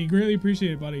 TV. Greatly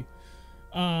appreciate it, buddy.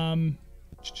 I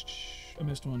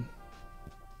missed one.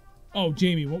 Oh,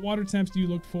 Jamie, what water temps do you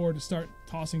look for to start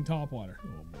tossing topwater?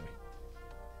 Oh, boy.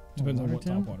 Depends on what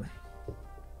topwater.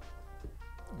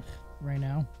 Right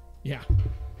now? Yeah.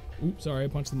 Oops, sorry, I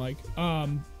punched the mic.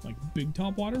 Like big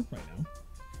top water right now.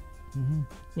 Mm-hmm.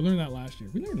 We learned that last year.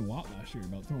 We learned a lot last year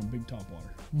about throwing big top water.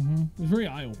 Mm-hmm. It was very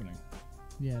eye-opening.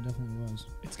 Yeah, it definitely was.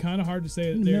 It's kind of hard to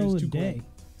say that there it's is too day.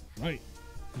 cold. Right.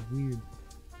 It's weird.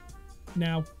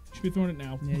 Now. You should be throwing it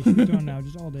now. Yeah, you should be throwing it now,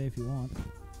 just all day if you want.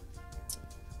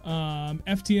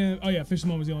 FTM. Oh yeah, Fish the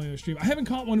Moment was the only other stream. I haven't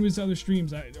caught one of his other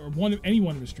streams, or any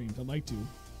one of his streams. I'd like to.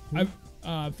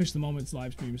 I've Fish the Moment's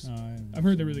live streams. I've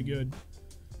heard they're really good.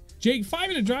 Jake,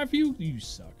 5-minute drive for you? You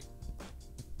suck.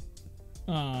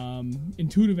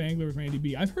 Intuitive Angler with Randy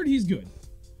B. I've heard he's good.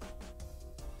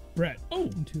 Brett. Oh.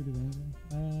 Intuitive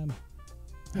Angler.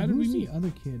 How did we meet? Who's the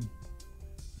other kid?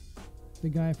 The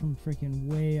guy from freaking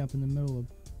way up in the middle of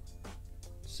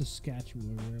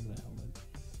Saskatchewan or wherever the hell it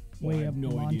is. Way up no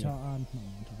idea. Montauk. Not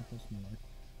Montauk, that's New York.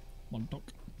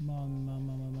 Montauk.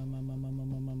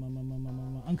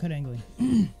 uncut angling.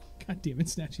 God damn it,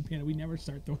 Snatchy Panda. We never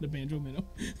start throwing the banjo minnow.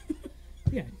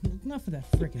 Yeah, enough of that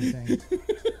frickin' thing.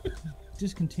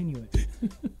 Discontinue it.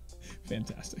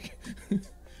 Fantastic.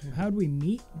 How'd we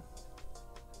meet?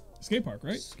 Skate park,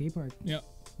 right? Skate park. Yep.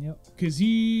 Yep. Because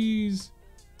he's...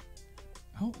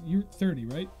 Oh, you're 30,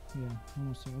 right? Yeah,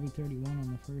 almost. I'll be 31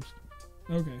 on the 1st.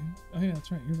 Okay. Oh, yeah,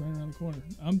 that's right. You're right around the corner.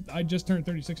 I just turned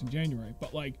 36 in January.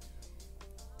 But, like,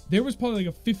 there was probably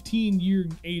like a 15-year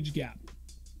age gap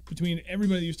between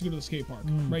everybody that used to go to the skate park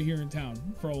right here in town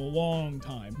for a long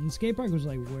time. And the skate park was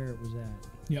like where it was at.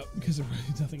 Yep, because there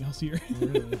was nothing else here.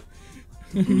 Really?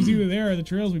 It was either there or the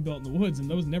trails we built in the woods, and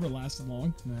those never lasted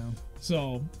long. No.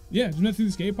 So, yeah, just went through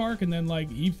the skate park, and then, like,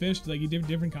 he fished, like, he did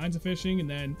different kinds of fishing, and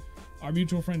then our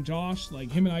mutual friend Josh, like,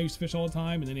 him and I used to fish all the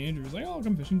time, and then Andrew was like, oh, I'll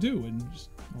come fishing too, and just...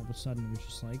 All of a sudden, it was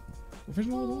just like... We're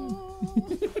fishing all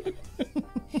the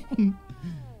time.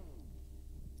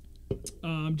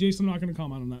 Jason, I'm not going to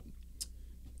comment on that.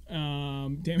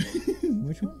 Damn it.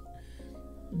 Which one?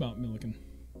 About Milliken.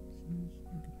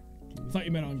 I thought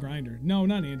you met on Grindr. No,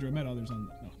 not Andrew. I met others on...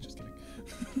 No, just kidding.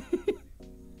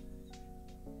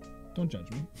 Don't judge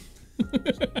me.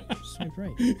 Swipe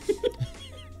right.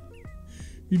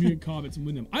 You need Cobbits and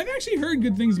Wyndham. I've actually heard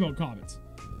good things about Cobbits.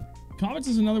 Cobbits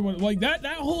is another one. Like, that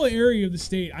whole area of the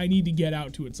state I need to get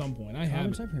out to at some point. I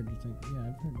haven't. I've heard good things. Yeah,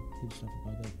 I've heard good stuff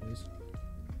about that place.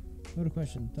 What a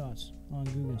question. Thoughts on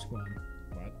Guggen Squad?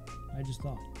 What? I just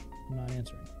thought. I'm not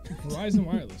answering. Verizon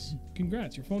Wireless.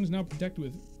 Congrats. Your phone is now protected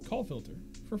with call filter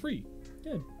for free.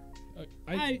 Good.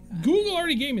 Google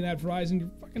already gave me that, Verizon.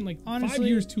 You're fucking like honestly, 5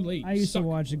 years too late. I used to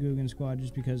watch the Guggen Squad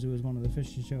just because it was one of the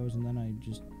fishing shows, and then I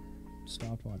just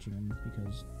stopped watching them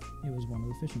because it was one of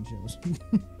the fishing shows.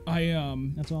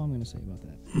 That's all I'm gonna say about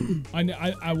that.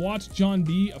 I watched John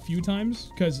B a few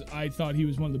times because I thought he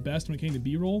was one of the best when it came to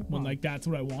B-roll. When like that's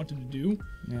what I wanted to do.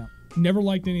 Yeah. Never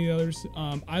liked any of the others.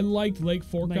 I liked Lake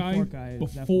Fork Guy before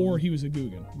definitely. He was a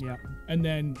Guggen. Yeah. And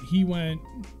then he went,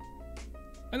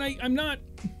 and I'm not.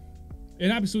 It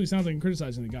absolutely sounds like I'm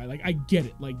criticizing the guy. Like, I get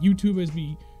it. Like, YouTube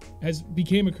has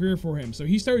became a career for him. So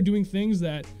he started doing things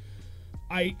that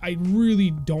I really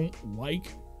don't like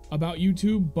about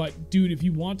YouTube. But dude, if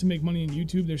you want to make money on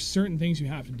YouTube, there's certain things you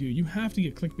have to do. You have to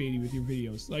get clickbaity with your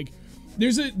videos. Like,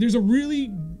 there's a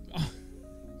really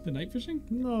the night fishing?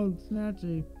 No,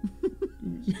 snatchy.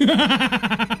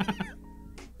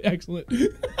 Excellent.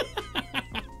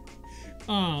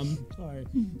 Sorry.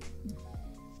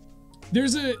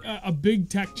 There's a big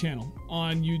tech channel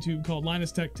on YouTube called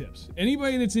Linus Tech Tips.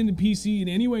 Anybody that's into PC in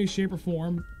any way, shape, or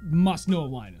form must know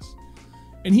of Linus.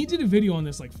 And he did a video on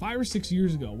this like 5 or 6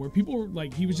 years ago where people were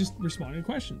like, he was just responding to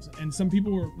questions. And some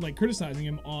people were like criticizing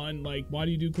him on like, why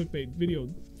do you do clickbait video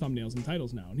thumbnails and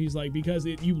titles now? And he's like, because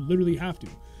you literally have to.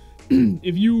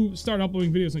 If you start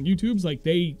uploading videos on YouTube's, like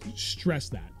they stress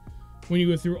that when you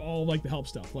go through all like the help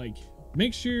stuff. Like,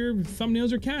 make sure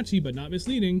thumbnails are catchy but not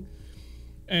misleading.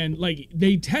 And like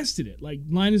they tested it, like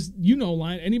Linus,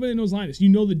 anybody that knows Linus,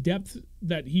 the depth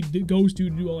that he goes to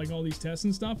do like all these tests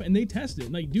and stuff, and they tested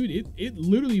it. Like, dude, it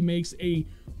literally makes a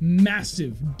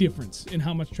massive difference in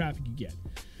how much traffic you get.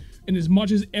 And as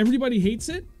much as everybody hates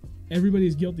it, everybody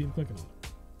is guilty of clicking on it.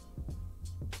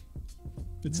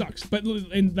 It sucks, but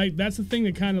and like that's the thing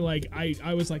that kind of like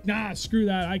I was like, nah, screw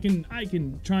that. I can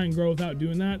try and grow without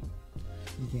doing that.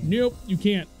 Nope, you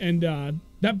can't. And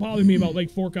that bothered me about like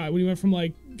Fork Guy when he went from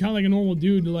like kind of like a normal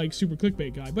dude to like super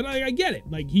clickbait guy. But I get it.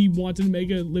 Like he wanted to make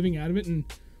a living out of it, and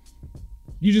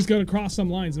you just got to cross some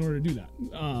lines in order to do that.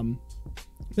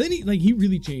 But then he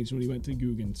really changed when he went to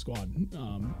Guggen Squad.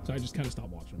 So I just kind of stopped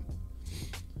watching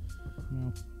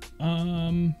him.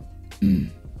 No.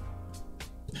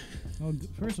 Well,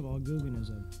 first of all, Guggen is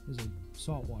a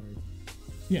saltwater.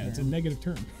 Yeah, it's a negative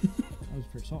term. That was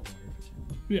for saltwater fishing.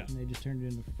 Yeah. And they just turned it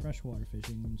into freshwater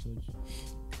fishing, and so it's...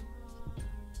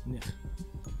 Yeah.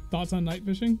 Thoughts on night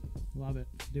fishing? Love it.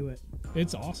 Do it.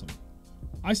 It's awesome.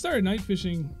 I started night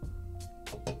fishing...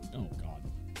 Oh, God.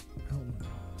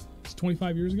 It's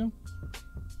 25 years ago?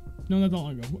 No, not that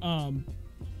long ago.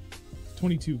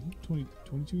 22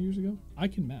 years ago? I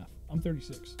can math. I'm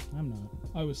 36. I'm not.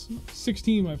 I was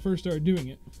 16 when I first started doing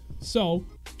it. So,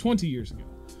 20 years ago.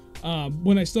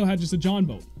 When I still had just a John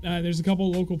boat. There's a couple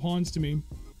of local ponds to me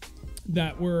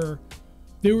that were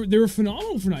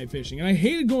phenomenal for night fishing. And I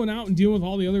hated going out and dealing with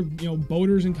all the other,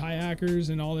 boaters and kayakers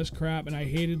and all this crap. And I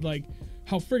hated like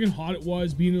how friggin' hot it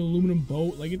was being in an aluminum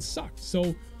boat. Like it sucked. So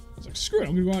I was like, screw it,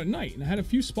 I'm gonna go out at night. And I had a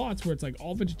few spots where it's like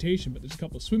all vegetation, but there's a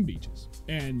couple of swim beaches.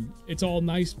 And it's all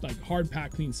nice, like hard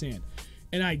packed, clean sand.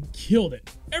 And I killed it.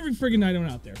 Every friggin' night I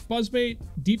went out there. Buzzbait,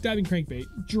 deep diving crankbait,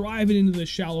 drive it into the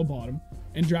shallow bottom,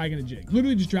 and dragging a jig.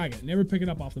 Literally just dragging it, never pick it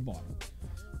up off the bottom.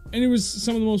 And it was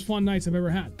some of the most fun nights I've ever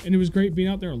had. And it was great being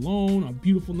out there alone on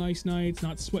beautiful, nice nights,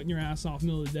 not sweating your ass off in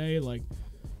the middle of the day. Like,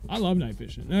 I love night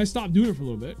fishing. And I stopped doing it for a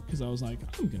little bit because I was like,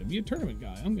 I'm going to be a tournament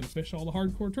guy. I'm going to fish all the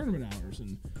hardcore tournament hours.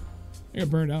 And I got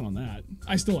burned out on that.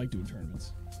 I still like doing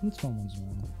tournaments. It's fun once in a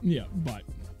while. Yeah, but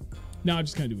now I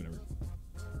just kind of do whatever.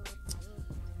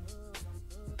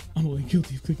 I'm only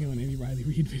guilty of clicking on any Riley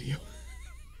Reid video.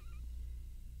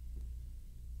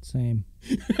 Same.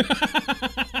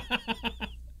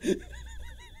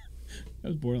 That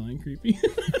was borderline creepy.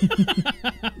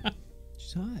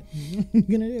 She's hot. What are you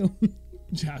gonna do?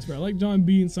 Jasper, I like John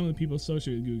B and some of the people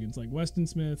associated with Googans, like Weston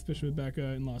Smith, Fishing with Becca,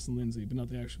 and Lawson Lindsay, but not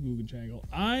the actual Googan channel.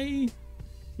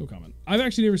 No comment. I've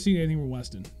actually never seen anything from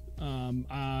Weston.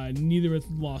 Neither with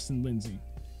Lawson Lindsay.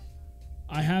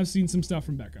 I have seen some stuff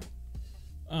from Becca.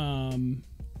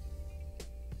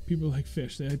 People like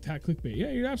fish. They attack clickbait.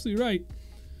 Yeah, you're absolutely right.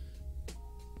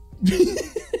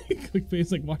 Clickbait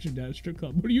is like watching Dad at a strip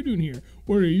club. What are you doing here?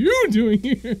 What are you doing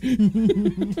here?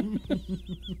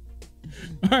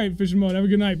 All right, fishing mode. Have a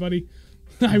good night, buddy.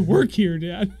 I work here,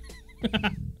 Dad.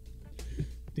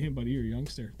 Damn, buddy, you're a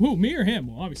youngster. Whoa, me or him?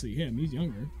 Well, obviously him. He's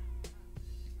younger.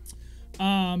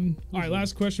 All right,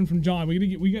 last question from John.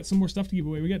 We got some more stuff to give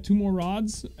away. We got 2 more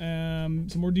rods, some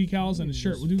more decals, and a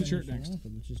shirt. We'll do the shirt next.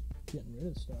 Just getting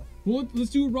rid of stuff. Well, let's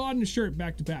do a rod and a shirt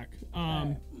back to back.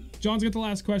 John's got the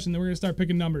last question. Then we're gonna start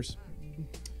picking numbers.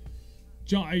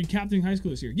 John, are you captaining high school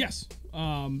this year? Yes.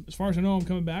 As far as I know, I'm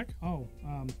coming back. Oh,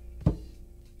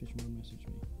 Fishmode messaged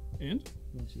me. And?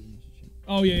 Let's see the message.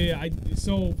 Oh yeah.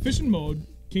 So fishing mode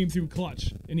came through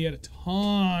Clutch, and he had a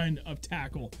ton of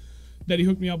tackle that he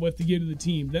hooked me up with to give to the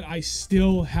team that I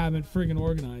still haven't friggin'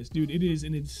 organized. Dude, it is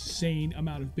an insane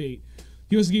amount of bait.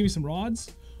 He also gave me some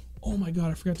rods. Oh my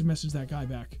god, I forgot to message that guy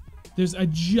back. I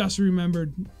just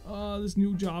remembered this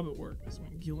new job at work. This is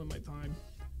killing my time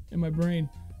and my brain.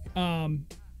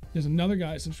 There's another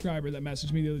guy, a subscriber, that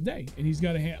messaged me the other day, and he's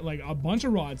got a bunch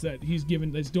of rods that he's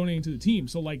given, that's donating to the team.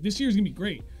 So like this year's gonna be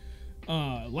great.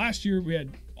 Last year we had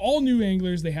all new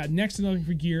anglers. They had next to nothing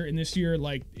for gear, and this year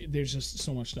like there's just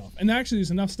so much stuff. And actually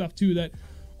there's enough stuff too that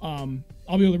I'll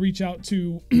be able to reach out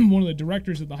to one of the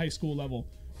directors at the high school level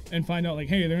and find out like,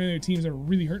 hey, are there any other teams that are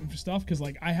really hurting for stuff? Because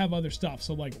like I have other stuff,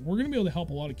 so like we're gonna be able to help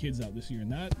a lot of kids out this year,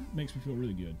 and that makes me feel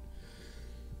really good.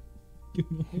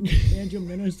 Banjo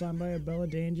Minnow signed by a Bella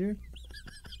Danger.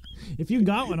 If you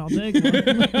got one, I'll take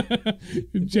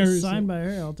one. Signed by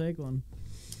her, I'll take one.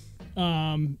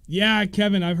 Yeah,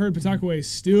 Kevin, I've heard Pawtucket is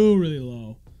still really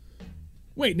low.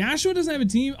 Wait, Nashua doesn't have a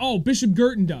team? Oh, Bishop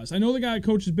Girton does. I know the guy that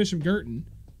coaches Bishop Girton,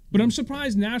 but I'm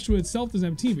surprised Nashua itself doesn't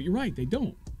have a team. But you're right, they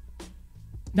don't.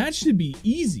 That should be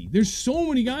easy. There's so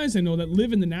many guys I know that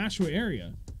live in the Nashua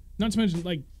area. Not to mention,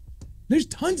 like, there's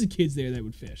tons of kids there that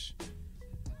would fish.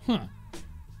 Huh.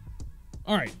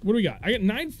 All right, what do we got? I got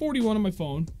 941 on my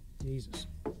phone. Jesus.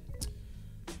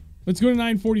 Let's go to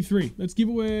 943. Let's give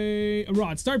away a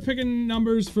rod. Start picking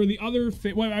numbers for the other.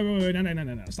 Wait.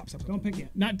 No. Stop. Don't pick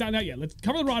yet. Not yet. Let's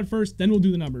cover the rod first, then we'll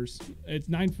do the numbers. It's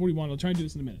 941. I'll try and do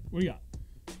this in a minute. What do you got?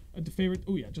 The favorite.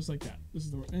 Oh yeah, just like that. This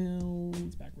is the.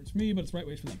 It's backwards for me, but it's right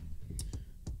ways for them.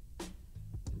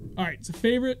 All right. It's a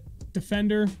favorite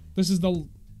defender. This is the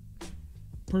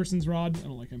person's rod. I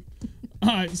don't like him.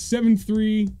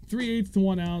 7.3, 3/8 to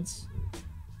 1 ounce.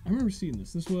 I remember seeing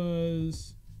this. This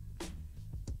was.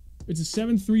 It's a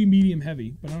 7.3 medium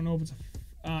heavy, but I don't know if it's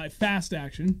a fast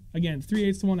action. Again,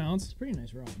 3/8 to 1 ounce. It's a pretty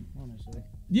nice rod, honestly.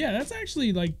 Yeah, that's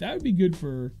actually like that would be good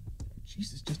for,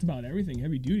 Jesus, just about everything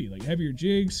heavy duty, like heavier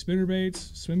jigs, spinner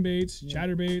baits, swim baits,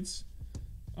 chatter baits,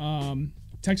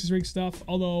 Texas rig stuff.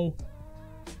 Although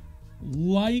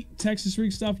light Texas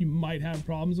rig stuff, you might have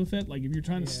problems with it. Like if you're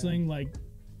trying to sling like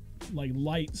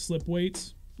light slip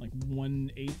weights, like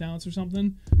 1/8 ounce or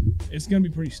something, it's gonna be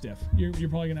pretty stiff. You're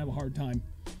probably gonna have a hard time.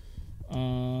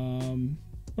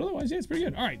 But otherwise, yeah, it's pretty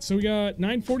good. All right, so we got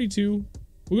 942.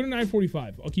 We'll go to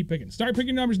 945. I'll keep picking. Start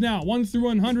picking numbers now. 1 through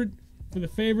 100 for the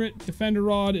favorite defender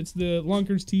rod. It's the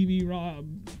Lunkers TV rod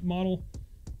model.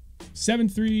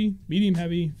 7.3, medium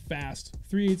heavy, fast.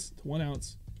 3/8 to 1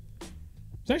 ounce.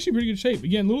 It's actually pretty good shape.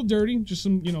 Again, a little dirty. Just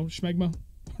some, schmegma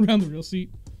around the reel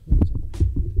seat.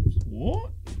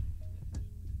 What?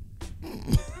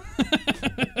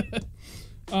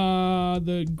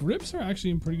 The grips are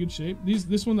actually in pretty good shape.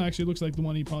 This one actually looks like the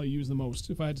one he probably used the most,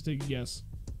 if I had to take a guess.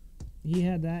 He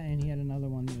had that, and he had another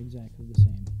one exactly the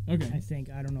same. Okay. I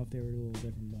think. I don't know if they were a little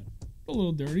different, but a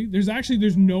little dirty.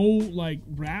 There's no like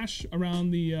rash around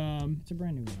the. It's a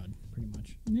brand new rod, pretty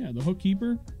much. Yeah, the hook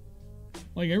keeper.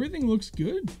 Like everything looks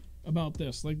good. about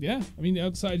this. Like, yeah, I mean, the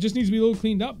outside just needs to be a little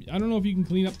cleaned up. I don't know if you can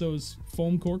clean up those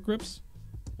foam cork grips.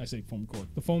 I say foam cork.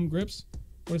 The foam grips.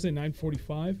 What did I say,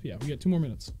 945? Yeah, we got 2 more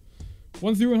minutes.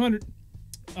 1 through 100.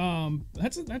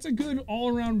 That's a good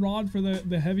all-around rod for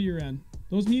the heavier end.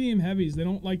 Those medium heavies, they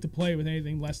don't like to play with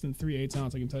anything less than 3/8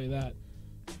 ounce, I can tell you that.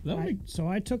 So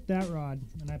I took that rod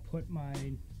and I put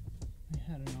I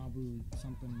had an Abu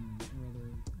something or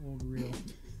other old reel,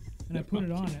 and I put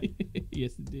it on it.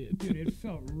 Yes, it did. Dude, it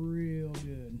felt real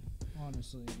good.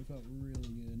 Honestly, it felt really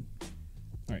good.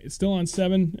 All right, it's still on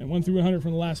 7 and 1 through 100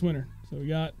 from the last winner. So we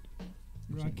got...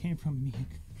 The rod came from me.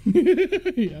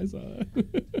 Yeah, I saw that.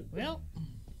 Well,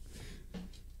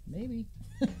 maybe.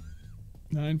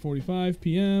 9:45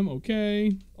 p.m.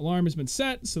 Okay. Alarm has been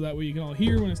set so that way you can all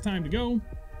hear when it's time to go.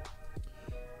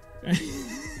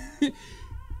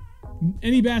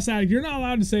 Any bass addict, you're not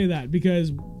allowed to say that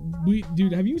because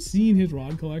dude, have you seen his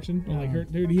rod collection?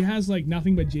 Dude, he has like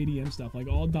nothing but JDM stuff, like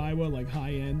all Daiwa, like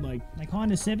high end, like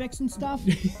Honda Civics and stuff.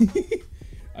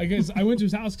 I guess I went to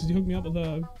his house because he hooked me up with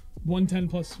a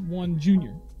 110+1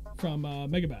 Junior from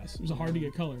Megabass. It was a hard to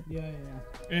get color. Yeah.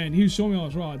 And he was showing me all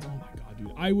his rods. Oh my god,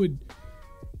 dude!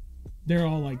 They're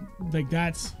all like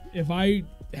that's if I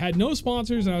had no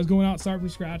sponsors and I was going out starting from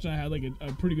scratch and I had like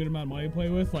a pretty good amount of money to play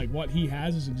with, like what he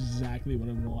has is exactly what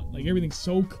I want. Like everything's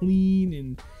so clean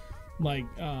and like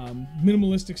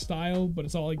minimalistic style, but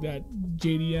it's all like that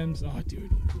JDMs. Oh, dude,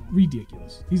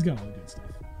 ridiculous. He's got all the good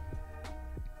stuff.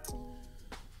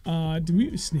 Do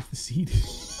we sniff the seed?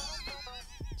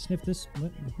 Sniff this?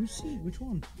 What? Whose seed? Which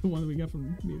one? The one that we got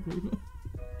from Mia Khalifa.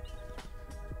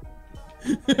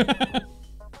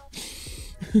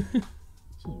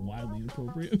 This is wildly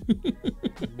inappropriate.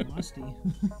 Musty.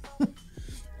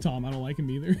 Tom, I don't like him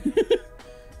either.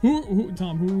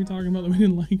 Tom, who were we talking about that we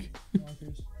didn't like?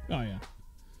 Walkers. Oh, yeah.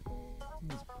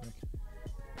 He's a prick.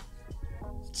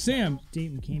 Sam.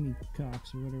 Dating Kami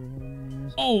Cox or whatever her name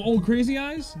is. Oh, Crazy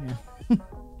Eyes? Yeah.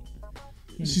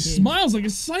 She smiles like a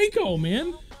psycho,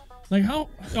 man. Like how?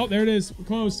 Oh, there it is. We're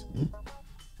close.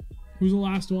 Who's the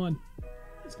last one?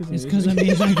 It's because I'm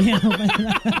Asian. I can't help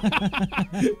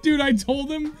it. Dude, I told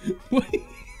him.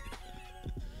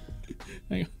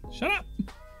 Hang on. Shut up.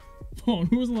 Phone.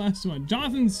 Who was the last one?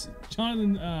 Jonathan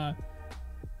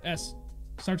S.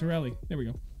 Sartorelli. There we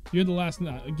go. You had the last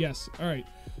guess. All right.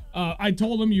 I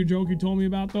told him your joke you told me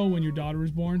about though when your daughter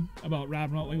was born about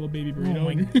wrapping up like a little baby burrito. Oh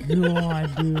my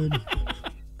god, dude.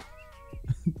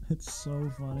 That's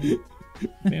so funny.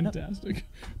 Fantastic.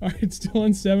 All right, still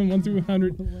on 7, 1 through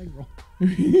 100.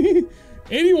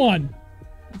 81.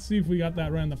 Let's see if we got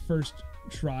that right on the first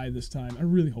try this time. I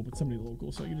really hope it's somebody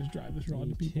local so I can just drive this rod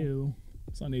to people.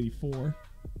 It's on 84.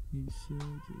 86,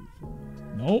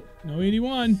 85. Nope, no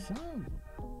 81.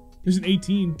 There's an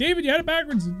 18. David, you had it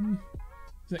backwards.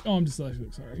 It's like, oh, I'm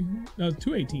dyslexic. Sorry. No, 2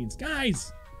 18s.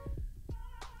 Guys.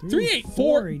 3 8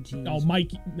 4 18s. Oh,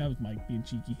 Mike. That was Mike being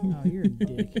cheeky. Oh, you're a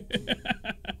dick.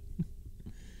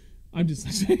 I'm just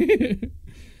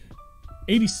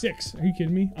 86. Are you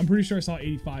kidding me? I'm pretty sure I saw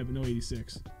 85, but no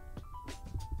 86.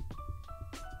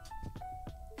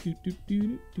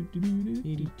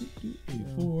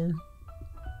 84.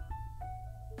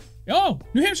 Oh,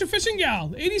 New Hampshire Fishing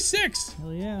Gal, 86.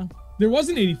 Hell yeah. There was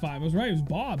an 85. I was right. It was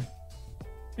Bob.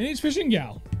 NH Fishing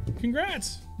Gal.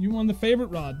 Congrats. You won the favorite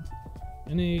rod.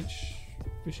 NH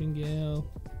Fishing Gal.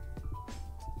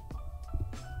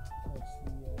 That's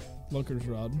the Looker's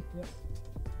rod. Yep.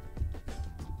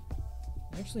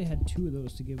 I actually had 2 of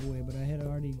those to give away, but I had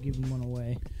already given one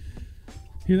away.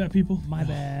 Hear that, people? My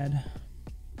bad.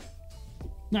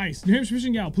 Nice. New Hampshire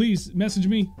Fishing Gal, please message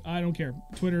me. I don't care.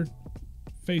 Twitter,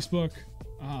 Facebook,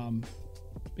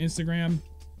 Instagram,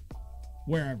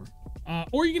 wherever.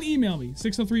 Or you can email me,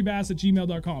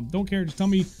 603bass@gmail.com. Don't care. Just tell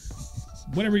me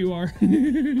whatever you are.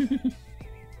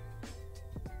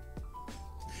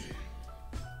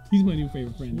 He's my new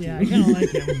favorite friend. Yeah, too. I kind of like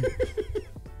him.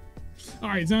 All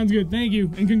right, sounds good. Thank you.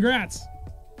 And congrats.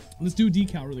 Let's do a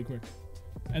decal really quick.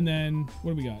 And then,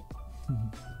 what do we got?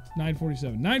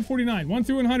 947. 949. 1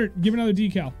 through 100. Give another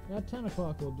decal. At 10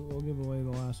 o'clock, we'll give away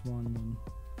the last one. And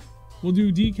We'll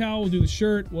do decal. We'll do the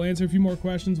shirt. We'll answer a few more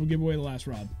questions. We'll give away the last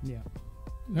rod. yeah.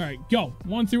 All right, go.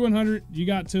 1 through 100. You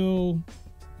got till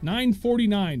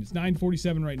 949. It's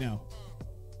 947 right now.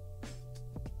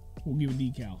 We'll give a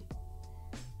decal.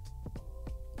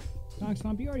 Dog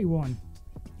Stomp, you already won.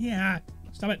 Yeah.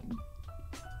 Stop it.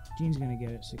 Gene's going to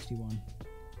get it, 61.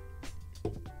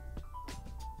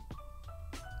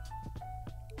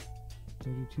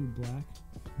 $32 black.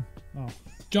 Oh.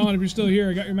 John, if you're still here,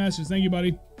 I got your message. Thank you,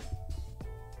 buddy.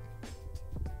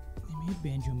 They made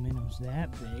banjo minnows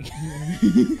that big.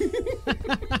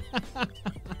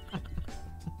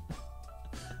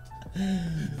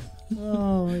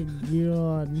 Oh my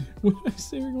god. What did I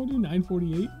say we're going to do?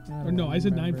 9:48? Or no, I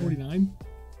said 9:49.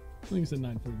 I think I said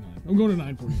 9:49. I'm going to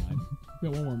 9:49. We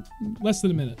got one more. Less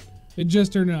than a minute. It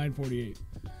just turned to 9:48.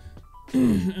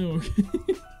 Okay.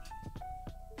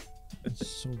 That's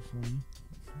so funny.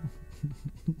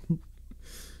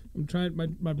 I'm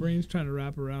trying. My brain's trying to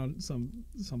wrap around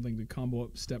something to combo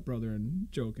up Stepbrother and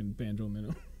Joke and Banjo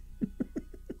Minnow.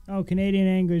 Oh, Canadian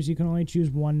Anglers, you can only choose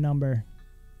one number.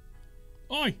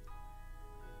 Oi!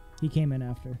 He came in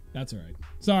after. That's all right.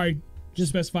 Sorry. Just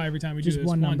specify every time we do this. Just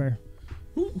one number.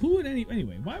 Who would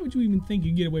anyway? Why would you even think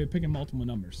you get away with picking multiple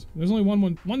numbers? There's only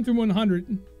one through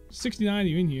 100. 69 of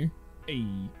you in here. Hey.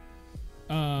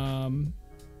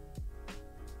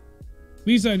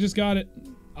 Lisa, I just got it.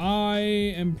 I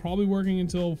am probably working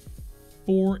until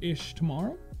 4-ish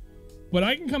tomorrow, but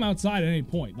I can come outside at any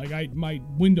point. Like my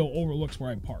window overlooks where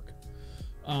I park.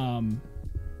 I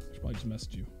should probably just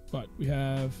message you. But we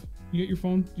have. You get your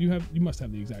phone? You must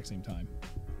have the exact same time.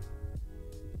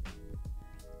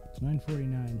 It's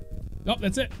 9:49. Oh,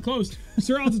 that's it. Closed.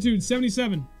 Sir Altitude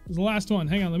 77 is the last one.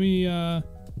 Hang on, let me. All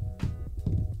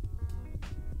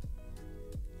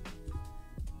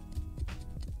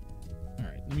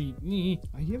right, let me. Do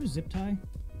you have a zip tie?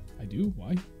 I do.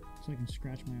 Why? So I can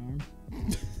scratch my arm.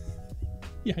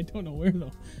 Yeah, I don't know where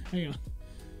though. Hang on.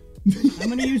 I'm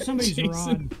gonna use somebody's Jason.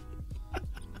 rod.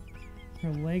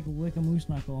 Her leg lick a moose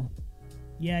knuckle.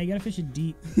 Yeah, you gotta fish it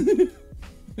deep.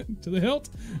 To the hilt.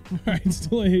 All right,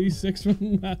 still 86 from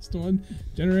the last one.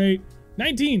 Generate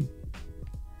 19.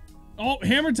 Oh,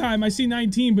 hammer time. I see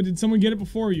 19, but did someone get it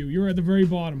before you? You were at the very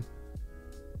bottom.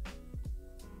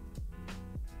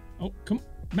 Oh, come on.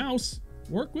 Mouse,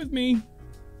 work with me.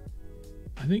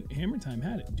 I think hammer time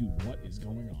had it. Dude, what is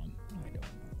going on? I don't know.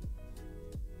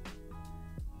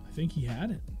 I think he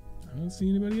had it. I don't see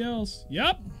anybody else.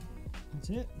 Yep. That's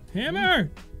it.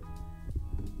 Hammer.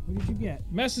 What did you get?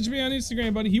 Message me on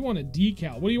Instagram, buddy. He won a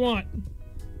decal. What do you want?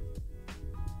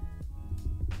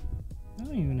 I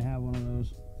don't even have one of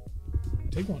those.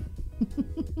 Take one.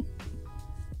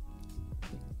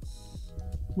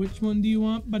 Which one do you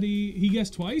want, buddy? He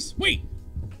guessed twice? Wait!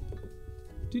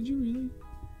 Did you really?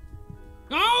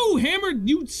 Oh, hammer!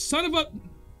 You son of a...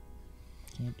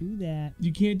 Can't do that.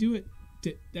 You can't do it.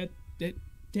 That. All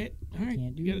right.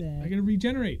 Can't do that. I gotta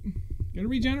regenerate. Gotta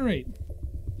regenerate.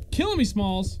 Killing me,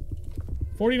 Smalls.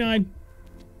 49.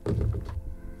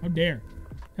 How dare.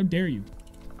 How dare you?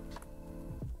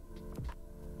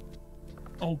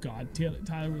 Oh, God.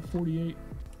 Tyler with 48.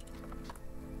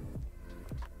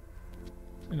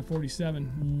 And a 47.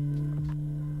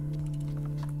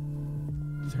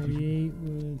 48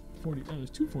 with... 40. Oh, there's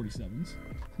two 47s.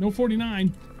 No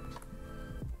 49.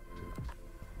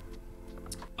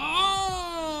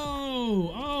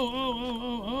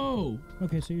 Oh!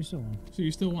 Okay, so you're still on. So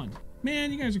you still won.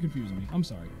 Man, you guys are confusing me. I'm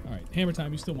sorry. All right, hammer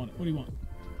time. You still want it. What do you want?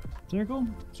 Circle?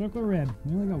 Circle red.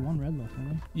 We only got one red left, don't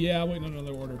we? Yeah, waiting on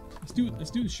another order. Let's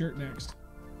do the shirt next.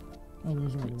 Oh,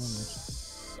 there's already one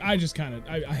left. I just kind of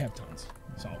I have tons,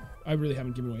 so I really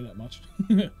haven't given away that much.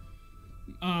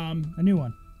 A new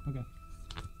one. Okay.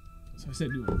 So I said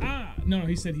new one. No,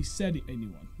 he said a new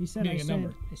one. He said Meaning I a said.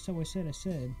 number. So I said.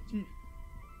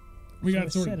 We so got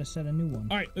it sorted. I said a new one.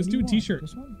 All right, What let's do do you a want? t-shirt.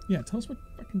 This one? Yeah, tell us what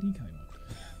fucking decal you want.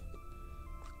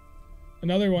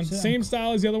 Another one, So- same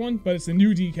style as the other one, but it's a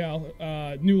new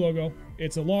decal, new logo.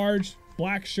 It's a large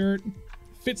black shirt,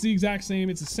 fits the exact same.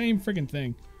 It's the same freaking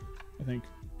thing, I think.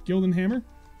 Gildan Hammer.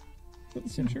 Is that the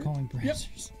same shirt? Calling Yep.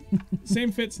 browsers.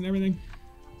 Same fits and everything.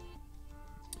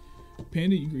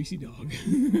 Panda, you greasy dog.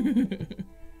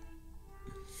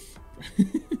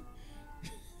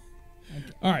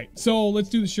 All right, so let's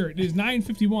do the shirt. It is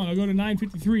 9:51. I'll go to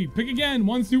 9:53. Pick again,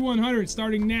 1 through 100,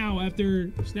 starting now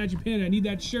after Snatch a Panda. I need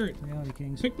that shirt. Reality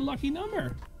Kings. Pick the lucky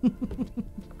number.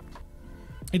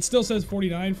 It still says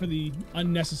 49 for the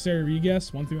unnecessary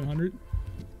re-guess, 1 through 100.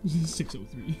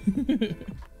 603.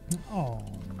 Oh.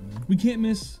 We can't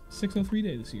miss 603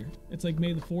 Day this year. It's like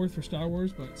May the 4th for Star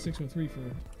Wars, but 603 for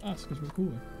us because we're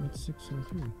cooler. What's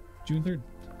 603? June 3rd.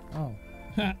 Oh.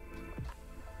 Ha!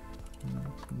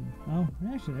 Oh,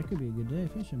 actually, that could be a good day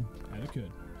fishing. Yeah, it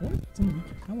could. I wonder if it's on the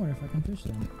weekend. I wonder if I can fish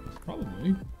then.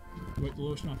 Probably. Wipe the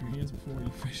lotion off your hands before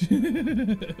you fish.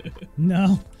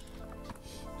 No.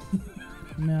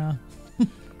 No.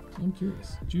 I'm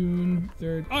curious. June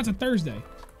 3rd. Oh, it's a Thursday.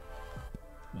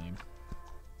 Lame.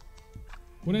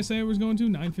 What did I say I was going to?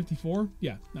 9:54?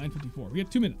 Yeah, 9:54. We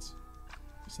got 2 minutes.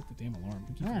 Set the damn alarm.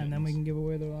 We keep And forgetting then we this. can give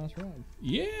away the last rod.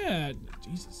 Yeah.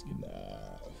 Jesus. Give me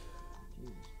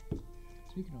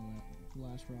Speaking of that,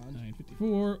 last rod.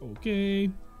 9:54. Okay.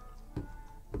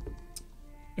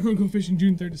 Everyone go fishing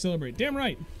June 3rd to celebrate. Damn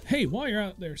right. Hey, while you're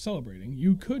out there celebrating,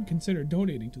 you could consider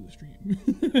donating to the stream.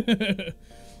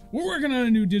 We're working on a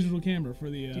new digital camera for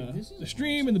the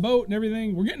stream and the boat and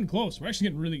everything. We're getting close. We're actually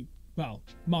getting really, well,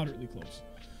 moderately close.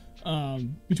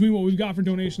 Between what we've got for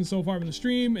donations so far from the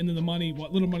stream and then the money,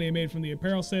 what little money I made from the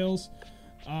apparel sales.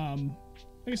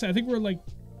 Like I said, I think we're like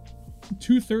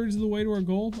 2/3 of the way to our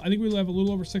goal. I think we'll have a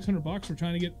little over $600. We're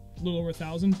trying to get a little over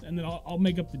 1,000, and then I'll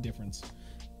make up the difference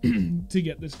to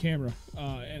get this camera.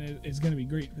 And it's going to be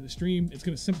great for the stream. It's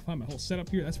going to simplify my whole setup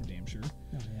here. That's for damn sure.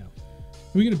 Oh, yeah.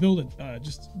 We're going to build it,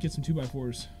 just get some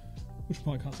 2x4s, which will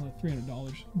probably cost like $300.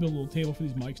 Build a little table for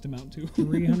these mics to mount to.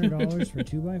 $300 for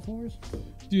 2x4s?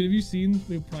 Dude, have you seen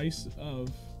the price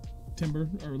of timber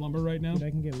or lumber right now? Dude, I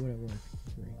can get wood at work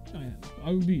for free. Oh, yeah.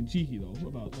 I would be cheeky though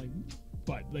about like,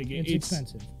 but like it's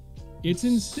expensive. It's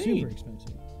insane. Super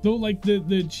expensive. Though like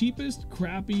the cheapest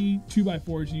crappy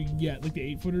 2x4s you can get, like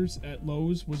the 8-footers at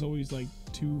Lowe's, was always like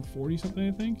 $240 something,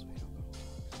 I think.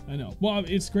 I know. Well,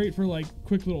 it's great for like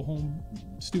quick little home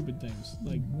stupid things.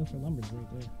 Like for lumber's right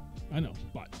there. I know,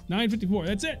 but 954.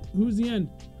 That's it. Who's the end?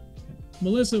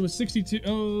 Melissa was 62.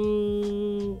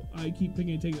 Oh, I keep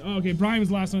picking and taking. Oh, okay, Brian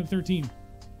was last one at 13.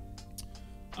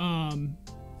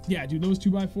 Yeah, dude, those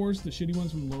 2x4s, the shitty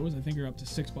ones from Lowe's, I think are up to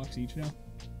 $6 each now.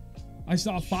 I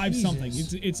saw 5 something.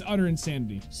 It's utter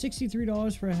insanity.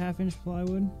 $63 for a 1/2-inch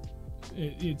plywood.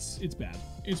 It's bad.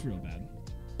 It's real bad.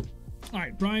 All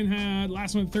right, Brian had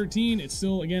last one at 13. It's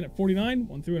still again at 49,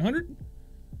 1 through 100.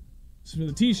 So for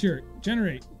the T-shirt,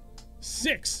 generate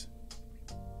 6.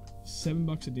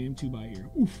 $7 a damn 2x here.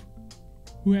 Oof.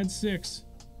 Who had 6?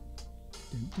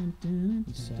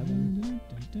 7.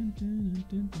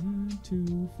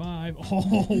 2, 5.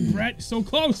 Oh, Brett, so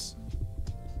close.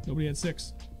 Nobody had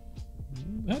 6.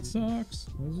 That sucks.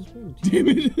 What is this for? Damn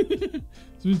it.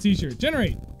 So the T-shirt,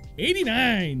 generate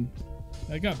 89.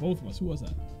 That got both of us. Who was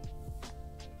that?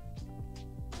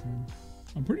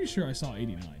 I'm pretty sure I saw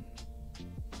 89.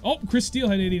 Oh, Chris Steele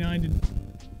had 89.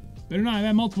 Better not have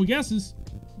had multiple guesses.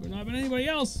 Better not have been anybody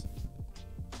else.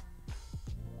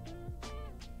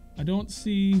 I don't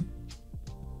see.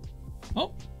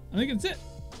 Oh, I think it's it.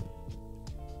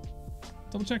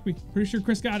 Double check me. Pretty sure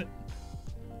Chris got it.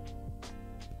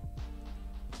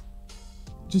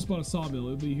 Just bought a sawmill.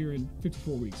 It'll be here in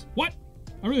 54 weeks. What?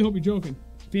 I really hope you're joking.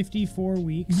 54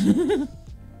 weeks.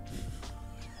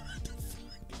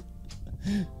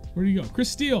 Where do you go? Chris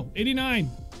Steele, 89.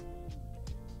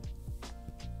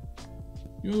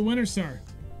 You're the winner, sir.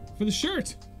 For the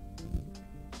shirt.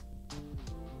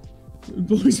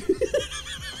 Boys.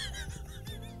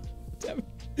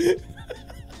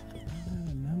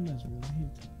 Numbers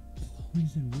related to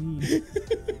poison weed.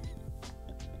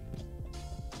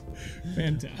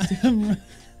 Fantastic.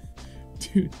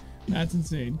 Dude, that's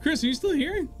insane. Chris, are you still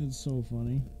here? That's so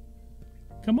funny.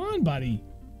 Come on, buddy.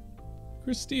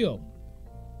 Chris Steele.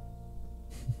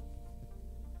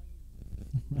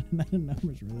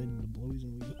 Numbers related to blowies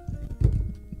and weed.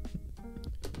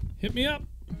 Hit me up.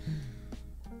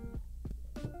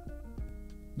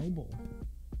 No bull.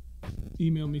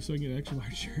 Email me so I can get an extra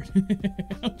large shirt.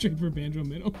 I'll trade for Banjo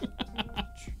Minnow.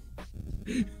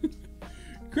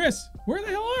 Chris, where the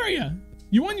hell are you?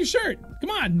 You won your shirt. Come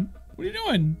on. What are you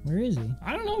doing? Where is he?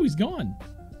 I don't know. He's gone.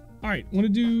 All right. Want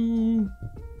to do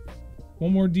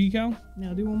one more decal?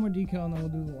 Now do one more decal and then we'll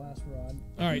do the last rod.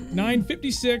 All right.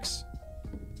 956.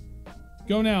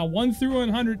 Go now. 1 through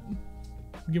 100.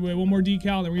 Give away one more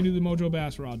decal, then we're going to do the Mojo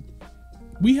Bass Rod.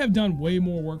 We have done way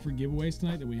more work for giveaways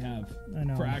tonight than we have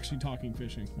for actually talking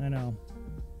fishing. I know.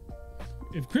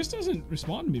 If Chris doesn't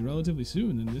respond to me relatively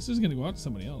soon, then this is going to go out to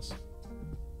somebody else.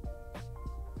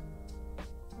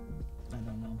 I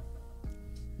don't know.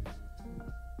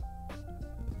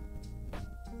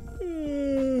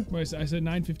 Wait, I said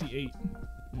 9:58.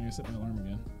 I gotta set my alarm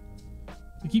again.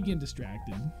 I keep getting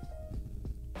distracted.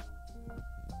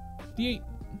 58.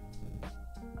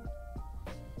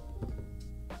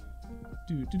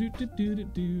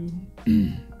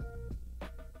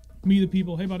 Me the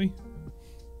people. Hey, buddy.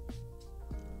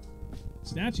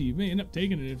 Snatchy, you may end up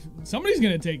taking it. If somebody's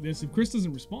gonna take this, if Chris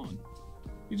doesn't respond.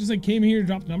 You just like came here,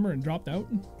 dropped a number, and dropped out.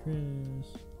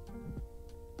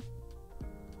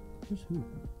 Chris who?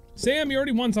 Sam, you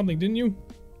already won something, didn't you?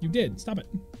 You did. Stop it.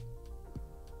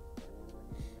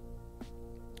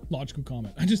 Logical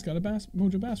comment. I just got a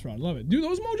Mojo Bass Rod. Love it. Dude,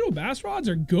 those Mojo Bass Rods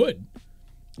are good.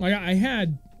 Like, I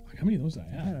had... How many of those did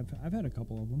I have? I've had a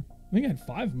couple of them. I think I had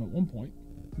 5 of them at one point.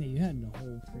 Yeah, you had the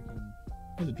whole freaking...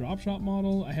 I had the drop shot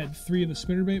model. I had 3 of the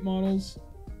spinnerbait models.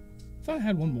 I thought I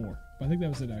had one more, but I think that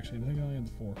was it, actually. I think I only had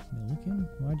the 4. Milliken?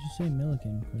 Why'd you say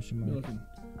Milliken? Question mark. Milliken.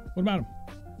 What about him?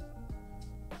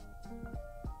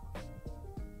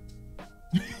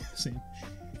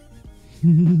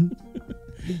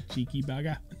 Cheeky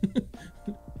bugger.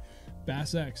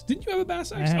 Bass X. Didn't you have a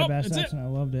Bass X? I had a Bass that's X and I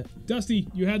loved it. Dusty,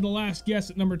 you had the last guess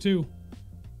at number 2.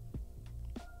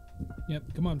 Yep,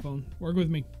 come on, phone. Work with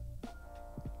me.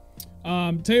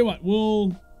 Tell you what,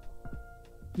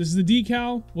 this is the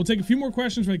decal. We'll take a few more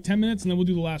questions for like 10 minutes, and then we'll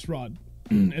do the last rod.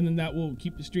 And then that will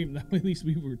keep the stream. That way at least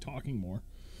we were talking more.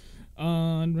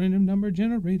 On random number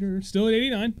generator. Still at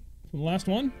 89 from the last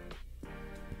one.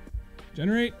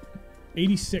 Generate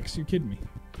 86. You're kidding me.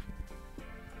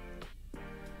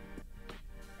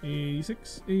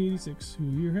 86, 86. Who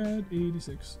here had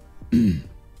 86?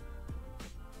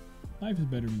 Life is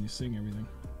better when you sing everything.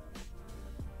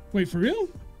 Wait, for real?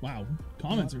 Wow.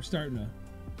 Comments are starting to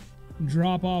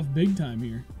drop off big time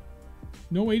here.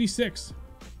 No 86.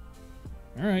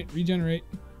 All right, regenerate.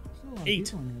 Still a lot of 8.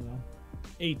 people in here, though.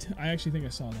 8. I actually think I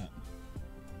saw that.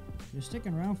 You're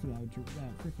sticking around for that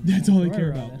freaking. That's all they care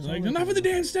rod. about. That's Like, all they enough care of the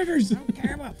about. damn stickers. I don't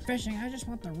care about fishing. I just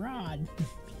want the rod.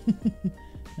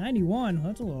 91.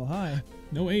 That's a little high.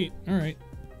 No 8. All right.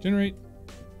 Generate.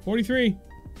 43.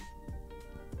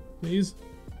 Please.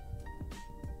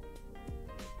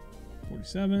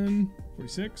 47.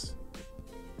 46.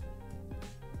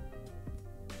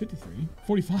 53.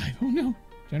 45. Oh no.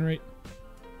 Generate.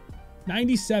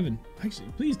 97. Actually,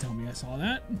 please tell me I saw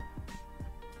that.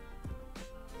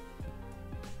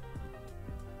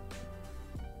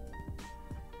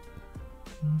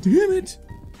 Damn it.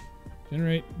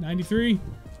 Generate. 93.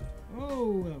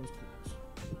 Oh, that was close.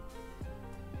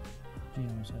 Gee, I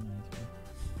almost had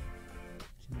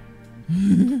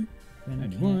 93.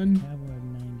 91. Cav had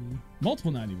 90.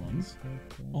 Multiple 91s.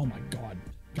 Oh my god.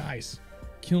 Guys.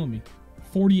 Killing me.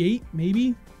 48,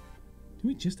 maybe? Did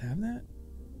we just have that?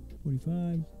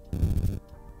 45.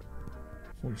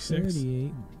 46.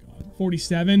 38. Oh my god.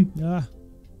 47. Ah.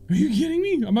 Are you kidding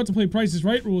me? I'm about to play Price is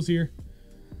Right rules here.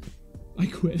 I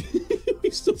quit. We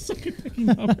still suck at picking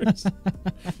numbers.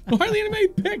 Hardly anybody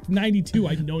picked 92.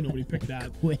 I know nobody picked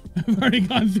that. Quit. I've already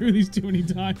gone through these too many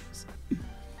times.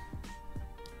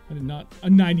 I did not. A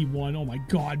 91. Oh my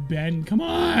god, Ben. Come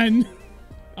on.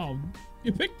 Oh,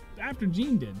 you picked after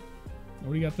Gene did.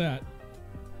 Nobody got that.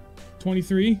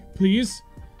 23, please.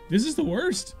 This is the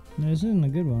worst. No, this isn't a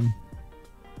good one.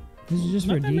 This is just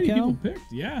Not for a that many people decal.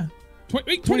 picked. Yeah.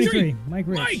 Wait, 23. Mike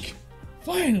Rich. Mike.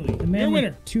 Finally. The man You're a with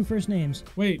winner. 2 first names.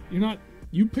 Wait, you're not.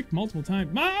 You picked multiple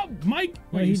times. Mike. Well,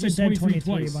 Wait, he you just said said 23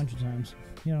 twice. a bunch of times.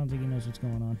 I don't think he knows what's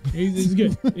going on. It's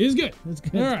good. It's good. That's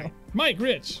good. All right, Mike,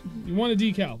 Rich, you want a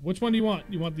decal? Which one do you want?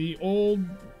 You want the old?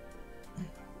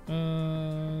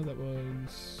 That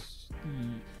was the.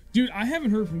 Dude, I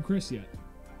haven't heard from Chris yet,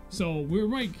 so we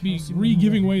might be Kelsey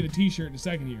re-giving Monroe. away the T-shirt in a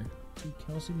second here.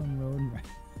 Kelsey Monroe and Ray.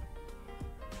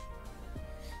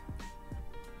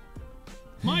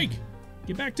 Mike,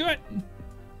 get back to it.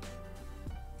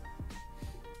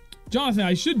 Jonathan,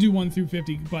 I should do 1 through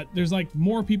 50, but there's like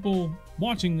more people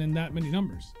watching than that many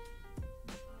numbers.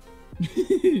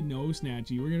 No,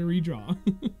 Snatchy, we're gonna redraw.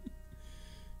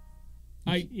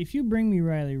 If you bring me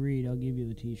Riley Reed, I'll give you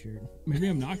the T-shirt. Maybe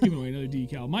I'm not giving away another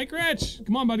decal. Mike Rich,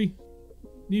 come on, buddy.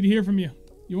 Need to hear from you.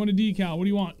 You want a decal? What do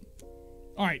you want?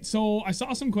 All right, so I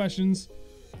saw some questions.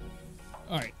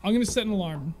 All right, I'm going to set an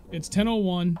alarm. It's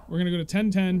 10:01. We're going to go to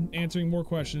 10:10, answering more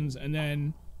questions, and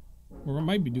then we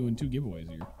might be doing 2 giveaways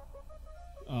here.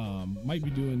 Might be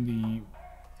doing the...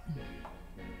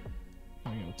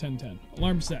 There we go, 10:10.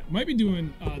 Alarm set. Might be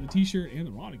doing the T-shirt and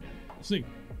the rod again. We'll see.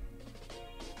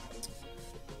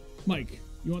 Mike,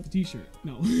 you want the T-shirt?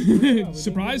 No.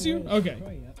 Surprise you? Okay.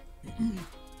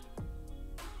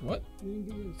 What?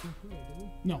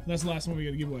 No, that's the last one we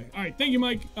got to give away. All right, thank you,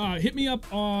 Mike. Hit me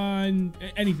up on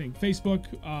anything. Facebook,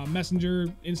 Messenger,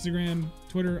 Instagram,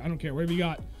 Twitter. I don't care. Whatever you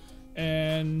got.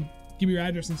 And give me your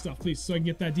address and stuff, please, so I can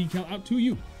get that decal out to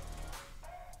you.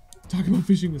 Talk about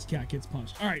fishing, this cat gets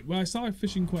punched. All right, well, I saw a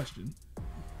fishing question.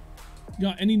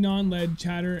 Got any non-lead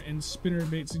chatter and spinner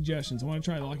bait suggestions? I want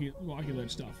to try Rocky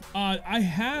Ledge stuff. I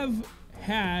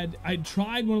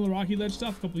tried one of the Rocky Ledge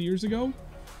stuff a couple of years ago,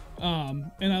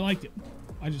 and I liked it.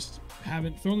 I just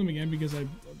haven't thrown them again because I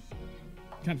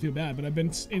kind of feel bad, but I've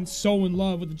been so in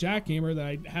love with the jackhammer that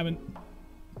I haven't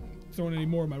thrown any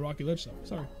more of my Rocky Ledge stuff.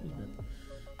 Sorry.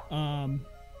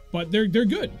 But they're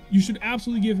good. You should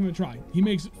absolutely give him a try. He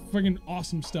makes friggin'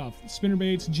 awesome stuff. Spinner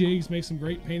baits, jigs, makes some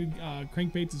great painted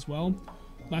crankbaits as well.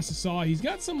 Last I saw, he's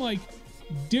got some like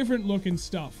different looking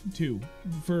stuff too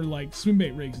for like swim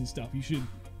bait rigs and stuff. You should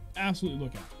absolutely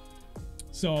look at.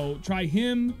 So try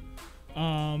him.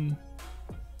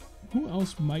 Who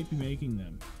else might be making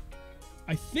them?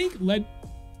 I think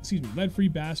lead-free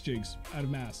bass jigs out of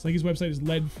Mass. Like his website is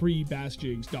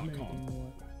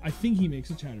leadfreebassjigs.com. I think he makes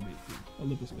a chatterbait too, a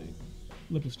lipless bait,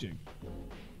 lipless jig.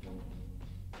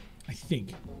 I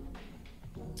think.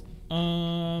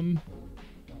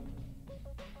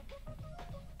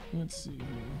 Let's see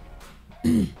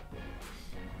here.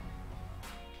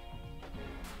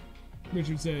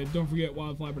 Richard said, don't forget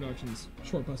Wildfly Productions,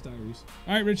 Short Bus Diaries.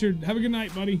 All right, Richard, have a good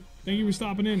night, buddy. Thank you for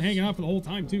stopping in, hanging out for the whole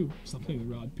time, too. Stop playing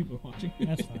the rod. People are watching.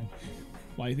 That's fine.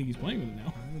 Why do you think he's playing with it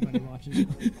now? Everybody watches.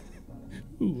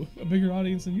 Ooh, a bigger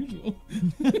audience than usual.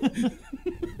 A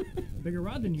bigger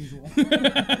rod than usual.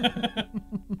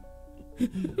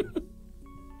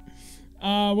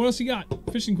 What else you got?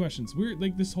 Fishing questions. We're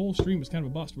like, this whole stream was kind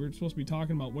of a bust. We were supposed to be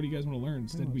talking about what do you guys want to learn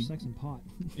instead. Sex and pot.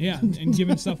 Yeah, and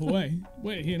giving stuff away.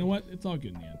 Wait, you know what? It's all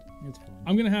good in the end. It's fun.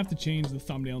 I'm gonna have to change the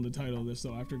thumbnail and the title of this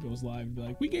though after it goes live and be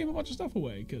like, we gave a bunch of stuff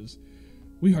away because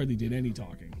we hardly did any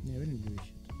talking. Yeah, we didn't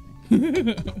do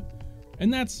shit.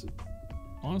 And that's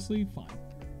honestly fine.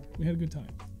 We had a good time.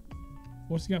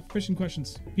 What's you got for fishing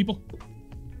questions, people?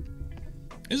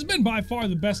 This has been by far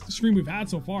the best stream we've had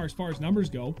so far as numbers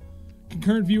go.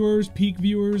 Concurrent viewers, peak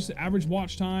viewers, average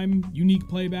watch time, unique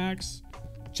playbacks.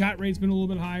 Chat rate's been a little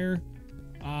bit higher.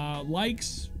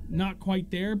 Likes, not quite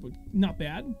there, but not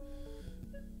bad.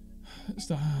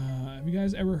 So, have you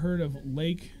guys ever heard of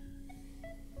Lake?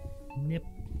 Nip.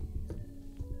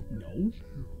 No.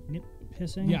 Nip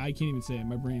pissing? Yeah, I can't even say it.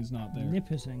 My brain's not there. Nip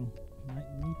pissing.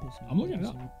 Nip pissing. I'm looking it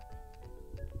up.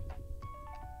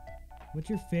 What's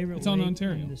your favorite It's on lake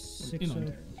Ontario. in the In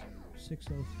Ontario.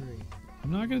 603?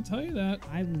 I'm not going to tell you that.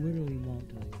 I literally won't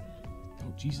tell you that.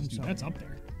 Oh, Jesus, dude. sorry. That's up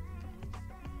there.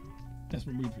 That's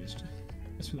where we fished.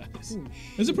 That's where that is. Holy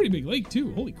It's a pretty big lake,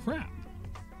 too. Holy crap.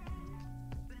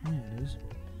 Yeah, it is.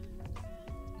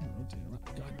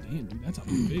 God damn, dude. That's a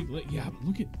big lake. Yeah, but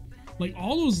look at... Like,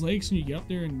 all those lakes when you get up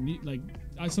there and meet... Like,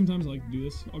 I sometimes like to do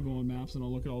this. I'll go on maps and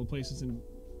I'll look at all the places in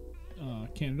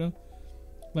Canada.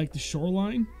 Like, the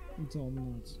shoreline. It's all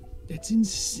nuts. That's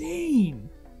insane.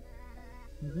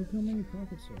 Look how many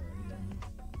pockets there are.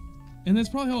 And that's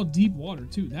probably all deep water,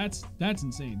 too. That's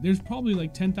insane. There's probably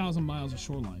like 10,000 miles of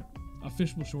shoreline. A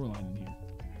fishable shoreline in here.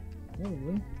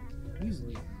 Probably.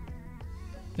 Easily.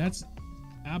 That's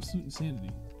absolute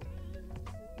insanity.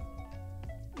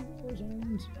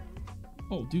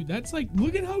 Oh, dude, that's like...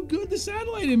 Look at how good the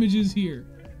satellite image is here.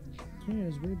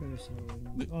 Canada's way better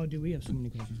satellite. Oh, dude, we have so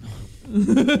many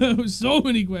questions. So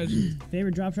many questions.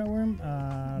 Favorite drop shot worm?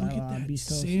 Look at that Beast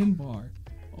Coast. sandbar.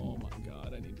 Oh my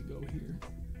god, I need to go here.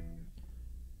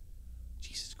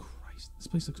 Jesus Christ, this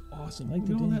place looks awesome. Like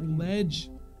Look at all that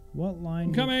ledge. What line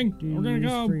I'm coming. do you We're gonna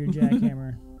use go. for your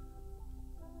jackhammer?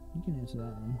 You can answer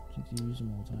that one since you use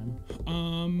them all the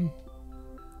time.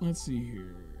 Let's see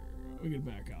here. We get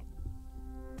back up.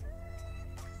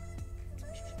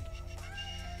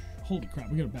 Holy crap,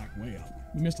 we gotta back way up.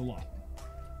 We missed a lot.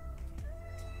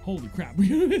 Holy crap.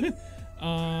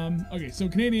 Okay, so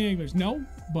Canadian anglers, no,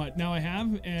 but now I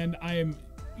have, and I am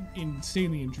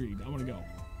insanely intrigued. I want to go.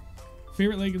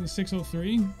 Favorite lake in the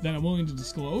 603 that I'm willing to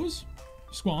disclose?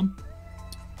 Squam.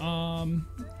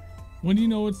 When do you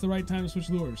know it's the right time to switch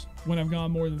lures? When I've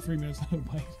gone more than 3 minutes without a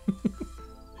bite.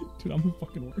 Dude, I'm the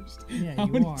fucking worst. Yeah, How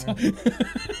you many are. times-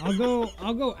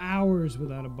 I'll go hours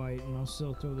without a bite, and I'll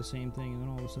still throw the same thing, and then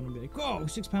all of a sudden I'll be like, "Oh,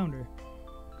 6-pounder!"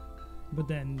 But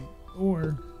then,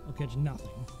 or I'll catch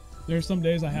nothing. There's some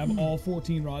days I have all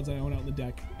 14 rods that I own out on the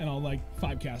deck, and I'll like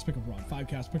 5 casts, pick up a rod, 5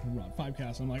 casts, pick up a rod, 5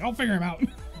 casts. I'm like, I'll figure them out.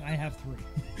 I have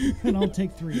 3, and I'll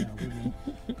take 3 out with me.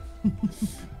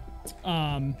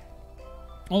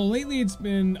 Although lately it's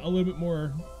been a little bit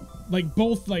more, like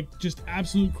both like just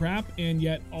absolute crap, and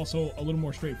yet also a little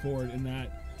more straightforward in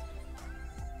that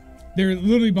they're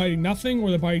literally biting nothing or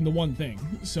they're biting the one thing.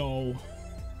 So,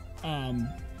 I don't know.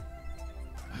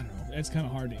 It's kind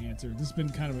of hard to answer. This has been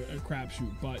kind of a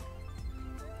crapshoot, but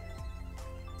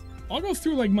I'll go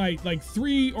through like my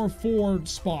 3 or 4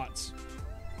 spots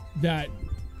that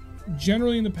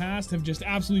generally in the past have just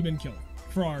absolutely been killer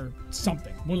for our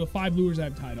something. One of the 5 lures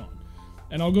I've tied on.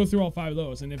 And I'll go through all 5 of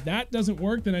those. And if that doesn't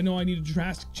work, then I know I need a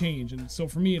drastic change. And so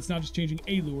for me, it's not just changing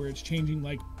a lure, it's changing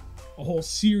like a whole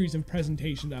series of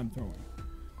presentation that I'm throwing.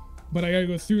 But I gotta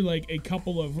go through like a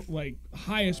couple of like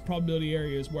highest probability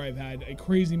areas where I've had a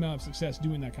crazy amount of success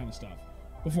doing that kind of stuff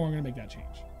before I'm gonna make that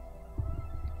change.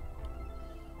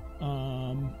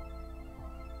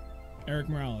 Eric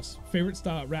Morales, favorite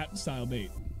style rat style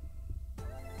bait.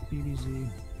 BBZ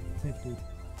 50, the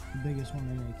biggest one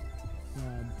I make.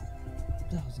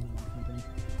 That was another company.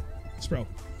 Spro.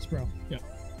 Spro. Yep.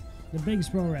 The big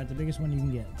Spro rat, the biggest one you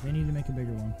can get. They need to make a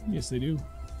bigger one. Yes, they do.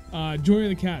 Joy of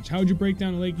the Catch. How would you break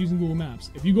down a lake using Google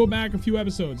Maps? If you go back a few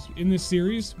episodes in this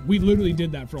series, we literally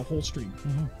did that for a whole stream.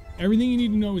 Everything you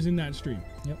need to know is in that stream.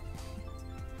 Yep.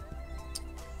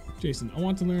 Jason, I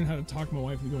want to learn how to talk to my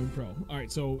wife into going pro. All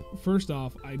right, so first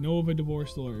off, I know of a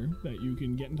divorce lawyer that you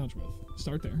can get in touch with.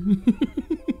 Start there.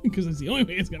 Because it's the only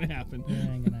way it's going to happen. It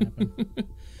ain't going to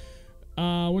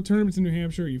happen. What tournaments in New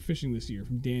Hampshire are you fishing this year?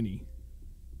 From Danny.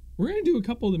 We're going to do a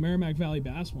couple of the Merrimack Valley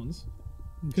Bass ones.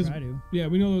 Try to. Yeah,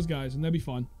 we know those guys, and that'd be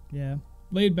fun. Yeah.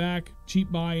 Laid back,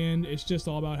 cheap buy-in. It's just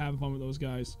all about having fun with those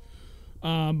guys.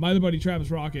 My other buddy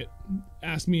Travis Rocket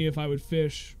asked me if I would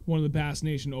fish one of the Bass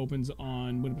Nation Opens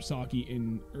on Winnipesaukee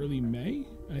in early May,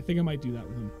 and I think I might do that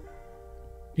with him.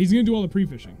 He's gonna do all the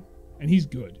pre-fishing, and he's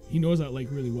good. He knows that lake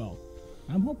really well.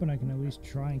 I'm hoping I can at least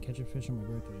try and catch a fish on my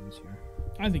birthday this year.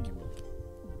 I think you will.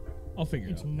 I'll figure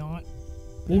it out. It's not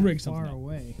We'll rig something far up.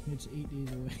 away. It's 8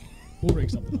 days away. We'll rig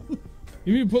something up.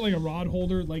 You need to put like a rod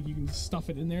holder, like you can stuff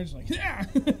it in there, just like, yeah!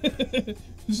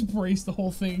 Just brace the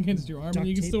whole thing against your arm, and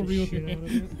you can still reel with your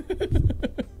hand.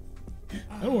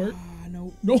 That'll work.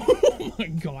 No. No, oh my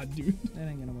god, dude. That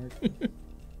ain't gonna work.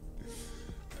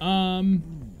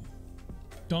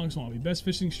 Dong Swampy, best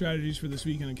fishing strategies for this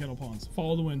weekend in Kettle Ponds.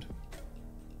 Follow the wind.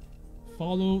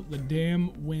 Follow the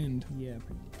damn wind. Yeah,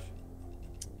 pretty much.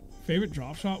 Favorite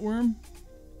drop shot worm?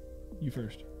 You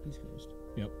first. East Coast.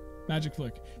 Yep. Magic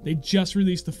Flick. They just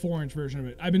released the 4-inch version of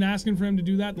it. I've been asking for him to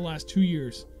do that the last 2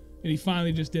 years, and he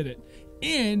finally just did it.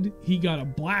 And he got a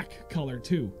black color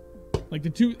too, like the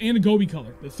two, and a goby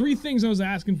color. The 3 things I was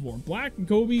asking for: black,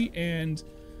 goby, and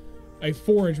a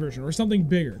 4-inch version or something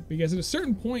bigger. Because at a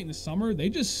certain point in the summer, they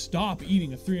just stop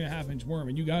eating a 3.5-inch worm,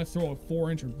 and you got to throw a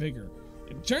 4-inch or bigger,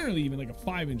 and generally even like a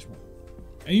 5-inch worm,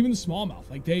 and even the smallmouth.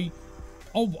 Like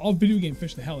I'll video game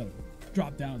fish the hell out of them.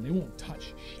 Drop down, they won't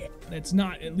touch shit that's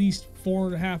not at least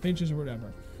 4.5 inches or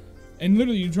whatever. And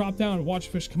literally, you drop down and watch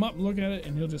fish come up and look at it,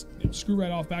 and it'll screw right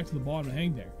off back to the bottom and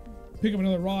hang there. Pick up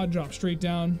another rod, drop straight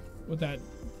down with that,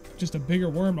 just a bigger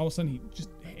worm, and all of a sudden he just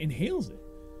inhales it.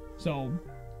 So,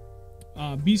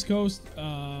 Beast Coast.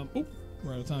 Oh,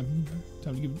 we're out of time.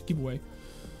 Time to give away.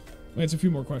 We'll answer a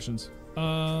few more questions.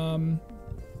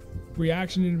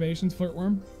 Reaction Innovations, Flirt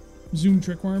Worm, Zoom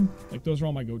Trick Worm. Like, those are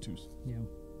all my go-tos. Yeah.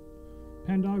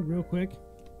 Pen Dog, real quick.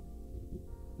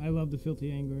 I love the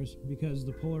Filthy Anglers because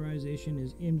the polarization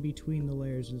is in between the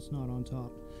layers and it's not on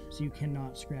top. So you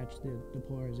cannot scratch the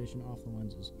polarization off the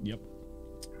lenses. Yep.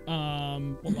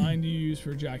 What line do you use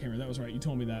for jackhammer? That was right. You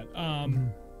told me that.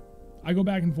 I go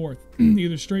back and forth.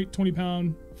 Either straight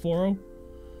 20-pound fluoro,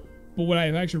 but what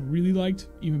I've actually really liked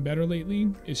even better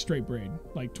lately is straight braid,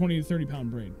 like 20 to 30-pound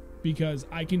braid, because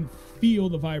I can feel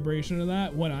the vibration of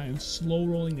that when I am slow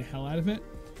rolling the hell out of it.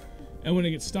 And when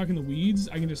it gets stuck in the weeds,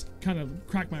 I can just kind of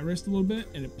crack my wrist a little bit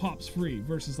and it pops free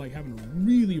versus like having to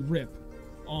really rip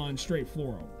on straight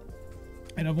fluoro.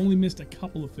 And I've only missed a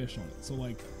couple of fish on it. So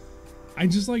like, I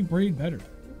just like braid better.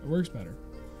 It works better.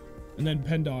 And then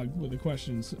Pen Dog with the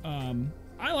questions.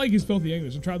 I like his Filthy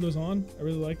Anglers. I tried those on. I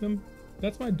really like them.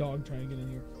 That's my dog trying to get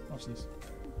in here. Watch this.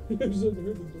 I just heard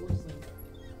the door slam.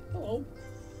 Hello.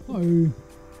 Hi.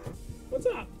 What's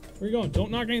up? Where you going? Don't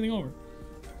knock anything over.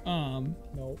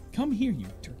 No. Come here, you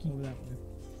turkey. Over that way.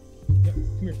 Yep.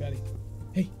 Come here, fatty.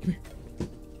 Hey, come here.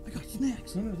 I got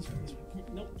snacks. No, this way. Come here.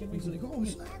 No, get away He's from like, the oh,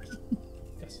 snacks.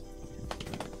 Yes.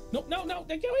 No,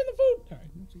 they're killing the food.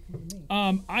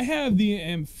 All right. I have the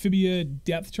Amphibia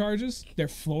depth charges. They're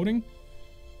floating.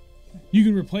 You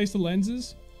can replace the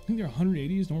lenses. I think they're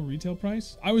 180 is normal retail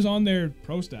price. I was on their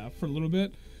pro staff for a little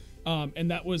bit. And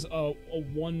that was a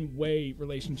one-way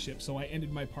relationship, so I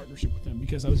ended my partnership with them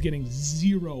because I was getting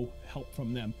zero help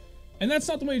from them. And that's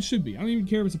not the way it should be. I don't even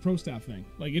care if it's a pro staff thing.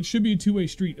 Like, it should be a two-way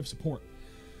street of support.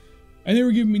 And they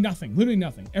were giving me nothing, literally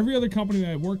nothing. Every other company that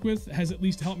I've worked with has at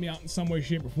least helped me out in some way,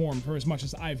 shape, or form for as much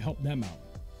as I've helped them out.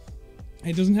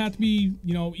 It doesn't have to be,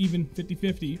 you know, even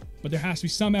 50-50, but there has to be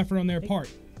some effort on their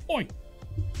part. Oi!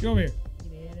 Get over here.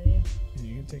 Yeah,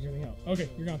 you can take everything out. Okay,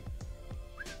 you're gone.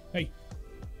 Hey.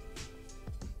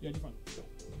 Yeah, you're fine.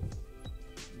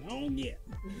 Oh, yeah.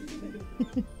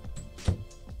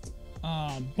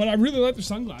 But I really like their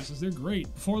sunglasses. They're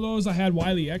great. Before those, I had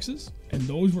Wiley X's, and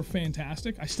those were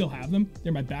fantastic. I still have them.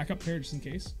 They're my backup pair just in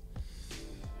case.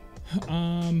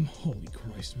 Holy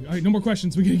Christ. All right, no more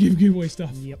questions. We gotta give away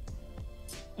stuff. Yep.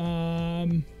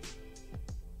 Dan,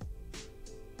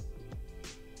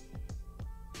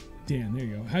 there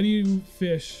you go. How do you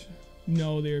fish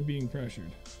know they're being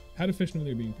pressured? How do fish know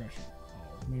they're being pressured?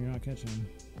 When you're not catching them.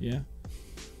 Yeah.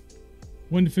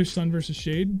 When to fish sun versus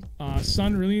shade?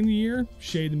 Sun early in the year,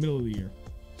 shade the middle of the year.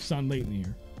 Sun late in the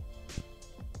year.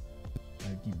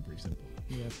 I keep it pretty simple.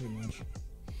 Yeah, pretty much.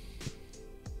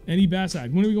 Any bass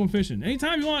ag. When are we going fishing?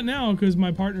 Anytime you want now, because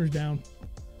my partner's down.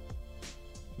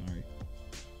 Sorry.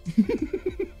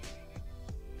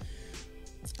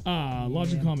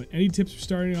 Logical comment. Any tips for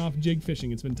starting off jig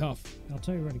fishing? It's been tough. I'll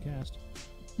tell you where to cast.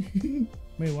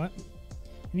 Wait, what?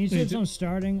 Any tips on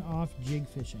starting off jig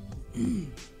fishing?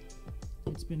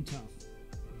 It's been tough.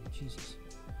 Jesus.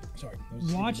 Sorry.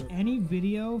 Watch any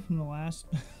video from the last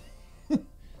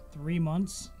 3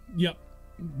 months. Yep.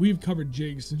 We've covered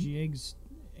jigs. Jigs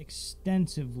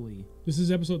extensively. This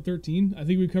is episode 13. I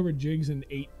think we've covered jigs in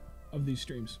 8 of these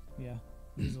streams. Yeah,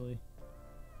 easily.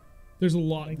 There's a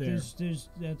lot like there.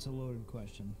 That's a loaded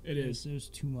question. There's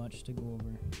too much to go over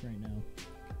right now.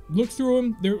 Look through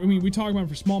them. I mean, we talk about them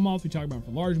for smallmouth. We talk about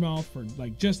them for largemouth. For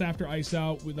like just after ice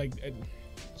out, with like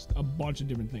just a bunch of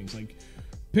different things. Like,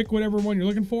 pick whatever one you're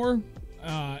looking for,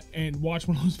 and watch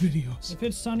one of those videos. If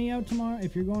it's sunny out tomorrow,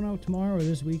 if you're going out tomorrow or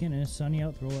this weekend and it's sunny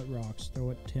out, throw it rocks, throw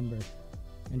it timber,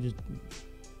 and just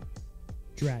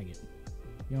drag it.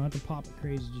 You don't have to pop it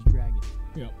crazy, just drag it.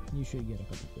 Yep. You should get a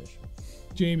couple fish.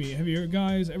 Jamie, have you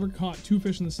guys ever caught 2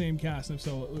 fish in the same cast? And if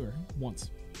so, at lure? Once.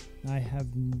 I have.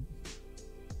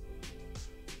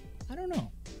 I don't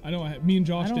know. I know. Me and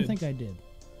Josh did. I don't think I did.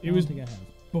 I don't think I have.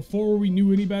 Before we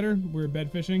knew any better. We were bed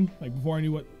fishing. Like before I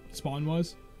knew what spawn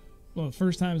was. Well, the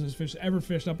first times I was ever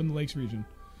fished up in the lakes region.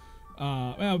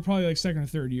 Well, probably like 2nd or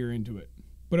 3rd year into it.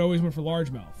 But I always went for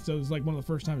largemouth. So it was like one of the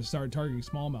first times I started targeting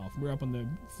smallmouth. We were up on the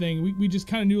thing. We just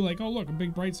kind of knew like, oh look, a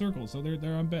big bright circle. So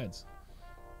they're on beds.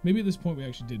 Maybe at this point we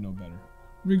actually did know better.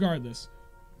 Regardless,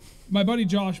 my buddy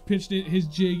Josh pitched his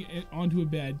jig onto a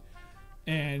bed,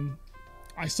 and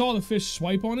I saw the fish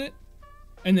swipe on it,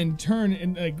 and then turn,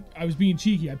 and like I was being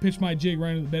cheeky. I pitched my jig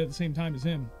right into the bed at the same time as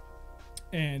him,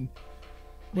 and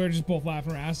we were just both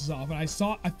laughing our asses off. And I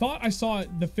thought I saw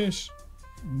the fish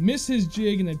miss his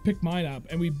jig and then pick mine up,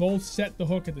 and we both set the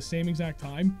hook at the same exact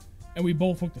time, and we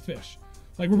both hooked the fish.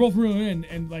 Like, we're both reeling in,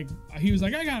 and like he was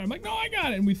like, I got it. I'm like, no, I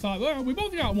got it. And we thought, well, we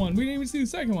both got one. We didn't even see the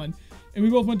second one. And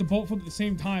we both went to bolt flip at the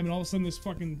same time, and all of a sudden this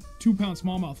fucking 2-pound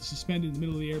smallmouth is suspended in the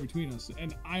middle of the air between us.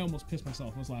 And I almost pissed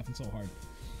myself. I was laughing so hard.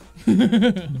 We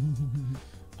gotta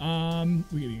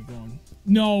get going.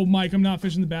 No, Mike, I'm not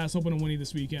fishing the Bass Open in Winnie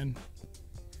this weekend.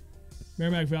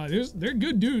 Merrimack Valley. They're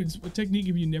good dudes. What technique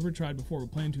have you never tried before? We're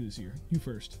planning to this year. You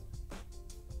first.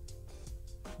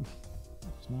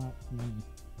 It's not me.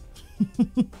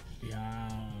 Yeah,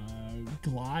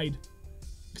 glide.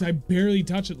 Because I barely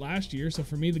touched it last year, so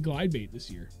for me, the glide bait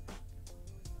this year.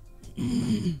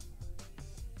 I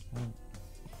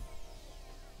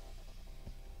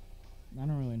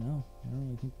don't really know. I don't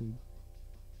really think we.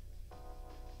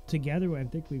 Together, I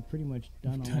think we've pretty much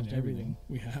done almost everything.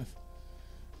 We have.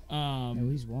 At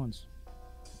least once.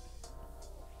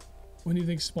 When do you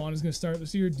think spawn is going to start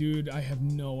this year? Dude, I have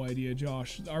no idea,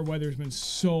 Josh. Our weather's been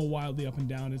so wildly up and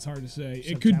down, it's hard to say.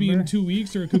 September? It could be in 2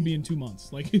 weeks or it could be in 2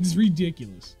 months. Like, it's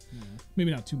ridiculous. Yeah.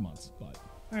 Maybe not 2 months, but.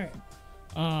 All right.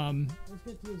 Let's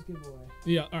get to this giveaway.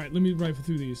 Yeah, all right, let me rifle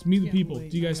through these. Me the people.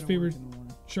 Do you guys favor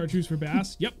chartreuse for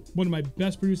bass? Yep. One of my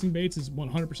best producing baits is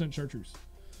 100% chartreuse.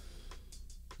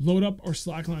 Load up or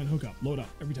slackline hookup. Load up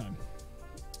every time.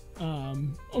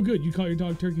 Oh, good. You caught your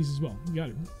dog turkeys as well. You got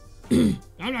it.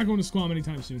 I'm not going to Squam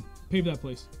anytime soon. Pave that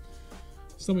place.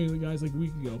 Somebody of the guys like a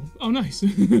week ago. Oh, nice.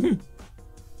 Spawn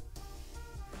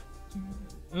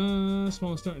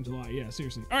will start in July. Yeah,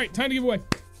 seriously. All right, time to give away.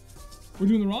 We're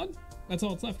doing the rod? That's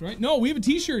all that's left, right? No, we have a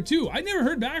t-shirt too. I never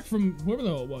heard back from whoever the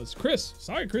hell it was. Chris.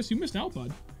 Sorry, Chris. You missed out,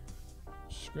 bud.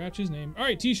 Scratch his name. All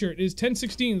right, t-shirt is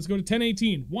 1016. Let's go to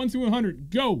 1018. 1 through 100.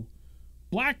 Go.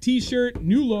 Black t-shirt.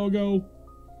 New logo.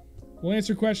 We'll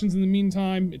answer questions in the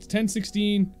meantime. It's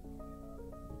 1016.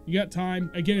 You got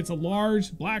time. Again, it's a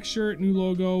large black shirt, new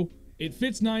logo. It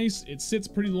fits nice. It sits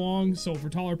pretty long, so for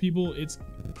taller people, it's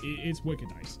wicked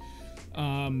nice.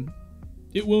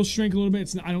 It will shrink a little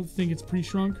bit. I don't think it's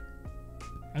pre-shrunk.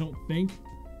 I don't think.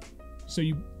 So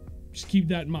you just keep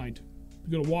that in mind.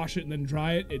 If you're gonna wash it and then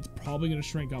dry it, it's probably gonna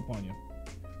shrink up on you.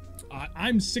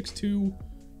 I'm 6'2",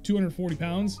 240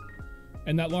 pounds.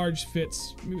 And that large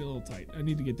fits maybe a little tight. I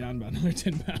need to get down about another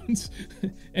 10 pounds.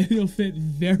 And it'll fit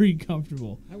very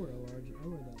comfortable. I wear a large. I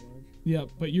wear that large. Yeah,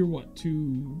 but you're what,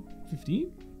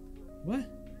 215? What?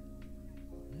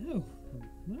 No.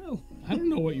 No. I don't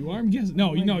know what you are. I'm guessing.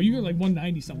 No, you're like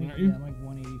 190 something, aren't you? Yeah, I'm like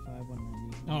 185,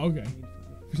 190. Oh, okay.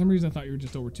 For some reason, I thought you were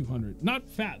just over 200. Not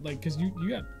fat, like, because you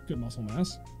got good muscle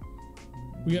mass.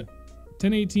 We got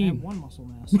 1018. I have one muscle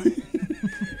mass.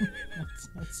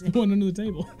 That's it. One under the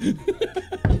table.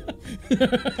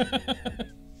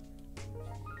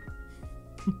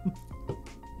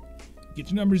 Get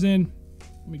your numbers in.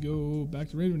 Let me go back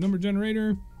to random number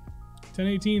generator.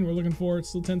 1018, we're looking for. It's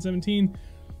still 1017.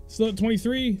 Still at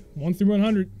 23. 1 through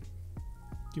 100.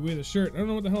 Give away the shirt. I don't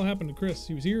know what the hell happened to Chris.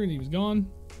 He was here and he was gone.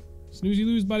 Snooze you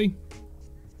lose, buddy.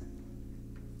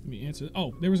 Let me answer.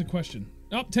 Oh, there was a question.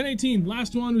 Oh, 1018.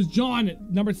 Last one was John at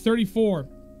number 34.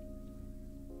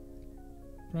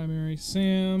 Primary.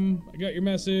 Sam. I got your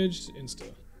message. Insta.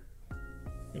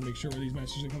 Gotta make sure where these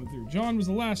messages are coming through. John was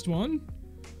the last one.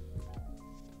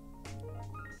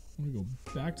 I'm gonna go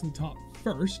back to the top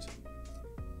first.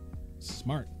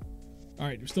 Smart.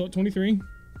 Alright, we're still at 23.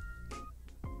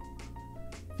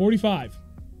 45.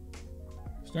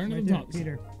 Starting at the top.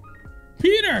 Peter.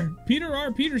 Peter! Peter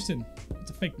R. Peterson.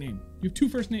 It's a fake name. You have 2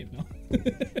 first names now.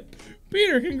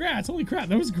 Peter, congrats. Holy crap,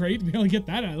 that was great to be able to get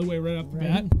that out of the way right off the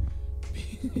bat.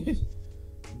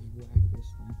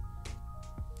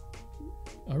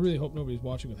 I really hope nobody's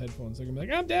watching with headphones. They're gonna be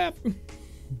like, I'm deaf.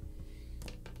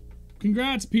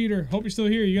 Congrats, Peter. Hope you're still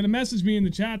here. You gotta message me in the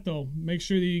chat, though. Make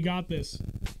sure that you got this.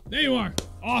 There you are.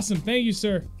 Awesome. Thank you,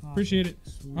 sir. Awesome. Appreciate it.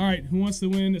 Sweet. All right, who wants to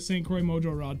win a St. Croix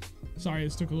Mojo rod? Sorry,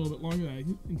 this took a little bit longer than I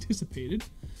anticipated.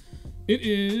 It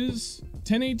is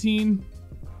 10:18,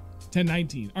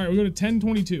 10:19. All right, we'll go to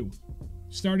 10:22.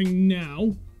 Starting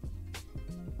now.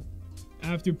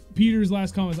 After Peter's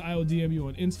last comments, I will DM you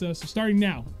on Insta. So starting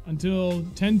now until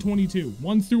 10:22,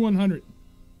 1 through 100.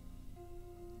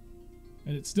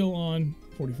 And it's still on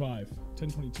 45,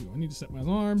 10:22. I need to set my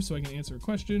alarm so I can answer a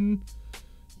question.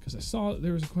 Because I saw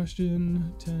there was a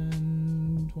question.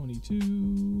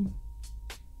 10:22.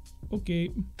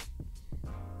 Okay.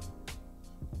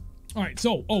 Alright,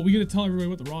 so, we gotta tell everybody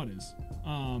what the rod is.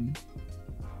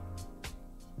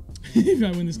 If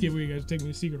I win this giveaway, you guys take me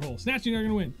to a secret hole. Snatching are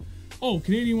gonna win. Oh,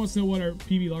 Canadian wants to know what our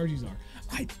PB largies are.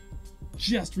 I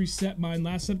just reset mine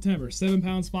last September. 7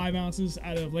 pounds, 5 ounces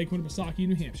out of Lake Winnipesaukee,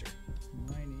 New Hampshire.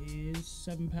 Mine is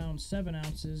 7 pounds, 7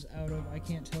 ounces out of I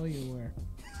can't tell you where.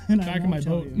 Back of my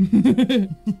boat.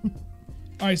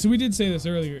 All right, so we did say this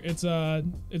earlier. It's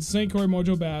St. Croix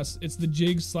Mojo Bass. It's the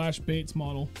jigs / baits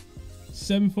model.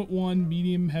 7'1",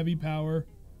 medium heavy power,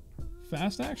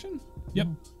 fast action. Yep.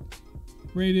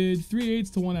 Rated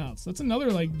 3/8 to 1 ounce. That's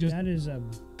another like just. That is a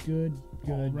good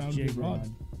all-round jig big rod. rod.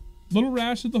 Little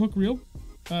rash at the hook reel.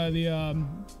 The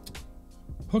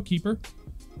hook keeper.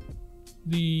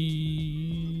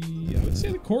 I would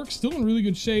say the cork's still in really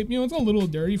good shape. You know, it's a little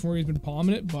dirty from where he's been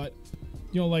palming it, but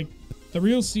you know, like the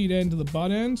reel seat end to the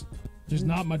butt end, there's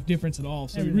not much difference at all.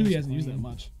 So he really hasn't used that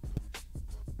much.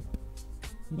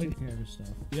 He took care of his stuff.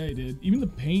 Yeah, he did. Even the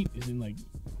paint is in like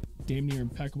damn near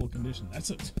impeccable condition. That's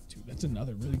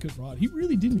another really good rod. He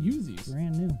really didn't use these.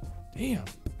 Brand new. Damn,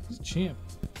 he's a champ.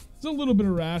 There's a little bit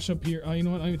of rash up here. Oh, you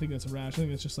know what? I don't even think that's a rash. I think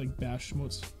that's just like bash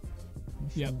schmutz.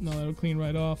 Yeah, no, that'll clean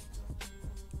right off.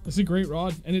 It's a great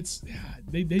rod, and it's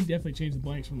they definitely changed the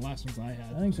blanks from the last ones I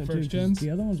had. I think so First too. gens.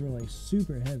 The other ones were like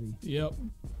super heavy. Yep.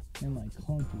 And like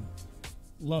clunky.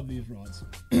 Love these rods.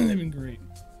 They've been great.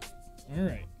 All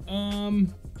right.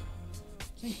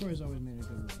 St. Croix's always made a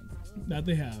good rod. That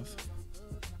they have.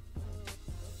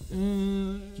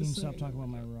 Gene, stop talking about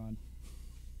my rod.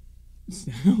 I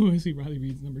see Riley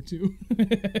Reed's number 2.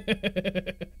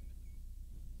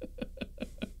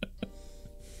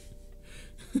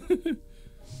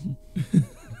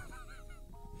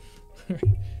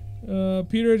 Alright.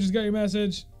 Peter, just got your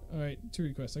message. Alright, 2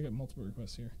 requests. I got multiple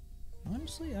requests here.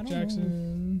 Honestly, I don't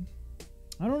Jackson. know.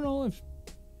 I don't know if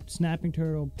snapping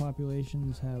turtle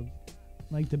populations have,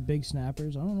 like the big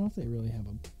snappers, I don't know if they really have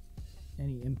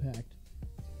any impact.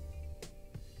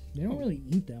 They don't really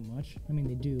eat that much. I mean,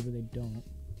 they do, but they don't.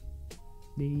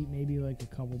 They eat maybe like a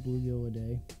couple bluegill a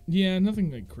day. Yeah, nothing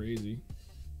like crazy.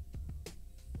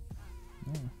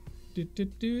 Oh.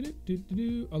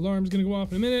 Alarm's gonna go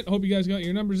off in a minute. Hope you guys got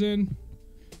your numbers in.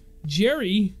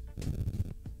 Jerry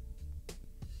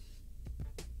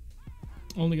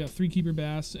only got 3 keeper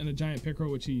bass and a giant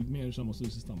pickerel, which he managed to almost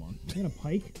lose his thumb on. Is that a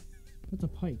pike? What's a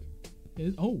pike?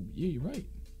 Oh, yeah, you're right.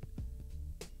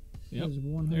 Yep.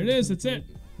 There it 100% is. That's pike. it.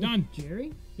 Done.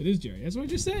 Jerry? It is Jerry. That's what I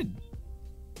just said.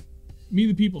 Me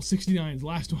the People, 69 is the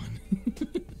last one.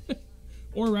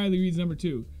 Or Riley Reed's number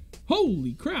 2.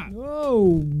 Holy crap.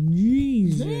 Oh,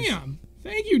 Jesus. Damn.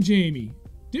 Thank you, Jamie.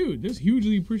 Dude, that's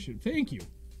hugely appreciated. Thank you.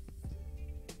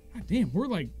 God damn, we're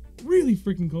like really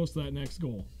freaking close to that next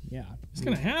goal. Yeah. It's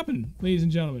going to happen, ladies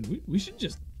and gentlemen. We should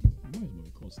just... might as well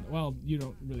be close to that. Well, you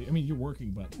don't really... I mean, you're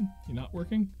working, but you're not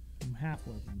working? I'm half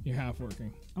working. You're half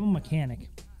working. I'm a mechanic.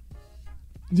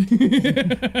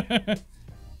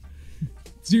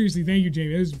 Seriously, thank you,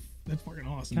 Jamie. That's fucking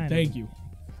awesome. Kind thank of. you.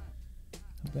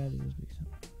 How bad it is.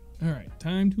 All right,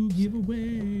 time to give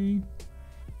away.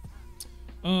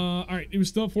 All right, it was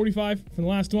still at 45 for the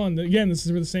last one. Again, this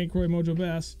is for the St. Croix Mojo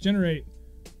Bass. Generate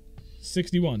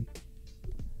 61.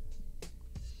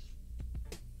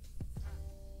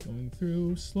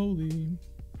 through slowly.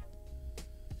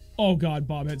 Oh God,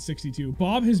 Bob had 62.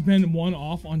 Bob has been one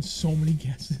off on so many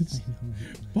guesses.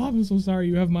 Bob, I'm so sorry.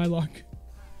 You have my luck.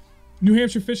 New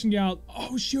Hampshire Fishing Gal.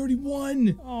 Oh, she already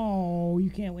won. Oh, you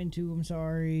can't win too. I'm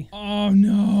sorry. Oh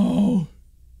no.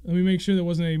 Let me make sure there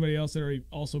wasn't anybody else that already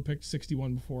also picked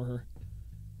 61 before her.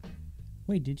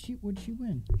 Wait, did she? What did she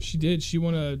win? She did. She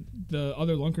won the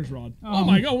other Lunker's rod. Oh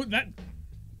my God,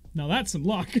 now that's some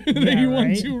luck. That Yeah, you won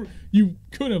right? two. You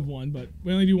could have won, but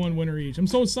we only do one winner each. I'm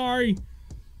so sorry.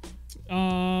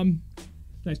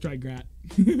 Nice try, Grat.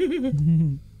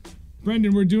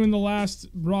 Brendan, we're doing the last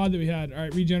rod that we had. All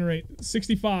right, regenerate.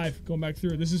 65. Going back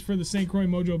through. This is for the St. Croix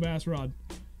Mojo Bass rod.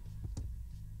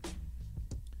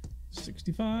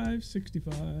 65,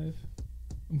 65.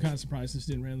 I'm kind of surprised this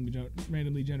didn't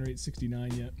randomly generate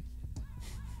 69 yet.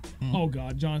 Oh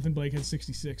God, Jonathan Blake had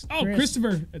 66. Oh,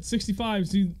 Christopher at 65.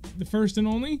 Is he the first and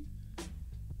only?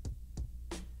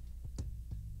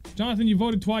 Jonathan, you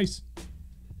voted twice.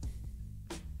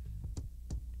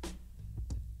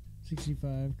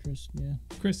 65, Chris. Yeah.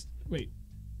 Chris, wait.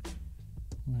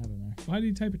 What happened there? Why did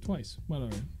he type it twice?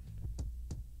 Whatever.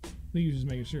 I think he was just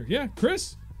making sure. Yeah,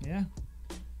 Chris, Yeah.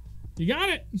 you got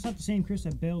it. It's not the same Chris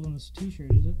that bailed on this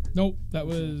T-shirt, is it? Nope, that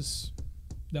was.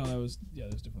 No, that was. Yeah,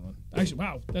 that was a different one. Actually,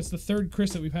 wow, that's the third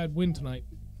Chris that we've had win tonight.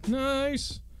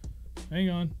 Nice. Hang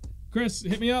on, Chris,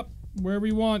 hit me up wherever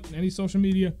you want. Any social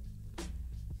media.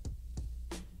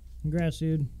 Congrats,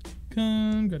 dude.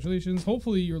 Congratulations.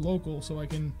 Hopefully you're local, so I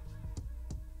can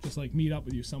just like meet up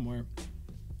with you somewhere.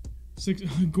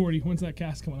 Gordy, when's that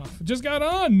cast coming off? It just got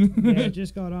on. Yeah, it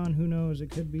just got on. Who knows?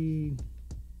 It could be,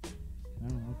 I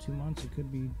don't know, 2 months. It could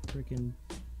be freaking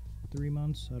 3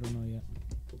 months. I don't know yet.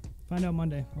 Find out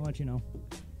Monday. I'll let you know.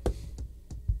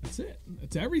 That's it.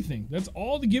 That's everything. That's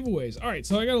all the giveaways. All right,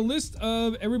 so I got a list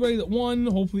of everybody that won.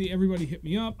 Hopefully everybody hit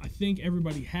me up. I think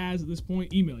everybody has at this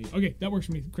point. Email you. Okay, that works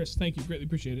for me. Chris, thank you. Greatly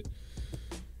appreciate it.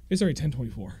 It's already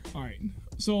 10:24. All right.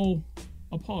 So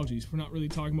apologies for not really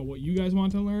talking about what you guys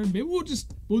want to learn. Maybe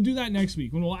we'll do that next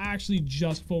week when we'll actually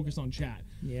just focus on chat.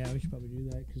 Yeah, we should probably do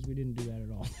that because we didn't do that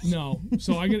at all. No.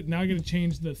 So I got to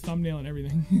change the thumbnail and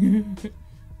everything.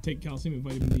 Take calcium and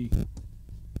vitamin D.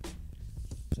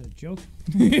 Is that a joke?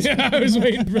 Yeah, I was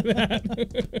waiting for that.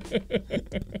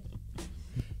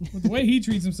 With the way he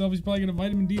treats himself, he's probably gonna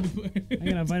vitamin D. I'm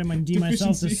gonna vitamin D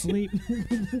myself to sleep.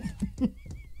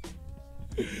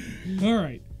 All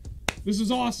right, this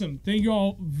is awesome. Thank you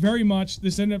all very much.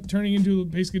 This ended up turning into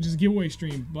basically just a giveaway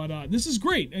stream, but this is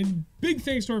great. And big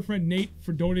thanks to our friend Nate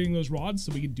for donating those rods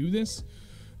so we could do this.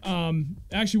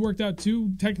 Actually worked out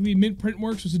too. Technically, Mint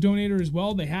Printworks was a donator as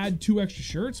well. They had 2 extra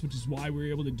shirts, which is why we were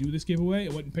able to do this giveaway. I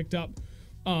went and picked up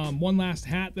one last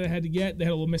hat that I had to get. They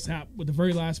had a little mishap with the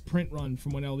very last print run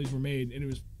from when all these were made, and it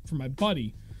was for my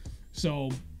buddy.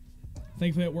 So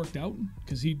thankfully it worked out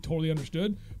because he totally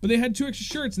understood. But they had 2 extra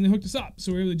shirts and they hooked us up,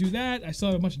 so we were able to do that. I still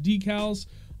have a bunch of decals.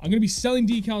 I'm gonna be selling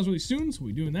decals really soon, so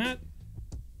we're doing that.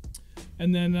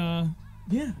 And then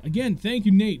yeah, again, thank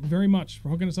you, Nate, very much for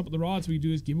hooking us up with the rods so we could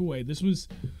do this giveaway. This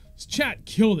chat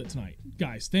killed it tonight.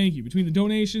 Guys, thank you. Between the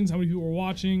donations, how many people were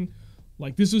watching,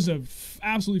 like, this was a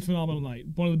absolutely phenomenal night.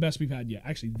 One of the best we've had yet.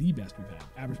 Actually, the best we've had.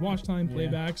 Average watch time,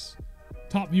 playbacks,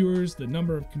 top viewers, the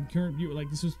number of concurrent viewers. Like,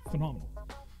 this was phenomenal.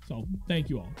 So, thank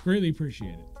you all. Greatly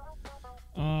appreciate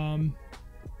it.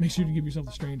 Make sure to give yourself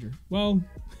the stranger. Well,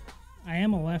 I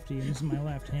am a lefty, and this is my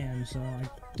left hand, so I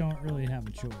don't really have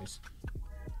a choice.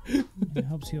 It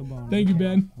helps heal bone. Thank you,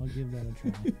 Ben. I'll give that a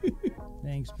try.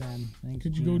 Thanks, Ben. Thanks.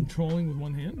 Could you Gene. go trolling with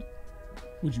one hand?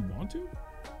 Would you want to?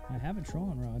 I have a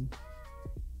trolling rod.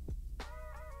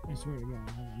 I swear to God,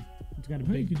 hold on. It's got a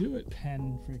Hey, you big could do it.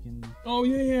 pen freaking. Oh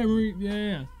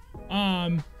yeah.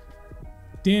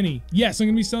 Danny, yes, I'm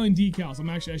gonna be selling decals.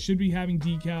 I should be having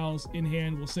decals in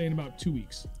hand. We'll say in about 2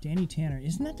 weeks. Danny Tanner,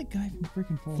 isn't that the guy from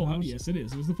freaking Full House? Yes, it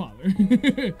is. It was the father.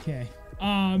 Okay.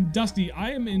 Dusty,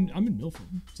 I'm in Milford,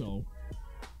 so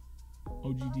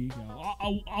OG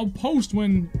decal. I'll post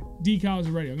when decals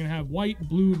are ready. I'm gonna have white,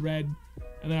 blue, red,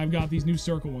 and then I've got these new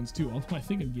circle ones too. Although I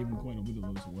think I gave them quite a bit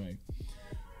of those away.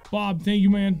 Bob, thank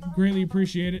you, man. Greatly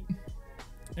appreciate it.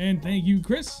 And thank you,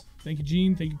 Chris. Thank you,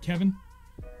 Gene. Thank you, Kevin.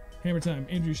 Hammer time.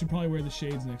 Andrew, you should probably wear the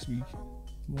shades next week.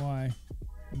 Why?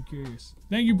 I'm curious.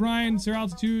 Thank you, Brian, Sir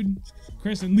Altitude,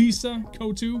 Chris, and Lisa,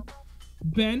 Kotu,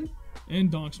 Ben,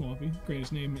 and Donk Swampy.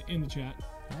 Greatest name in the chat.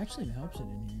 Actually, it helps it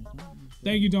in here.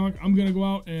 Thank you, Donk. I'm going to go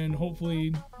out and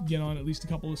hopefully get on at least a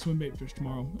couple of swim bait fish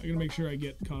tomorrow. I got to make sure I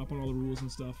get caught up on all the rules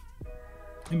and stuff.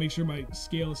 And make sure my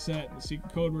scale is set, and the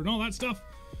secret code word, and all that stuff.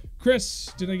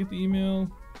 Chris, did I get the email?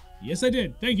 Yes, I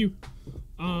did. Thank you.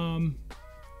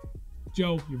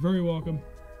 Joe, you're very welcome.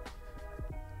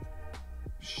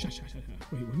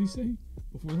 Wait, what did he say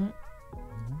before that?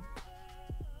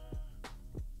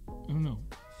 I don't know.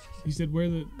 He said, wear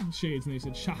the shades, and they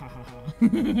said, sha ha ha ha.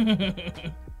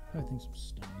 I think some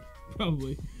stoned.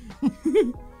 Probably.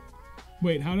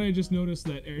 Wait, how did I just notice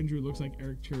that Andrew looks like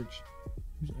Eric Church?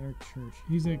 Who's Eric Church?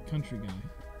 He's a country guy.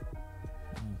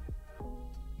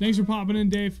 Thanks for popping in,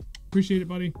 Dave. Appreciate it,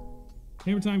 buddy.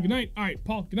 Hammer time. Good night. All right,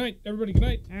 Paul. Good night. Everybody, good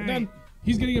night. We're done.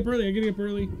 He's getting up early. I'm getting up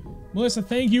early. Melissa,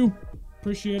 thank you.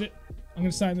 Appreciate it. I'm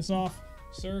going to sign this off.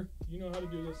 Sir, you know how to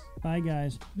do this. Bye,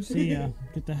 guys. See ya.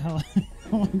 Get the hell out. I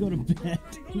want to go to bed.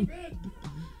 Go to bed.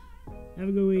 Have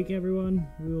a good week, everyone.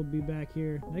 We will be back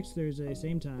here next Thursday,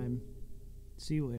 same time. See you later.